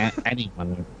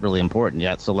anyone really important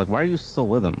yet, so like why are you still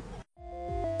with him?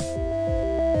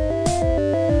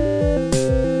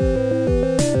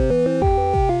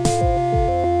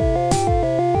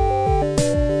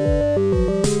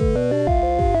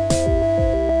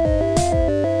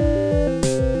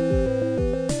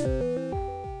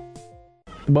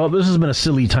 Well, this has been a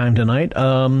silly time tonight.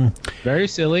 Very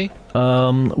silly.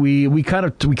 We've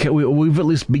at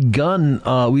least begun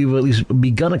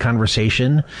a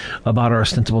conversation about our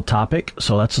ostensible topic,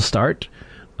 so that's a start.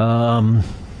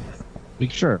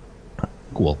 Sure.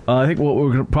 Cool. I think what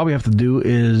we're gonna probably have to do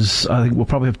is we'll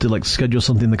probably have to like schedule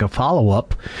something like a follow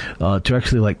up to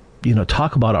actually like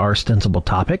talk about our ostensible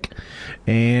topic,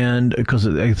 and because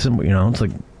it's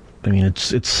like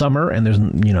it's summer and there's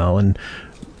and.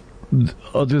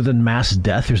 Other than mass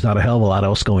death, there's not a hell of a lot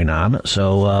else going on.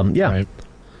 So, yeah. Right.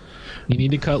 You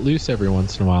need to cut loose every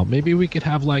once in a while. Maybe we could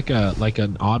have like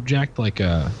an object, like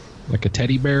a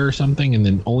teddy bear or something, and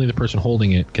then only the person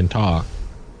holding it can talk,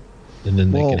 and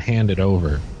then they can hand it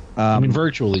over.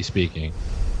 Virtually speaking.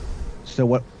 So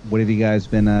what have you guys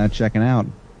been checking out?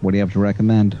 What do you have to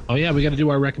recommend? Oh yeah, we got to do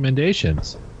our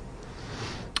recommendations.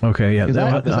 Okay, yeah.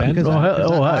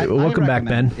 Welcome back,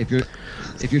 Ben. If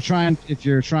you're trying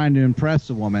to impress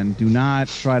a woman, do not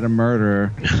try to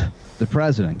murder the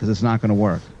president because it's not going to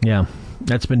work. Yeah,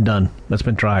 that's been done. That's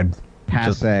been tried.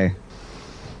 Passe.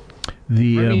 I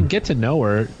mean, get to know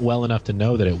her well enough to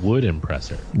know that it would impress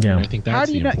her. Yeah. And I think that's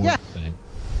the important thing.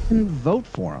 And vote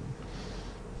for him.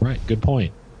 Right. Good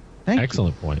point.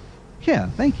 Excellent point. Yeah.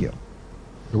 Thank you.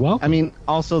 You're welcome. I mean,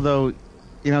 also though,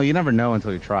 you never know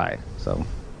until you try. So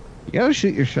you gotta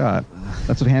shoot your shot.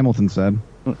 That's what Hamilton said.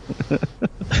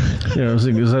 Yeah, is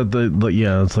that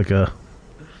yeah, it's like a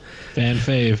fan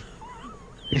fave.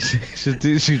 You should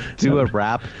do a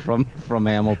rap from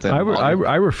Hamilton.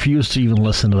 I refuse to even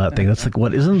listen to that thing. That's like,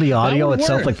 what? Isn't the audio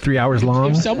itself like 3 hours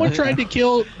long? If someone tried to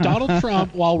kill Donald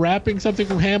Trump while rapping something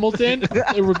from Hamilton,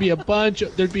 there'd be a bunch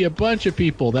of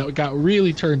people that got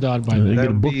really turned on by that. You get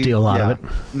a book deal out of it.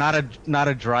 Not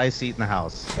a dry seat in the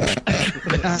house.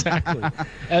 Exactly.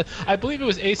 I believe it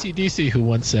was AC/DC who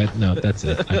once said, "No, that's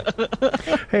it."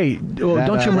 Hey,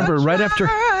 don't you remember right after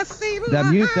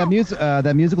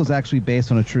that musical is actually based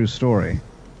on a true story.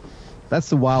 That's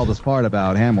the wildest part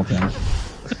about Hamilton.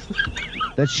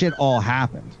 That shit all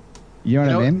happened. You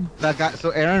know what I mean? That guy.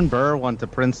 So Aaron Burr went to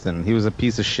Princeton. He was a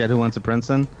piece of shit who went to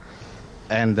Princeton,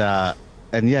 and yeah,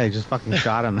 he just fucking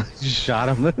shot him. Just shot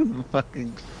him in the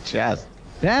fucking chest.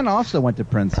 Ben also went to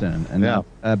Princeton, and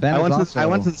Ben I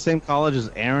went to the same college as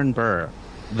Aaron Burr,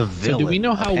 the villain. So do we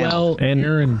know how well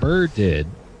Aaron Burr did?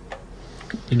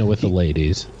 With the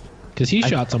ladies, because he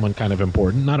shot someone kind of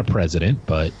important, not a president,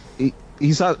 but he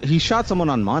shot someone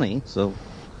on money. So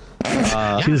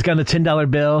he was got a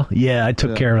 $10 bill. Yeah, I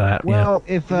took care of that. Well,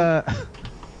 if the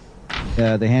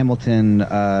Hamilton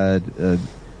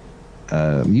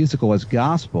musical was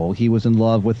gospel, he was in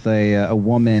love with a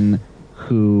woman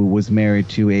who was married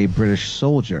to a British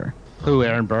soldier. Who,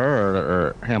 Aaron Burr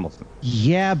or Hamilton?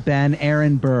 Yeah, Ben,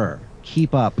 Aaron Burr.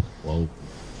 Keep up. Whoa.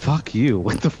 Fuck you.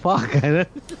 What the fuck?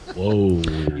 Whoa.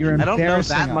 You're I don't know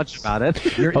embarrassing that us. much about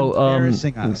it. You're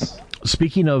embarrassing us.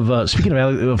 Speaking of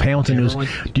Hamilton news, do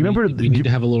you remember? We need to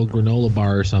have a little granola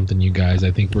bar or something, you guys. I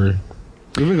think we've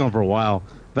been going for a while.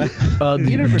 But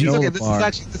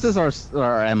this is our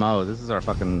MO. This is our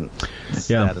fucking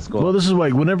status quo. Well, this is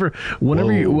like whenever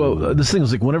this thing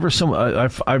is like whenever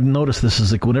I've noticed this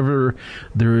is like whenever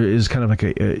there is kind of like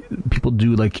a people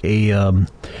do like a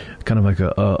kind of like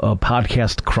a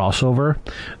podcast crossover,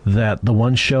 that the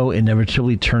one show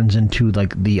inevitably turns into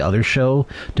like the other show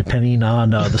depending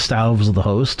on the styles of the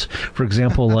host. For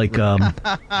example, like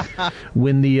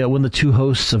when the two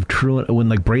hosts of when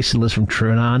like Brace and Liz from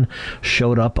TrueAnon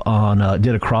showed up on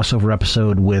did a crossover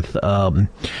episode with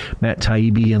Matt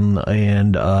Taibbi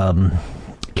and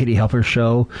Katie Helfer's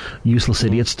show, Useless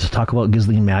Idiots, to talk about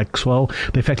Ghislaine Maxwell.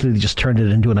 They effectively just turned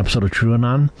it into an episode of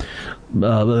TrueAnon.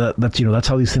 That's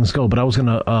how these things go. But I was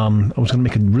gonna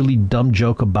make a really dumb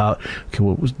joke about. Okay,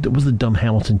 what was the dumb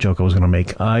Hamilton joke I was gonna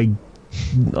make? I've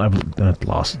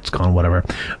lost. It's gone. Whatever.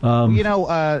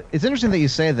 It's interesting that you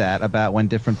say that about when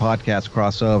different podcasts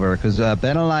cross over, because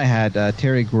Ben and I had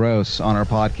Terry Gross on our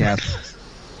podcast,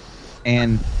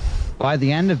 and by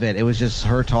the end of it, it was just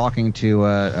her talking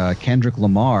to Kendrick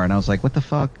Lamar, and I was like, "What the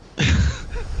fuck?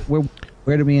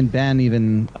 Where do me and Ben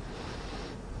even?"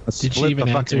 Did she even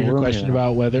answer your question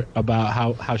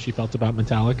about how she felt about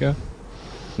Metallica?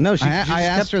 No, I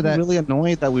asked her that. Really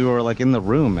annoyed that we were like in the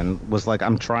room and was like,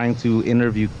 "I'm trying to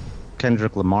interview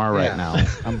Kendrick Lamar right now.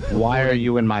 Why are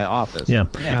you in my office?" Yeah.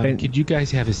 Could you guys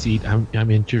have a seat? I'm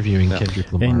interviewing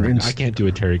Kendrick Lamar. And I can't do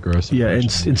a Terry Gross. Yeah,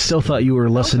 and still thought you were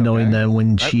less annoying than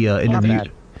when she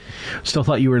interviewed. Still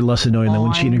thought you were less annoying than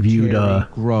when she interviewed.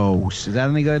 Gross. Is that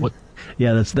any good? What?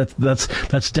 Yeah,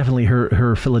 that's definitely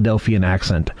her Philadelphian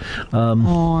accent.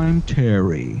 I'm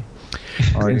Terry.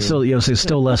 And still,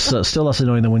 still less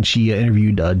annoying than when she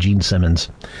interviewed Gene Simmons.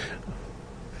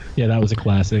 Yeah, that was a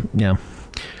classic. Yeah.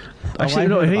 Actually,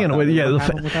 no. Hang on. Yeah,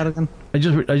 I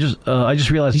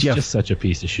just realized he's Jeff just such a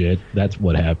piece of shit. That's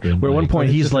what happened. Where at one point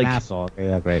he's like, an asshole. Okay,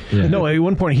 yeah, great. Yeah. No, at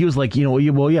one point he was like, you're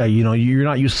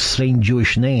not used to saying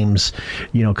Jewish names,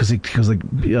 because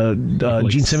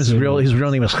Gene Simmons' his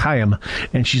real name is Chaim,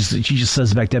 and she just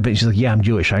says back that bit, and she's like, yeah, I'm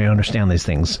Jewish, I understand these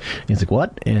things. And he's like,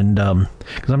 what? And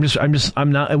because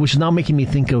I'm not, which is now making me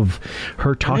think of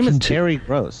her talking name is to Terry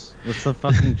Gross. What's the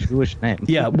fucking Jewish name?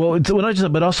 Yeah, well,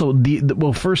 but also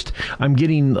first I'm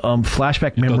getting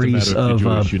flashback memories of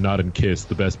Jewish, you're not in Kiss,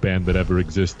 the best band that ever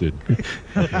existed.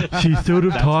 She sort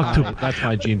of talked to. That's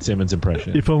my Gene Simmons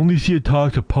impression. If only she had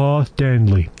talked to Paul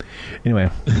Stanley. Anyway,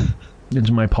 it's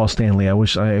my Paul Stanley. I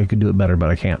wish I could do it better, but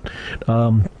I can't.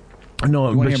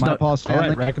 No, You want to hear my not- Paul All Stanley?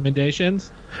 right,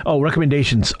 recommendations. Oh,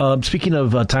 recommendations. Speaking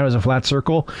of Time as a Flat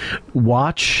Circle,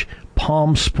 watch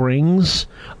Palm Springs,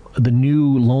 the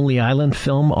new Lonely Island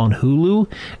film on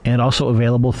Hulu, and also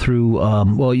available through.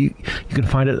 You can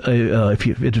find it if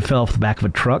it fell off the back of a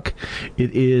truck.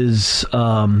 It is.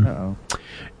 Uh-oh.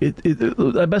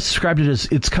 I best described it as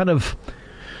it's kind of.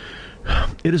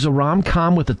 It is a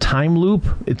rom-com with a time loop.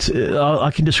 It's I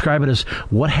can describe it as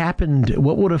what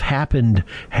would have happened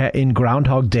in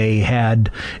Groundhog Day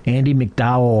had Andy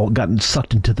McDowell gotten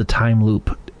sucked into the time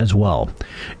loop as well.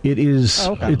 It is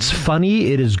It's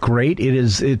funny, it is great,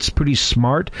 it's pretty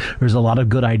smart. There's a lot of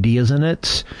good ideas in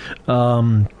it.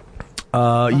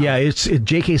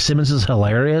 J.K. Simmons is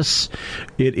hilarious.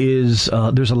 It is.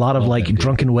 There's a lot of like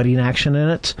drunken wedding action in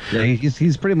it. Yeah,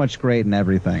 he's pretty much great in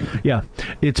everything. Yeah,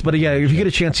 if you get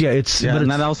a chance, it's. Yeah, but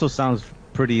and it's, that also sounds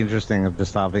pretty interesting of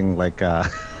just having like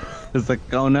it's like,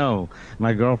 oh no,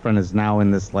 my girlfriend is now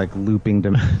in this like looping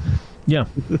dimension. Yeah,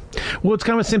 well, it's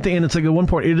kind of the same thing, and it's like at one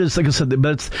point it is like I said,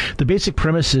 but it's the basic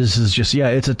premise is just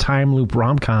it's a time loop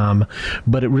rom-com,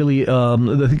 but it really I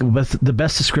think the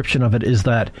best description of it is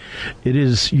that it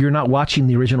is you're not watching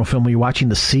the original film, you're watching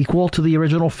the sequel to the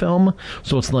original film.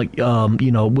 So it's like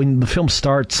when the film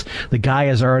starts, the guy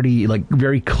is already like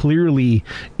very clearly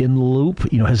in the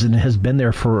loop, has been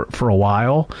there for a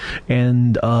while,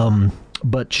 and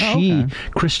but she, I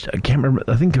can't remember.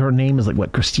 I think her name is like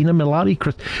what, Christina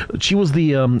Milioti. She was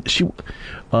the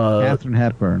Katharine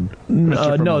Hepburn.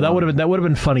 no, that would have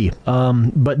been funny.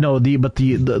 But no, the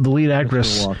lead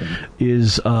actress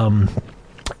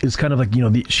is kind of like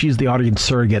she's the audience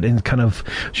surrogate, and kind of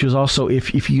she was also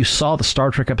if you saw the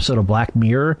Star Trek episode of Black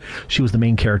Mirror, she was the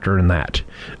main character in that,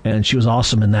 and she was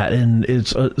awesome in that, and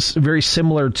it's very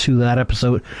similar to that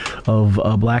episode of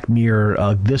Black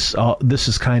Mirror. This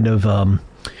is kind of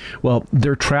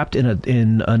they're trapped in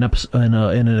an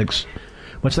episode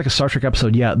much like a Star Trek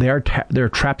episode. Yeah, they're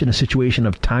trapped in a situation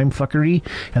of time fuckery,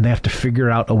 and they have to figure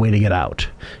out a way to get out.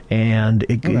 And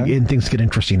and things get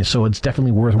interesting. So it's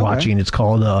definitely worth watching. It's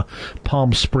called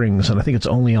Palm Springs, and I think it's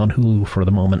only on Hulu for the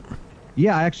moment.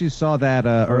 Yeah, I actually saw that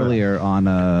earlier on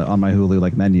my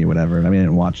Hulu menu, whatever. I mean, I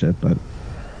didn't watch it, but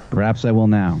perhaps I will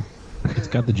now. It's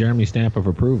got the Jeremy stamp of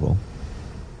approval.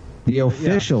 The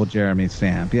official Jeremy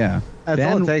stamp, yeah. That's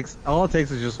all it takes. All it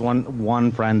takes is just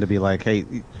one friend to be like, "Hey,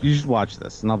 you should watch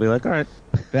this," and I'll be like, "All right."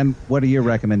 Ben, what are your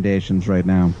recommendations right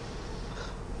now?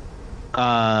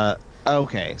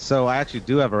 Okay, so I actually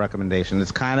do have a recommendation.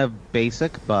 It's kind of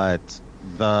basic, but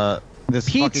this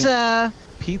Pizza,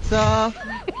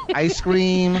 ice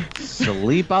cream,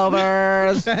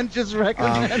 sleepovers. Ben just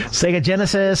recommend. Sega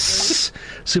Genesis,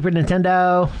 Super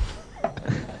Nintendo.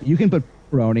 You can put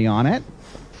pepperoni on it.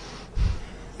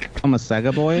 I'm a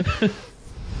Sega boy.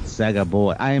 Sega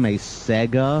boy. I am a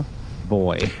Sega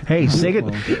boy. Hey,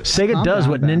 Sega does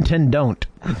what Nintendo don't.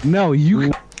 No,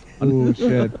 you. Oh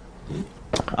shit.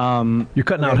 You're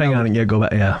cutting out. Hang on. Yeah, go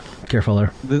back. Yeah, careful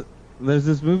there. There's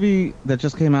this movie that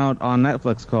just came out on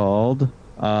Netflix called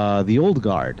The Old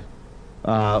Guard,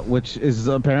 which is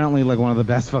apparently like one of the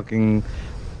best fucking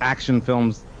action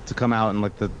films to come out in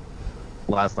like the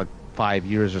last 5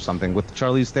 years or something. With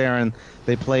Charlize Theron,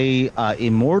 they play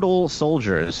immortal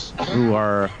soldiers who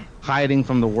are hiding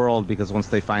from the world because once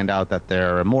they find out that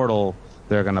they're immortal,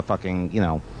 they're gonna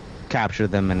fucking capture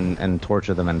them and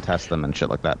torture them and test them and shit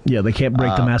like that. Yeah, they can't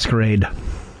break the masquerade.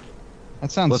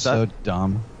 That sounds What's so that?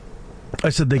 dumb. I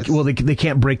said they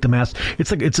can't break the mask.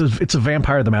 It's like it's a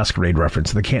Vampire the Masquerade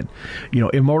reference. They can't,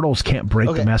 immortals can't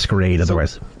break the masquerade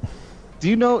otherwise. Do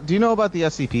you know about the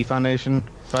SCP Foundation,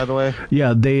 by the way?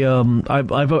 Yeah, they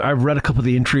I've read a couple of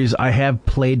the entries. I have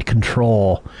played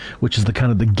Control, which is the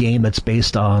kind of the game that's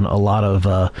based on a lot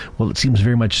of it seems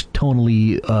very much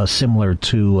tonally similar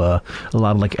to a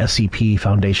lot of like SCP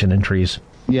Foundation entries.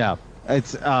 Yeah,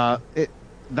 it's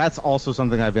that's also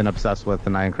something I've been obsessed with,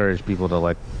 and I encourage people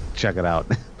to check it out.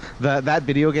 That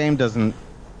video game doesn't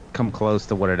come close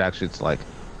to what it actually is like.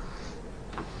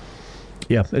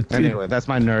 Yeah. Anyway, that's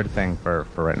my nerd thing for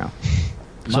right now.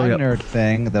 My nerd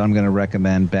thing that I'm going to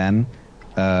recommend, Ben,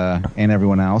 and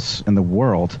everyone else in the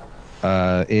world,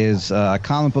 is a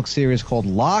comic book series called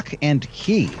Lock and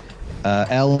Key,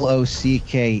 Locke.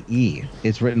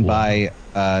 It's written by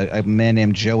a man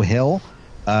named Joe Hill.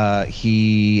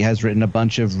 He has written a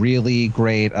bunch of really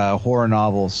great horror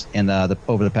novels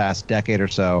over the past decade or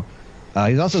so.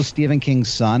 He's also Stephen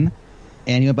King's son.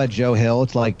 And about Joe Hill,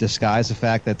 it's like disguise the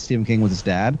fact that Stephen King was his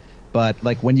dad. But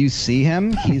like when you see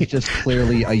him, he's just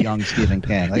clearly a young Stephen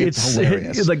King. Like, it's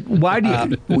hilarious. It's like, why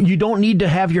do you don't need to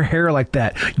have your hair like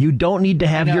that. You don't need to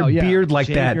have your beard like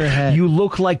Shave that. your head. You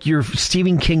look like you're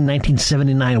Stephen King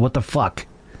 1979. What the fuck?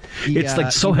 It's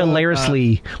like so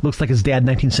hilariously looks like his dad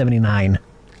 1979.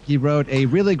 He wrote a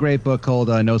really great book called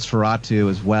Nosferatu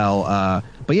as well.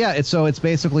 But yeah, it's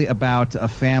basically about a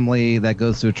family that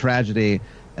goes through a tragedy,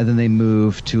 and then they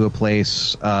move to a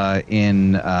place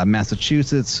in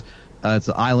Massachusetts. It's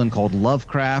an island called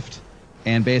Lovecraft,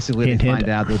 and basically they find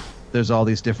out that there's all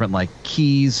these different like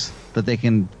keys that they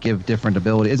can give different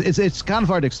abilities. It's kind of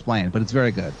hard to explain, but it's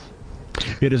very good.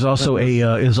 It is also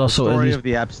story of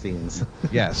the Epsteins.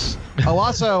 Yes. Oh,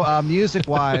 also music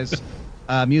wise, the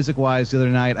other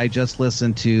night I just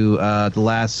listened to the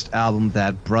last album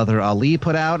that Brother Ali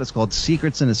put out. It's called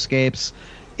Secrets and Escapes.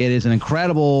 It is an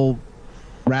incredible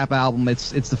rap album.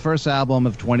 It's the first album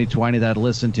of 2020 that I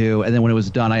listened to, and then when it was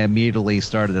done, I immediately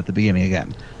started at the beginning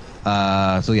again.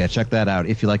 So yeah, check that out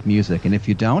if you like music, and if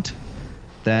you don't,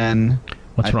 then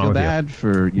I feel bad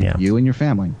for you and your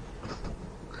family.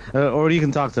 Or you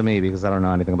can talk to me because I don't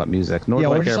know anything about music. Nor do I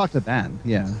or care. just talk to Ben.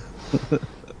 Yeah,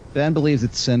 Ben believes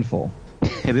it's sinful.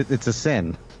 It's a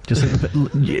sin.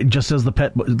 Just as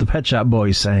the Pet Shop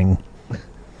Boys sang.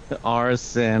 Our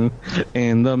sin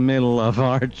in the middle of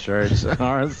our church.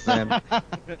 Our sin.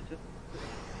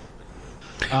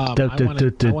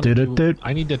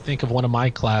 I need to think of one of my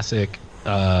classic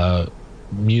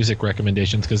music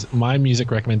recommendations, because my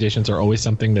music recommendations are always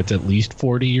something that's at least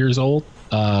 40 years old.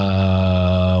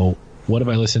 What have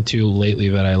I listened to lately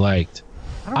that I liked?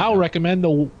 I'll recommend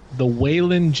the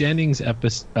Waylon Jennings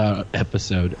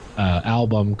episode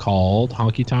album called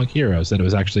Honky Tonk Heroes, that it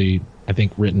was actually, I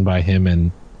think, written by him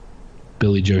and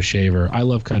Billy Joe Shaver. I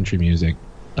love country music,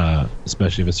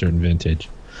 especially of a certain vintage.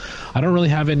 I don't really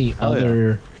have any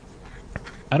other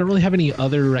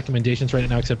recommendations right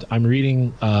now, except I'm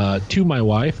reading to my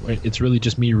wife. It's really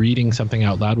just me reading something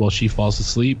out loud while she falls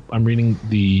asleep. I'm reading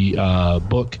the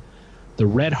book The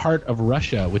Red Heart of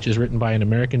Russia, which is written by an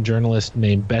American journalist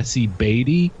named Bessie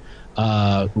Beatty.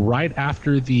 Right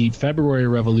after the February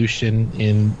Revolution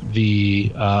the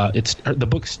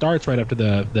book starts right after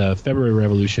the February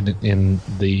Revolution in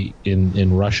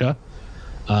Russia,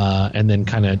 and then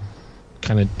kind of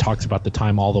talks about the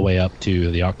time all the way up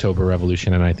to the October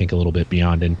Revolution, and I think a little bit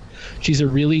beyond. And she's a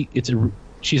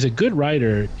good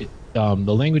writer. The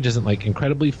language isn't like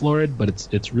incredibly florid, but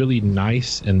it's really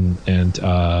nice and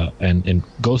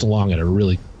goes along at a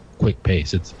really quick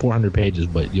pace. It's 400 pages,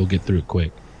 but you'll get through it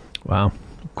quick. Wow,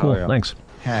 cool. Thanks.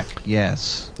 Heck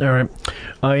yes. All right,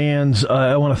 and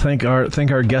I want to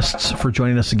thank our guests for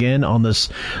joining us again on this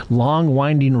long,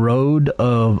 winding road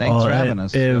of Thanks for having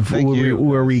us.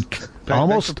 Where we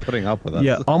almost Thanks for putting up with us.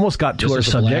 Yeah, almost got to our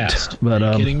subject. Blast. But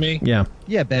are you kidding me? Yeah.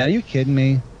 Yeah, Ben, are you kidding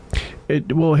me? In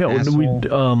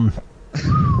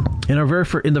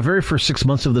the very first 6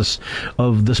 months of this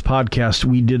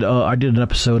podcast, I did an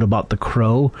episode about The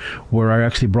Crow, where I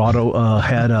actually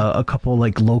had a couple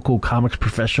like local comics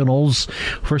professionals.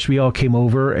 First, we all came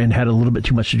over and had a little bit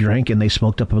too much to drink, and they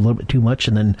smoked up a little bit too much,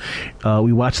 and then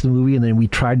we watched the movie, and then we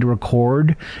tried to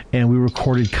record, and we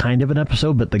recorded kind of an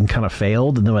episode, but then kind of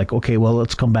failed, and they're like, okay, well,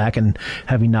 let's come back and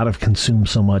having not have consumed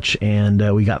so much, and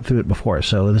we got through it before,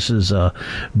 so this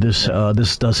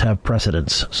does have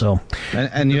precedence. So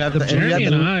and you have Jeremy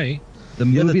and I. The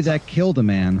movie that killed a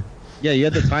man. Yeah, you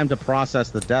had the time to process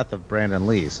the death of Brandon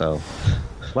Lee. So,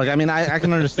 like, I mean, I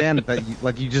can understand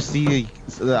that. You just see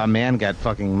a man get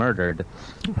fucking murdered.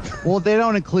 Well, they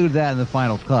don't include that in the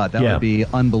final cut. That would be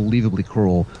unbelievably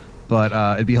cruel. But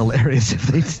it'd be hilarious if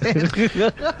they did.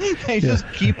 They just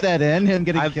keep that in, him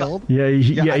getting killed.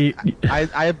 I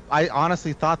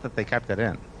honestly thought that they kept it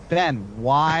in. Ben,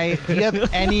 why? Do you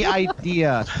have any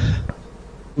idea?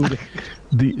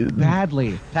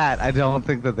 Badly. Pat, I don't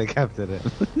think that they kept it in.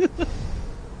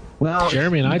 Well,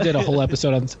 Jeremy and I did a whole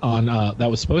episode on that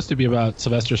was supposed to be about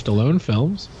Sylvester Stallone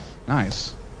films.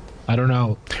 Nice. I don't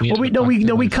know. We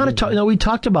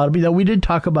talked about it. We did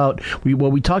talk about we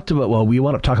want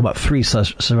to talk about 3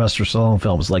 Sylvester Stallone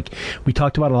films. Like, we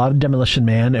talked about a lot of Demolition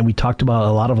Man, and we talked about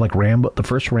a lot of like Rambo, the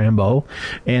first Rambo,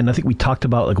 and I think we talked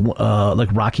about like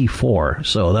Rocky IV.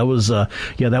 So that was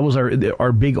that was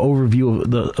our big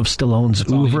overview of Stallone's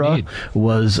oeuvre.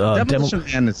 Was Demolition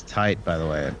Man is tight, by the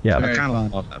way. Yeah, I kind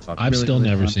of love that fucking. I've still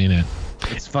never seen it.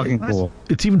 It's fucking cool.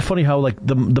 It's even funny how like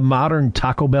the modern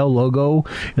Taco Bell logo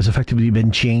has effectively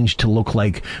been changed to look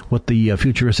like what the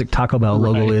futuristic Taco Bell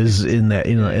logo is in that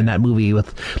in that movie,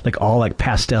 with like all like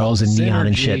pastels and neon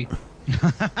and shit.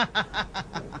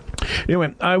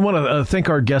 Anyway, I want to thank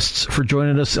our guests for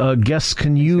joining us. Guests,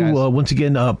 can you guys. once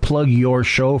again plug your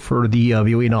show for the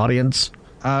viewing audience?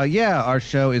 Yeah, our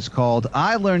show is called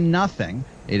I Learn Nothing.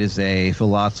 It is a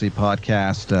philosophy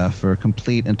podcast for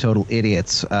complete and total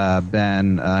idiots.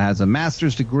 Ben has a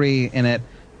master's degree in it,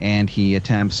 and he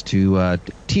attempts to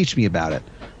teach me about it.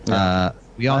 Yeah.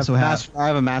 We also I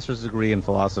have a master's degree in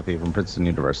philosophy from Princeton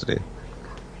University.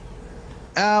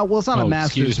 Well, it's not a Oh,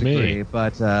 master's excuse me. degree,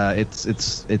 but it's No,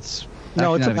 actually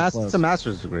not even it's close. a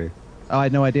master's degree. Oh, I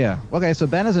had no idea. Okay, so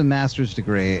Ben has a master's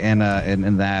degree in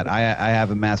that. I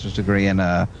have a master's degree in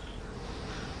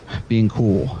being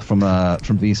cool from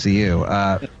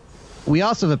VCU. We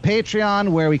also have a Patreon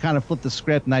where we kind of flip the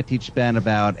script and I teach Ben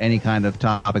about any kind of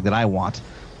topic that I want.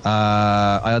 The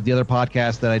other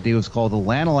podcast that I do is called the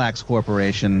Lanalax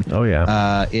Corporation. Oh,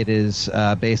 yeah. It is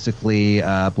basically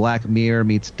Black Mirror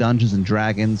meets Dungeons and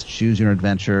Dragons. Choose your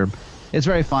adventure. It's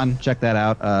very fun. Check that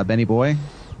out. Benny Boy,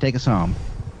 take us home.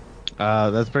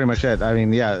 That's pretty much it. I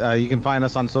mean, yeah, you can find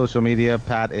us on social media.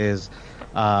 Pat is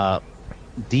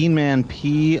Deanman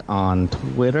P on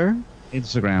Twitter.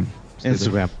 Instagram.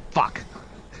 Fuck.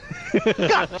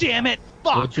 God damn it!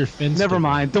 Fuck! What's your Finsta? Never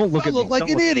mind. Don't look I at look me. like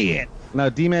Don't an look- idiot. No,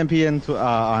 Deanman P on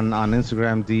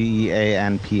Instagram,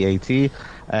 DEANPAT,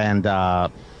 and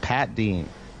Pat Dean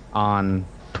on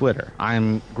Twitter.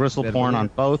 I'm Gristleporn on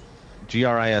both.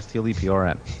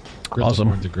 GRISTLEPORN. Awesome.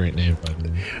 Gristleporn's a great name, by the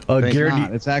way. Thank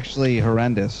Garrett, It's actually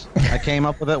horrendous. I came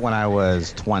up with it when I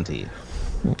was 20.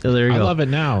 there you I go. love it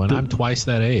now, and I'm twice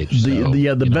that age. the- So, the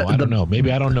you know, I the- don't know.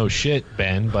 Maybe I don't know shit,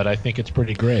 Ben, but I think it's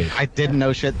pretty great. I didn't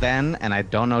know shit then, and I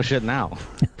don't know shit now.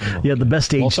 Yeah, the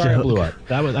best age Well, sorry, I to blew up.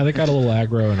 I think I got a little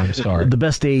aggro, and I'm sorry. the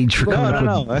best age for coming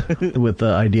up with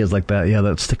ideas like that. Yeah,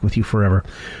 that stick with you forever.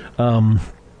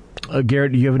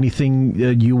 Garrett, do you have anything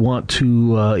you want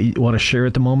to share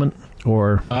at the moment?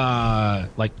 Or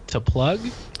Like to plug?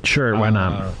 sure, why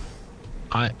not?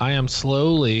 I am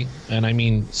slowly, and I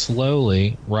mean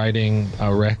slowly, writing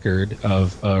a record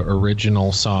of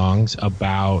original songs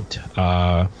about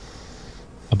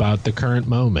the current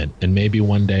moment, and maybe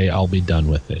one day I'll be done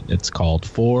with it. It's called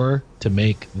 "For to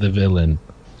Make the Villain,"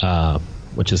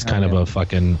 which is kind of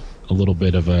a little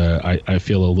bit of I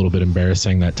feel a little bit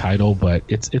embarrassing, that title, but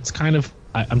it's kind of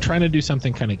I'm trying to do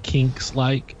something kind of Kinks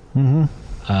like,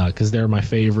 because they're my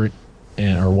favorite,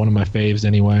 or one of my faves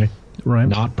anyway. Right.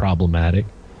 Not problematic,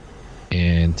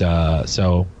 and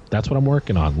so that's what I'm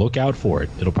working on. Look out for it.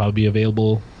 It'll probably be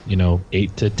available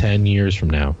 8 to 10 years from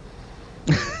now.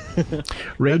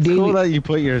 Ray It's Davy, cool that you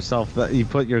put your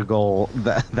goal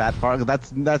that far.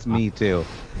 That's me too.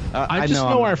 I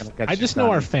just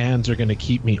know our fans are going to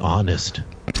keep me honest.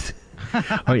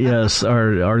 yes,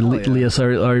 our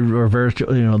virtual,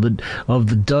 of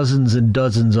the dozens and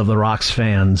dozens of the Rocks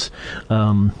fans.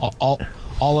 All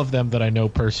of them that I know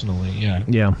personally. Yeah.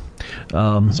 Yeah.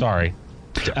 Sorry.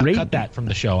 Ray- Cut that from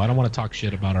the show. I don't want to talk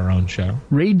shit about our own show.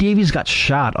 Ray Davies got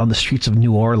shot on the streets of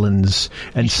New Orleans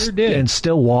and sure did. and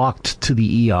still walked to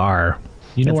the ER.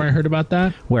 You know where I heard about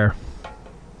that? Where?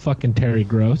 Fucking Terry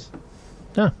Gross.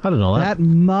 I don't know that. That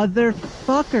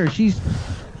motherfucker. She's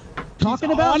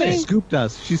talking about me. She scooped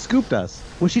us.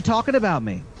 Was she talking about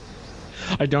me?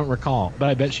 I don't recall, but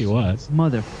I bet she was.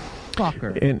 Motherfucker.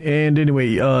 And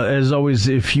anyway, as always,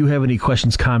 if you have any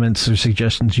questions, comments, or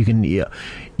suggestions, you can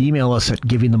email us at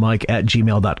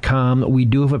givingthemic@gmail.com. We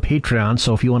do have a Patreon,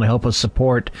 so if you want to help us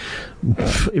support,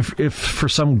 if for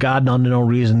some god unknown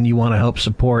reason you want to help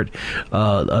support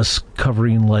us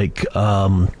covering like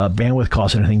bandwidth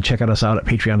costs or anything, check us out at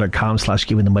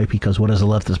patreon.com/givingthemic, because what has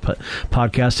left this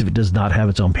podcast if it does not have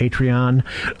its own Patreon?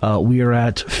 We are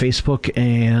at Facebook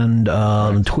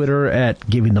and Twitter at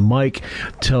Giving the Mic.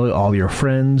 Tell all your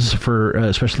friends, for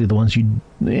especially the ones you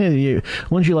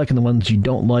like and the ones you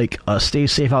don't like. Stay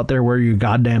safe out there. Wear your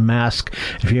goddamn mask.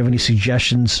 If you have any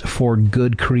suggestions for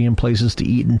good Korean places to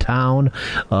eat in town,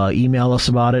 email us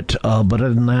about it. But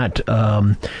other than that,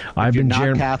 I've been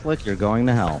Not Catholic, you're going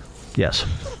to hell. Yes.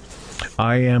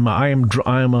 I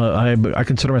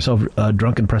consider myself a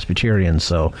drunken Presbyterian,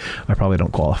 so I probably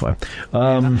don't qualify.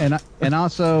 And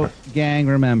also, gang,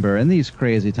 remember, in these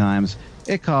crazy times,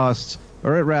 it costs,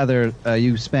 or rather,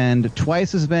 you spend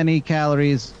twice as many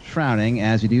calories frowning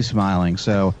as you do smiling.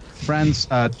 So, friends,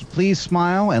 please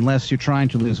smile unless you're trying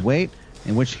to lose weight,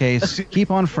 in which case, keep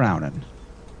on frowning.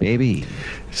 baby.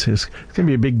 It's gonna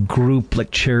be a big group,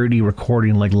 like charity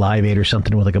recording, like Live Aid or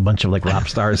something, with like a bunch of like rock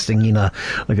stars singing a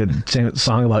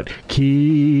song about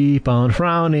keep on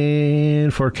frowning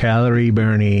for calorie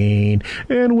burning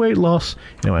and weight loss.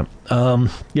 Anyway,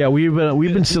 yeah, we've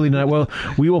been silly tonight. Well,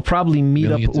 we will probably meet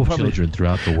Millions up. of children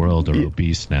throughout the world are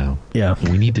obese now. Yeah,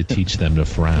 we need to teach them to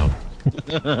frown. we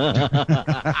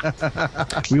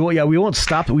won't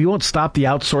stop the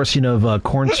outsourcing of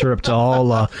corn syrup to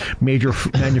all major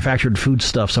manufactured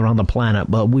foodstuffs around the planet,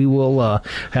 but we will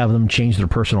have them change their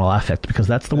personal affect, because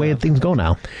that's the way things go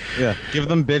now. Yeah, give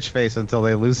them bitch face until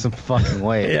they lose some fucking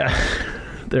weight. Yeah,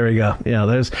 there we go. Yeah,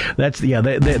 there's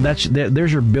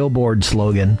your billboard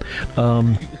slogan.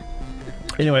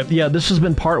 Anyway, yeah, this has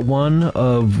been part one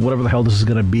of whatever the hell this is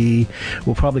going to be.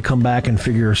 We'll probably come back and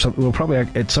we'll probably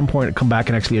at some point come back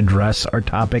and actually address our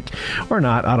topic, or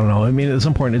not. I don't know. I mean, at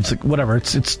some point, it's like, whatever.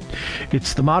 It's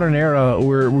the modern era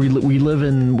where we live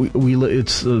in.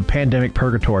 It's the pandemic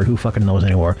purgatory. Who fucking knows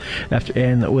anymore?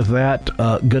 And with that,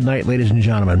 good night, ladies and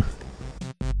gentlemen.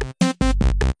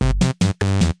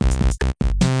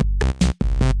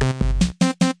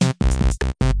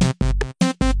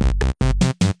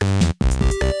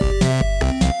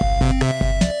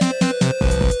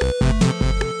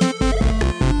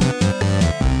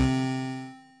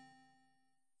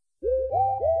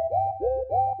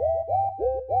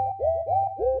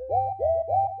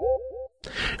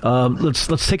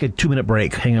 Let's take a 2-minute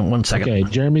break. Hang on 1 second. Okay,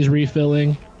 Jeremy's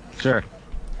refilling. Sure.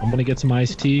 I'm gonna get some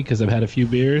iced tea because I've had a few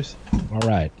beers. All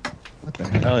right. What the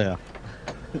heck? Oh yeah.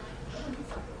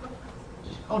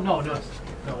 Oh no,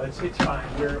 it's fine.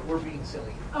 We're being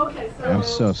silly. Okay, so I'm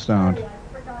so stoned. sorry,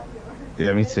 I forgot you.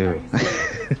 Yeah, me too.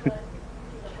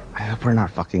 I hope we're not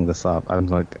fucking this up. I'm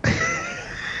like,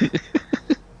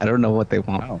 I don't know what they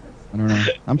want. Oh, I don't know.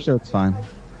 I'm sure it's fine.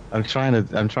 I'm trying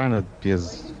to be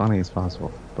as funny as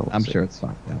possible. But we'll I'm see. sure it's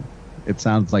fine. Yeah. It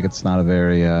sounds like it's not a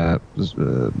very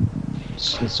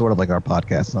sort of like our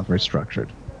podcast. It's not very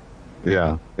structured.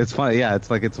 Yeah, it's funny. Yeah, it's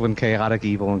like it's when chaotic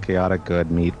evil and chaotic good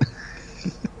meet.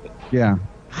 Yeah.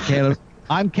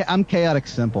 I'm chaotic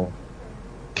simple.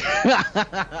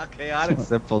 Chaotic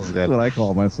simple's That's what good. I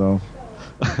call myself.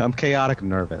 I'm chaotic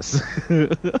nervous.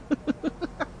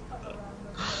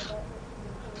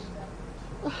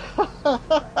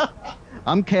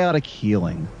 I'm chaotic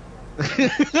healing.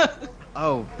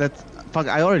 Oh, that's fuck.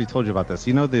 I already told you about this.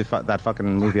 You know that fucking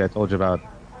movie I told you about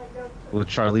with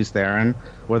Charlize Theron,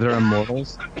 where they're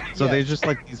immortals. So they just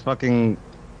like these fucking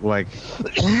like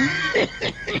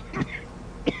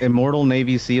immortal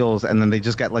Navy SEALs, and then they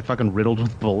just get like fucking riddled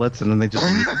with bullets, and then they just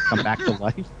come back to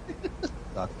life.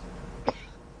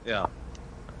 Yeah,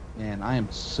 Man, I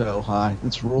am so high.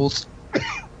 This rules.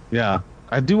 yeah.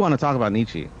 I do want to talk about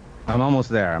Nietzsche. I'm almost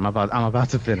there. I'm about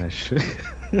to finish.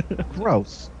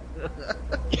 Gross.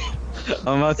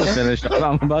 I'm about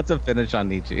to finish on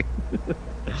Nietzsche.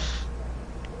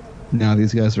 No,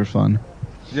 these guys are fun.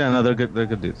 Yeah, no, they're good. They're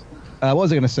good dudes. What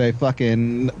was I going to say?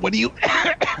 Fucking. What do you.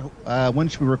 When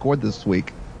should we record this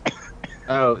week?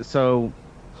 Oh, so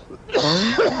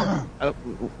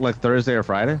like Thursday or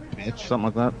Friday, Bitch. something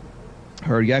like that.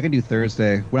 Heard. Yeah, I can do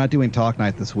Thursday. We're not doing talk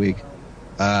night this week.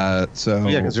 So.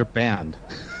 Yeah, because you're banned.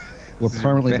 We're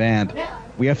permanently banned.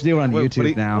 We have to do it on What- YouTube what do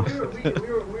you- now.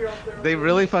 They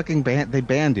really fucking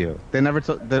banned you. They never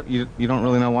told you. You don't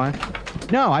really know why.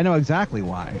 No, I know exactly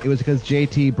why. It was because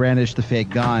JT brandished the fake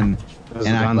gun. It was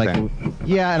And a I gun like, thing.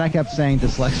 yeah, and I kept saying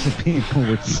dyslexic people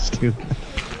were stupid.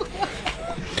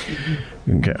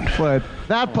 Okay. But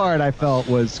that part I felt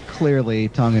was clearly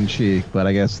tongue in cheek. But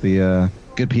I guess the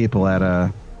good people at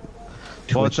Well,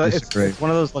 Twitch it's disagree. one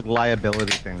of those like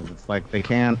liability things. It's like they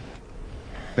can't.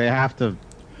 They have to,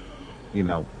 you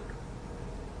know,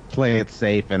 play it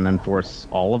safe and enforce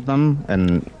all of them,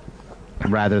 and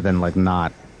rather than like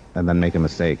not, and then make a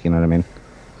mistake. You know what I mean?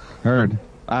 Heard.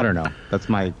 I don't know. That's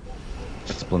my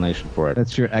explanation for it.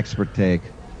 That's your expert take.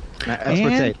 Expert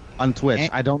And- take on Twitch. and-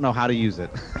 I don't know how to use it.